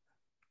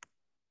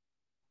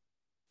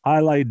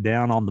I laid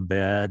down on the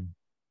bed,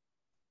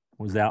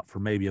 was out for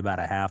maybe about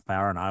a half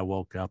hour, and I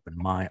woke up and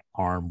my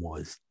arm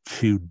was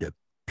chewed to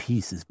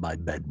pieces by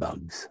bed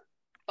bugs.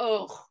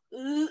 Oh.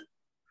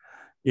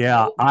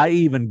 Yeah, I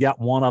even got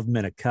one of them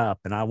in a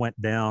cup, and I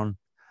went down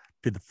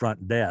to the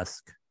front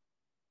desk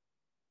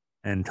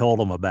and told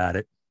them about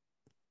it.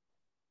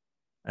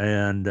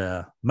 And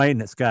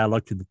maintenance guy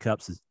looked at the cup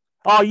and says,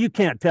 "Oh, you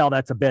can't tell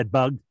that's a bed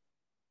bug."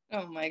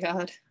 Oh my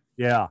God.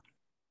 Yeah.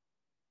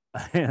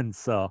 And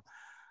so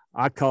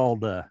I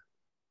called crew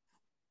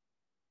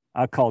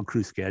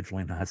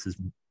scheduling. I says,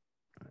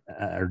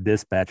 or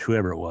dispatch,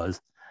 whoever it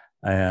was.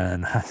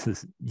 And I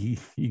says, you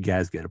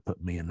guys got to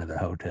put me into the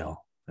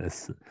hotel.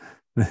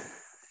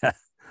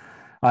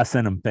 I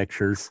sent them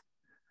pictures.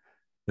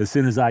 As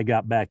soon as I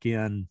got back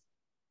in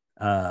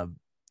to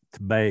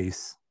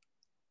base,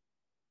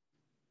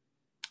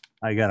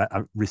 I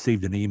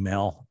received an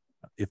email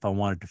if I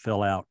wanted to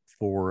fill out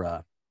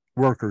for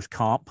workers'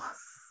 comp.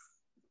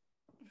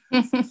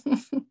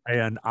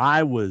 And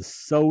I was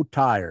so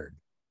tired.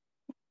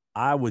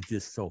 I was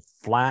just so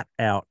flat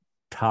out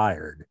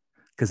tired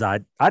because I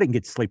didn't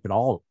get to sleep at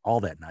all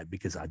that night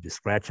because I just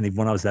scratched. And even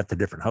when I was at the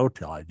different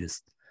hotel, I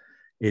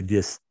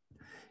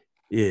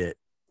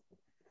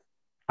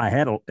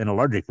had an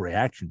allergic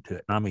reaction to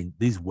it. And I mean,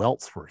 these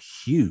welts were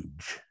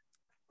huge.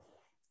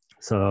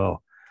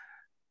 So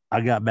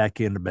I got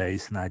back into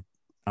base and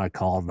I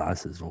called and I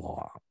says,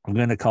 "Well, I'm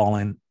going to call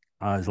in."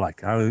 I was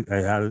like, what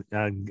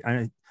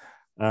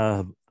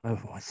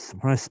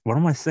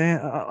am I saying?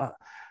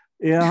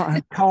 Yeah,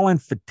 I'm calling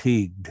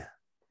fatigued.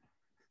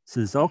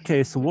 Says,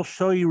 "Okay, so we'll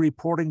show you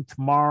reporting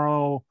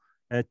tomorrow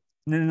at."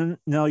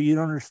 No, you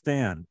don't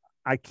understand.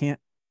 I can't.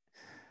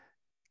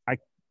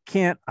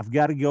 I've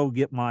got to go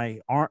get my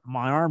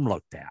arm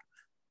looked at.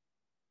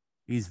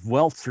 These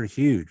welts are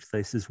huge.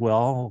 They says,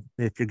 "Well,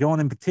 if you're going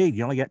in fatigue,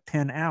 you only got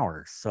 10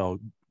 hours, so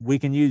we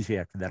can use you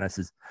after that." I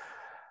says,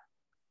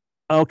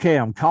 "Okay,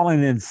 I'm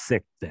calling in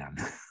sick then."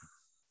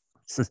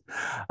 Says,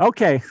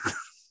 "Okay."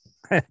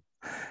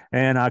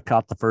 And I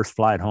caught the first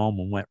flight home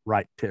and went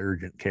right to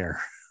urgent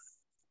care.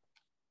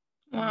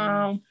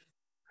 Wow.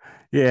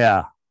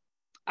 Yeah.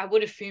 I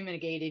would have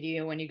fumigated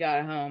you when you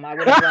got home. I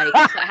would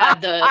have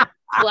had the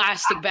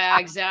plastic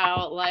bags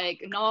out.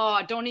 Like,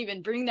 no, don't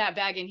even bring that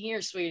bag in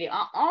here, sweetie.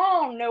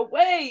 Oh, no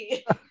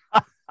way.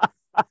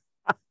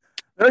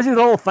 There's these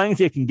little things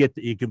you can get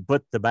that you can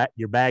put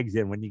your bags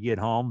in when you get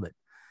home, but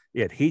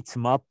it heats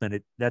them up,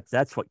 and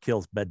that's what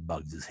kills bed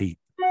bugs is heat.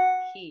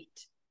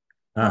 Heat.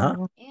 Uh-huh.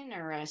 Oh,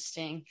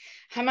 Interesting.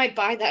 I might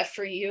buy that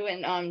for you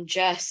and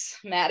Jess,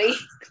 Maddie.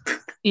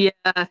 yeah,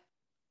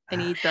 I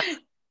need that.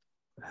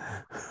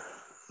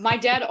 My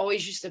dad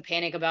always used to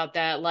panic about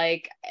that.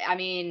 Like, I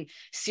mean,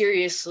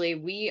 seriously,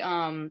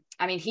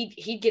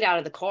 he'd get out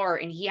of the car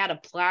and he had a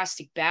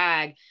plastic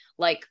bag,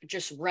 like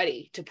just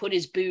ready to put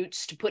his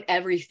boots, to put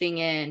everything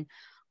in.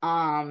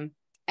 And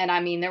I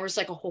mean, there was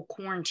like a whole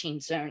quarantine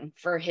zone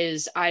for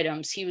his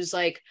items. He was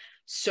like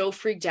so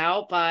freaked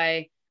out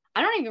by,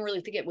 I don't even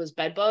really think it was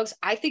bed bugs.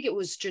 I think it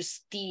was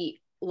just the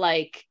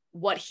like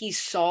what he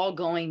saw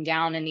going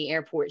down in the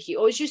airport. He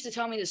always used to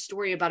tell me the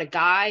story about a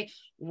guy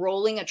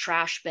rolling a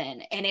trash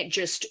bin and it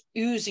just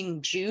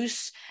oozing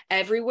juice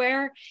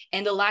everywhere,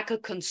 and the lack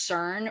of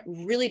concern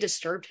really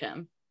disturbed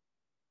him.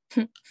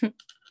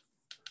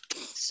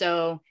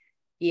 So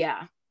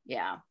yeah,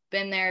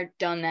 been there,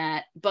 done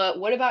that. But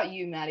what about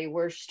you, Maddie?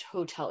 Worst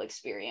hotel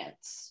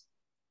experience?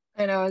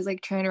 I know, I was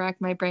like trying to rack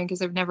my brain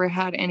because I've never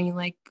had any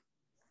like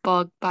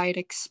bug bite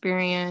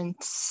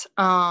experience.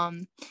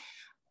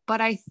 But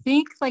I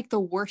think like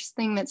the worst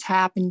thing that's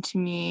happened to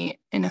me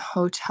in a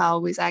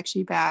hotel was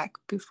actually back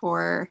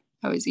before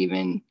I was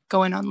even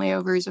going on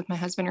layovers with my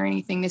husband or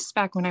anything. This is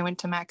back when I went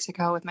to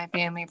Mexico with my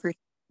family for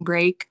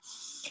break.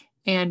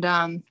 And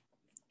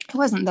it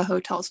wasn't the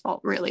hotel's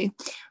fault really.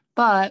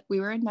 But we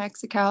were in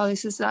Mexico.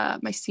 This is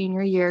my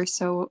senior year.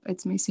 So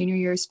it's my senior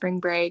year spring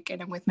break,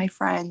 and I'm with my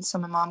friends. So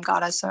my mom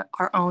got us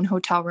our own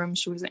hotel room.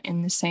 She was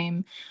in the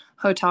same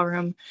hotel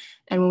room.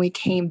 And when we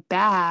came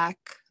back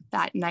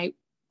that night,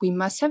 we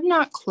must have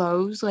not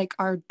closed like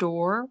our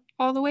door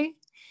all the way.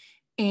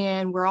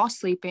 And we're all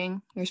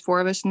sleeping. There's 4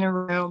 of us in the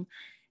room.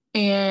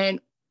 And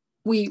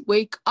we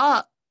wake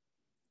up.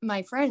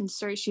 My friend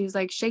started, she's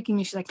like shaking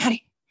me. She's like,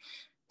 Maddie,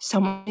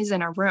 someone is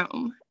in our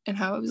room. And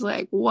I was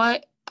like,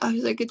 what? I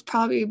was like, it's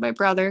probably my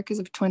brother because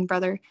of a twin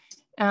brother.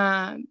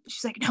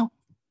 She's like, no,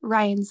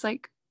 Ryan's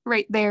like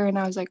right there. And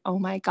I was like, oh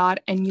my God.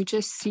 And you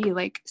just see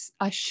like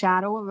a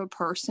shadow of a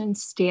person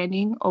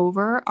standing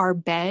over our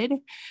bed.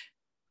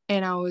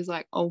 And I was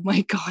like, oh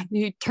my God,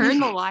 you turn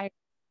the light.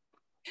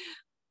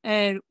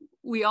 And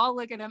we all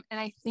look at him. And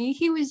I think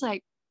he was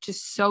like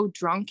just so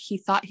drunk. He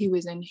thought he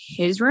was in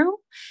his room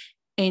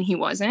and he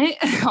wasn't,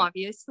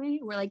 obviously.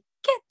 We're like,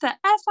 get the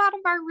F out of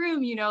our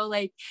room,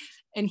 like,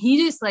 and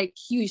he just like,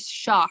 he was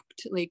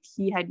shocked. Like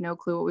he had no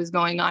clue what was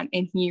going on.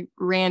 And he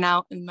ran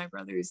out and my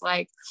brother's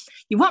like,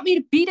 you want me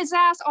to beat his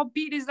ass? I'll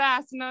beat his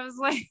ass. And I was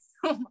like,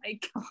 oh my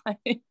God,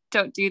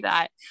 don't do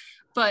that.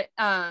 But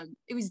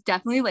it was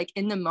definitely like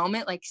in the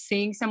moment, like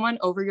seeing someone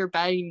over your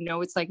bed,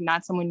 it's like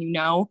not someone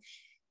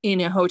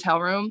in a hotel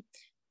room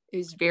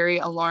is very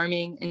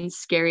alarming and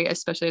scary,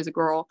 especially as a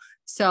girl.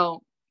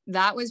 So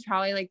that was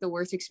probably like the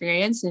worst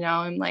experience.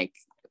 I'm like,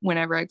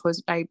 whenever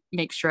I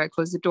make sure I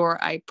close the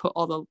door, I put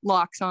all the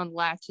locks on,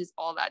 latches,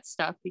 all that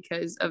stuff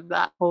because of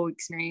that whole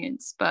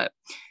experience. But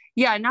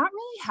yeah, not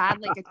really had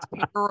like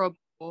a terrible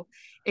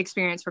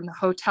experience from the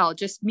hotel.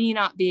 Just me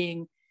not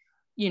being,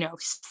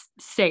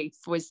 safe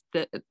was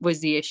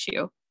the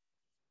issue.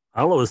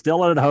 Oh, it was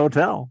still at a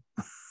hotel.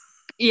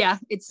 Yeah,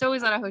 it still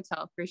was at a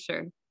hotel for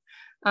sure.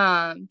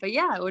 But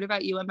yeah, what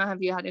about you, Emma?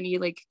 Have you had any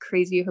like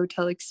crazy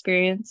hotel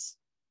experience?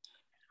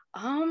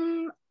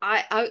 I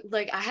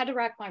had to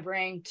rack my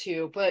brain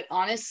too, but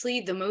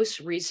honestly, the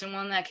most recent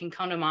one that can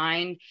come to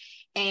mind,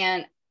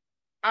 and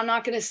I'm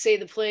not gonna say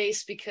the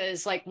place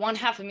because like one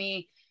half of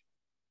me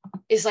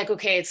is like,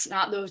 okay, it's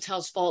not the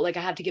hotel's fault. Like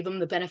I have to give them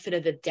the benefit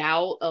of the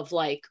doubt of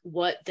like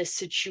what the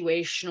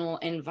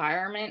situational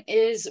environment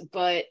is.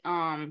 But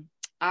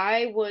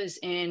I was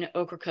in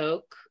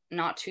Ocracoke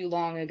not too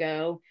long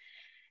ago,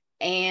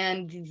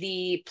 and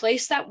the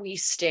place that we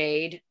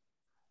stayed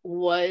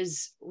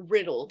was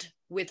riddled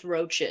with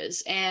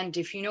roaches. And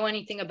if you know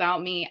anything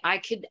about me,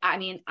 I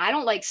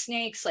don't like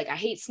snakes. Like I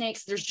hate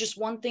snakes. There's just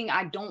one thing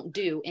I don't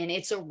do, and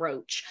it's a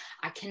roach.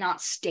 I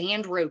cannot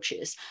stand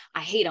roaches.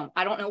 I hate them.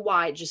 I don't know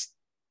why. Just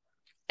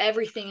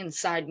everything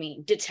inside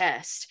me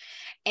detest.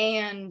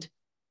 And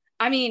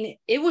I mean,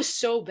 it was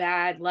so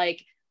bad.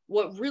 Like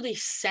what really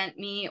sent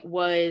me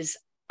was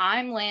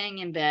I'm laying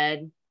in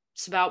bed.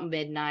 It's about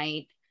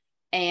midnight,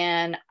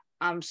 and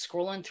I'm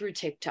scrolling through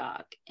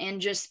TikTok, and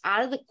just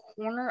out of the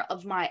corner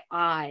of my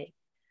eye,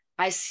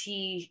 I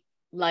see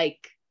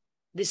like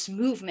this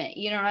movement,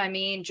 you know what I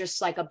mean?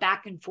 Just like a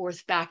back and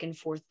forth, back and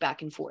forth,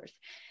 back and forth.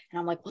 And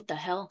I'm like, what the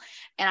hell?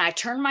 And I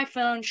turn my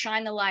phone,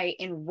 shine the light,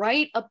 and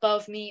right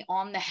above me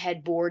on the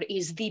headboard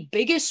is the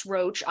biggest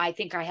roach I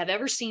think I have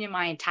ever seen in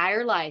my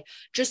entire life,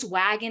 just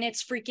wagging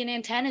its freaking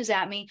antennas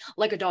at me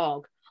like a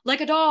dog.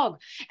 Like a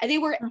dog. And they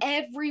were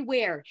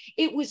everywhere.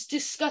 It was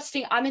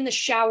disgusting. I'm in the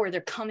shower.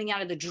 They're coming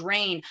out of the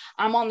drain.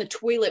 I'm on the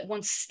toilet.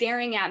 One's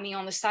staring at me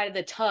on the side of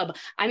the tub.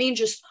 I mean,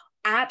 just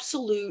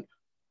absolute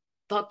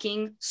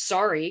fucking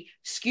sorry.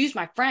 Excuse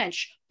my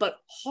French, but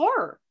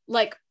horror.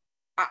 Like,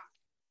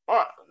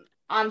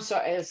 I'm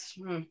sorry.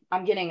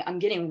 I'm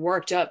getting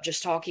worked up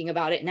just talking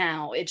about it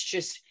now. It's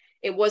just,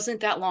 it wasn't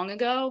that long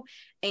ago.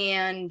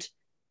 And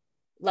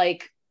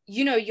like,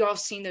 y'all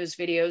seen those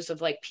videos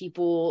of like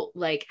people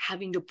like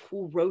having to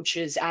pull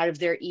roaches out of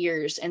their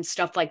ears and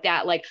stuff like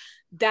that. Like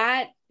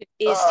that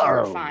is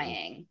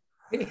terrifying.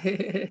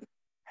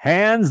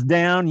 Hands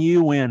down,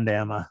 you win,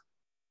 Emma.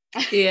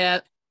 Yeah.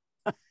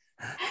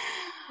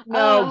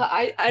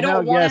 I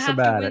don't want to have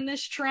to win it.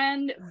 this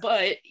trend,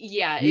 but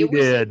yeah, You it was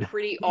did. a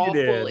pretty You awful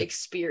did.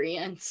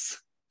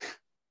 experience.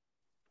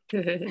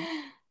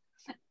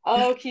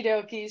 Okie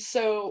dokie.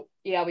 So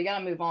yeah, we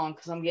gotta move on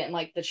because I'm getting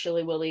like the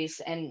chilly willies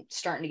and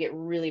starting to get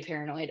really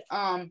paranoid.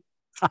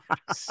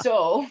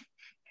 So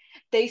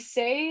they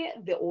say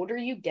the older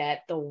you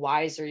get, the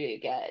wiser you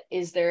get.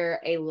 Is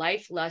there a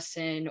life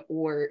lesson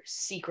or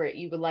secret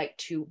you would like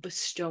to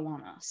bestow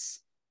on us?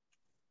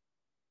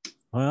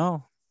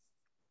 Well,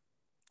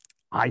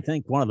 I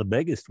think one of the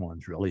biggest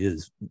ones really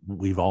is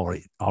we've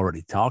already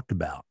talked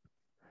about.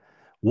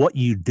 What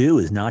you do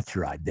is not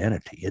your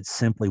identity. It's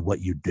simply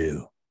what you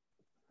do.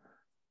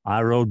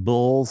 I rode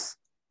bulls.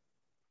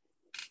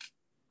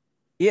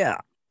 Yeah.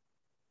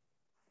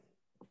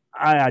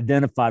 I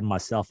identified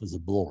myself as a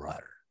bull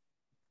rider,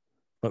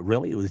 but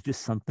really it was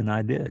just something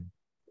I did.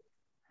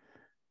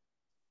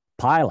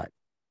 Pilot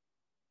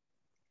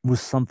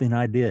was something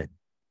I did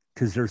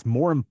because there's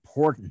more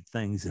important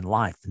things in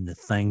life than the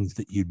things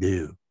that you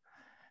do.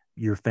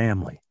 Your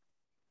family,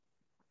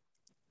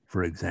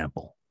 for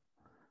example.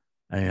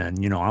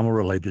 And, I'm a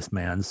religious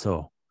man.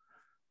 So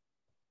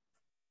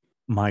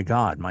my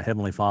God, my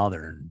Heavenly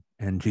Father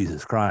and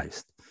Jesus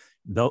Christ,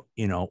 though,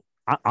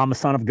 I'm a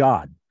son of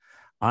God.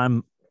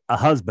 I'm a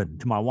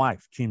husband to my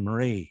wife, Jean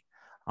Marie.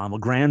 I'm a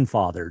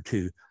grandfather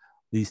to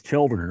these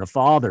children and a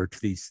father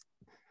to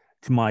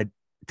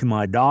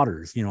my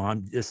daughters.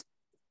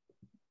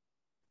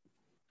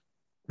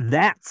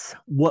 That's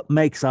what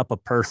makes up a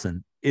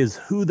person, is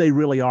who they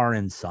really are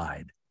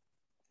inside.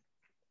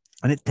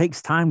 And it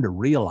takes time to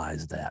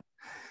realize that.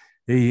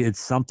 It's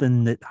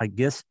something that I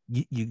guess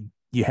you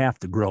have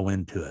to grow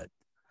into it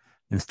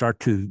and start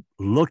to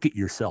look at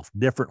yourself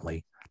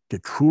differently to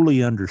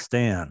truly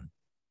understand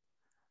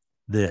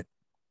that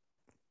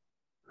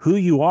who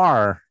you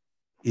are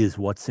is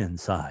what's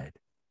inside.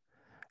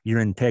 Your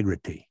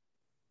integrity,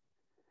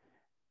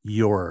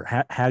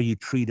 how you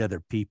treat other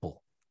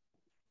people,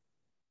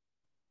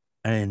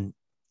 and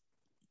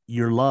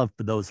your love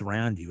for those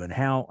around you, and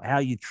how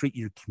you treat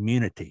your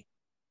community.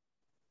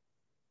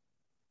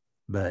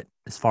 But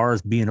as far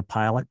as being a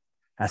pilot,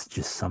 that's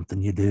just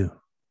something you do,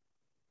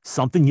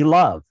 something you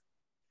love,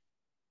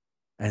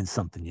 and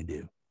something you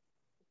do.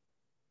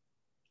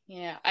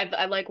 Yeah,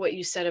 I like what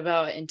you said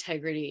about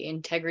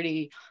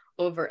integrity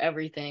over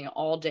everything,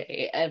 all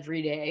day,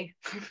 every day.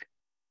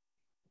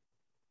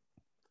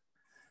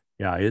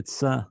 Yeah,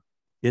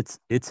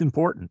 it's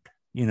important.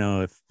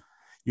 If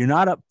you're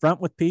not upfront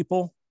with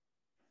people,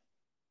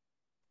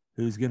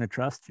 who's going to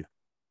trust you?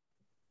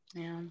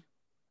 Yeah.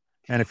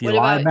 And if you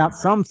lie about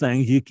some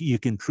things, you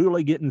can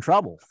truly get in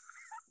trouble.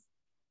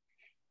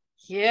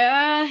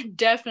 Yeah,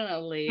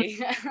 definitely.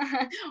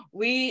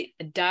 We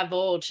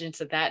divulged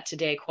into that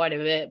today quite a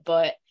bit,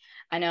 but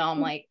I know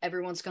I'm like,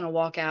 everyone's going to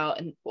walk out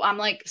and I'm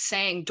like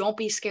saying, don't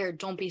be scared,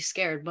 don't be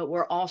scared. But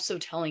we're also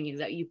telling you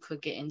that you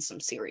could get in some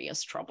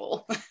serious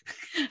trouble.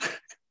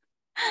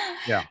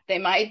 Yeah. They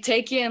might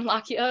take you and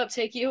lock you up,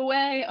 take you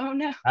away. Oh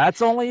no.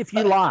 That's only if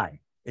you lie.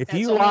 If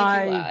you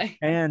lie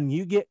and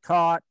you get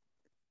caught,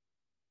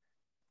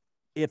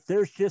 if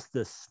there's just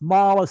the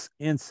smallest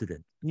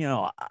incident,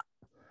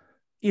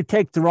 you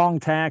take the wrong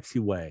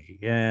taxiway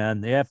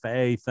and the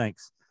FAA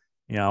thinks,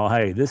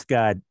 hey, this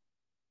guy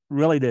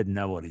really didn't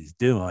know what he's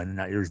doing.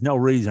 There's no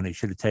reason he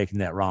should have taken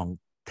that wrong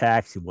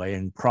taxiway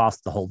and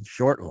crossed the whole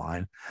short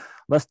line.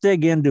 Let's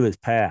dig into his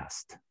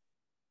past.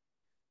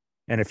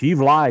 And if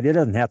you've lied, it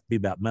doesn't have to be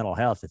about mental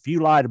health. If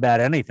you lied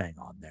about anything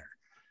on there,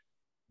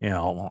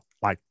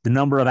 like the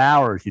number of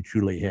hours you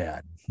truly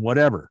had,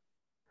 whatever,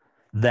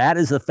 that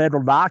is a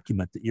federal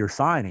document that you're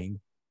signing.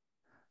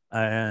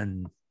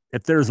 And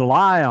if there's a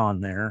lie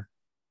on there,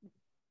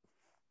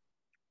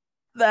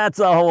 that's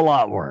a whole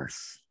lot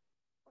worse.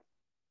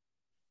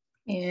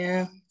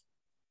 Yeah.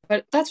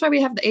 But that's why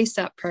we have the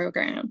ASAP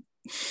program.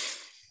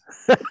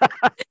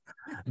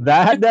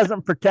 That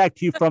doesn't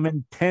protect you from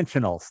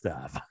intentional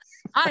stuff.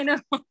 I know.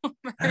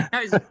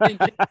 I was just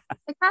thinking,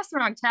 they cross the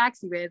wrong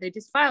taxiway. They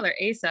just file their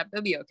ASAP.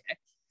 They'll be okay.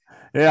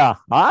 Yeah,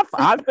 I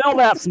filled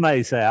out some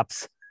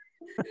ASAPs.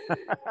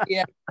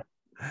 Yeah.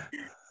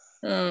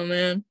 Oh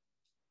man.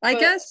 I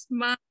guess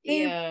my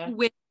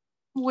win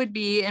would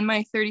be in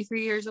my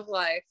 33 years of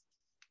life,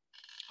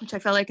 which I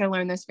felt like I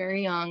learned this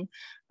very young.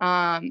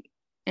 And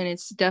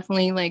it's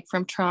definitely like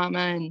from trauma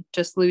and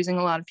just losing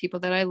a lot of people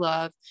that I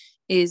love,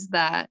 is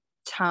that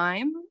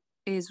time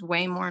is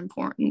way more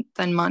important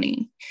than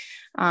money.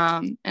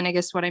 And I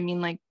guess what I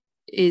mean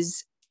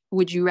is,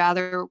 would you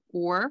rather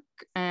work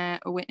and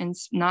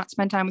not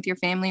spend time with your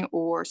family,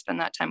 or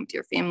spend that time with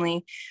your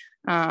family?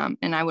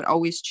 And I would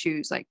always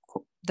choose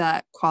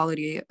that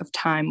quality of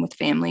time with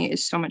family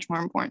is so much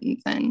more important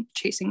than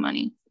chasing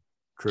money.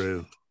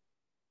 True.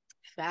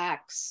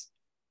 Facts.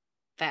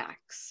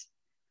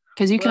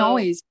 Because you can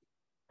always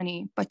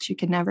money, but you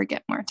could never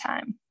get more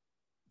time.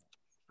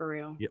 For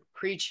real. Yep.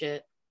 Preach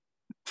it.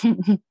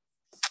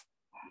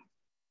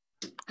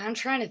 I'm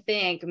trying to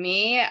think.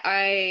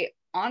 I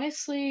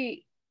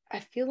honestly, I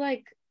feel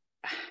like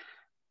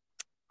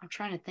I'm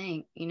trying to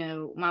think,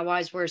 my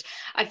wise words.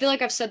 I feel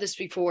like I've said this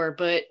before,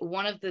 but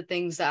one of the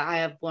things that I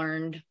have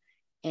learned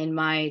in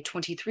my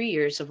 23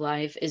 years of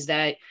life is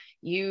that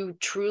you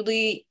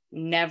truly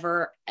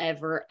never,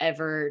 ever,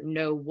 ever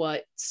know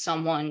what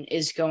someone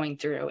is going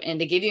through. And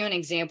to give you an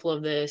example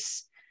of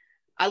this,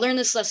 I learned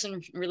this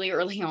lesson really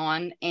early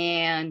on,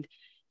 and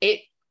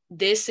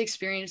this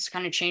experience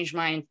kind of changed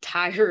I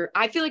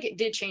feel like it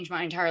did change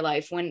my entire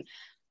life. When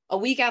a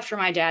week after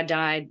my dad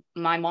died,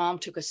 my mom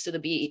took us to the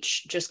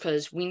beach just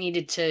because we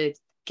needed to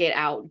get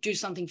out, do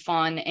something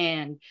fun.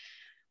 And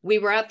we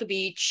were at the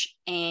beach,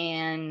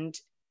 and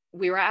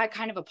we were at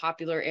kind of a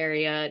popular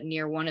area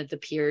near one of the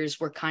piers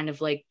where kind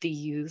of like the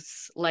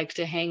youth like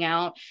to hang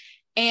out.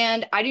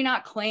 And I do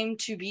not claim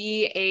to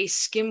be a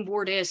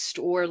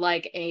skimboardist or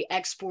like a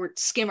export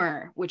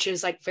skimmer, which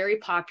is like very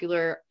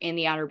popular in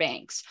the Outer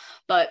Banks.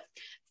 But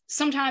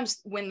sometimes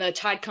when the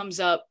tide comes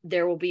up,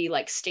 there will be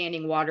like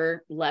standing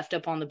water left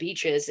up on the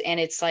beaches, and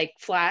it's like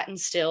flat and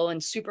still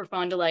and super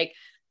fun to like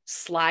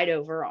slide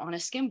over on a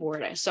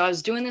skimboard. So I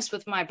was doing this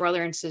with my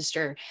brother and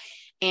sister,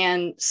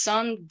 and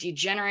some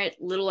degenerate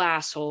little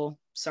asshole,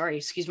 sorry,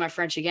 excuse my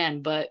French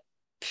again, but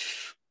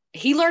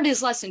he learned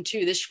his lesson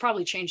too. This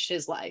probably changed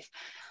his life.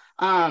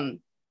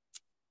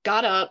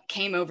 Got up,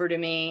 came over to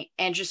me,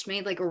 and just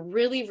made like a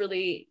really,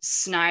 really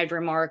snide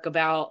remark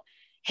about,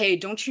 hey,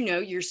 don't you know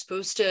you're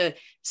supposed to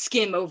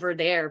skim over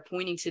there,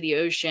 pointing to the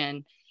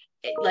ocean?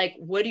 Like,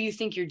 what do you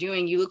think you're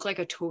doing? You look like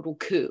a total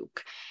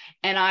kook.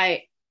 And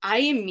I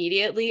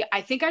immediately,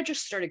 I think I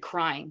just started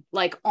crying,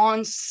 like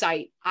on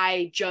sight.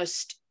 I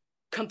just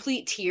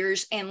complete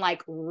tears and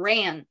like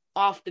ran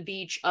off the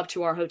beach up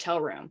to our hotel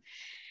room.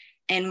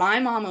 And my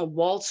mama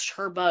waltzed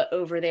her butt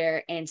over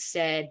there and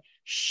said,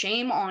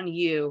 shame on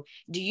you.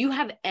 Do you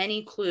have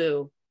any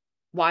clue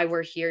why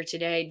we're here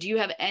today? Do you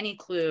have any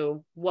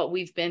clue what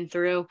we've been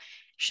through?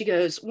 She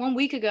goes, 1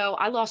 week ago,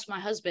 I lost my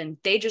husband.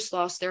 They just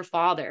lost their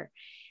father.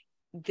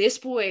 This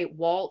boy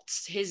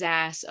waltzed his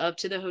ass up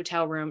to the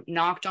hotel room,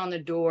 knocked on the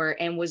door,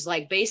 and was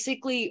like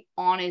basically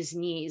on his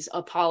knees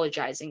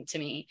apologizing to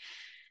me.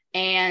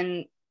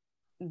 And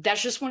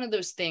that's just one of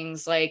those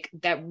things like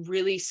that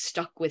really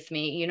stuck with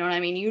me. You know what I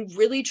mean? You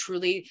really,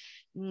 truly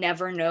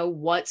never know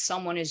what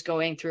someone is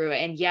going through.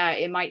 And yeah,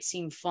 it might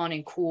seem fun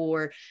and cool,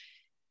 or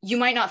you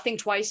might not think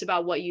twice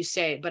about what you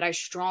say, but I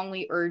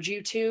strongly urge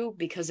you to,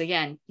 because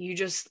again, you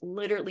just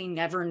literally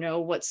never know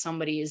what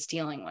somebody is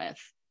dealing with.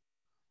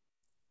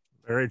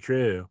 Very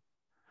true.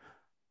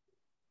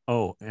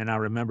 Oh, and I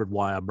remembered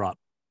why I brought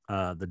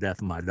the death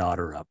of my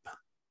daughter up.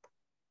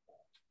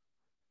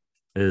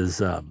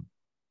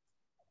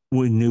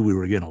 We knew we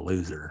were going to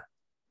lose her.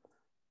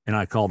 And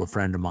I called a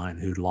friend of mine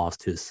who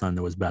lost his son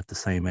that was about the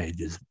same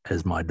age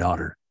as my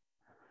daughter.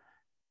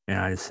 And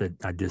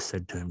I just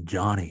said to him,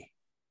 Johnny,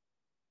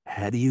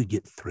 how do you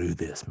get through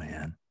this,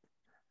 man?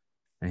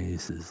 And he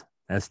says,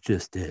 that's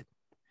just it.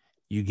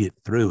 You get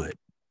through it,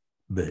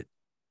 but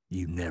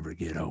you never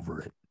get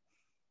over it.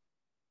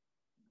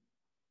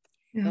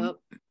 Yep.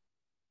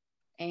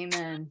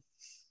 Amen.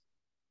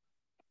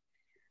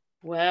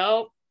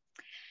 Well,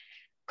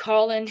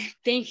 Collin,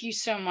 thank you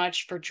so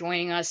much for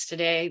joining us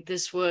today.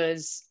 This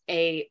was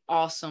an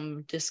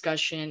awesome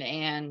discussion,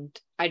 and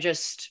I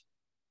just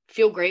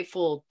feel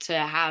grateful to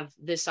have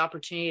this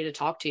opportunity to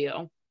talk to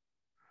you.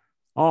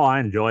 Oh,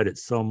 I enjoyed it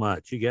so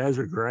much. You guys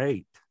are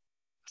great.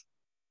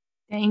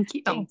 Thank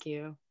you. Thank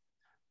you.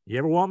 You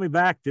ever want me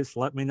back, just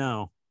let me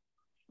know.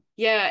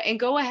 Yeah, and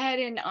go ahead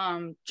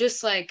and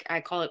just like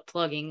I call it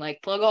plugging,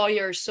 like plug all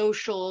your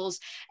socials,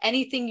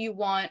 anything you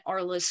want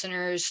our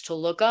listeners to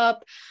look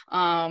up,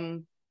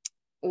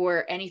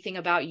 or anything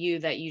about you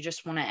that you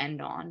just want to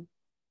end on.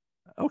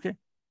 Okay.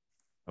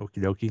 Okie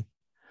dokie.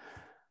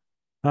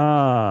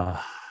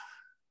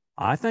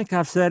 I think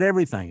I've said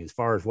everything as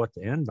far as what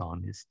to end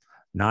on. Is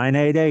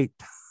 988.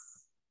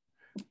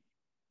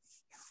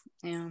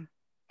 Yeah.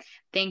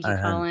 Thank you,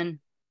 Collin.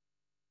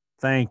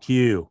 Thank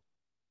you.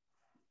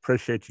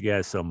 Appreciate you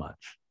guys so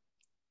much.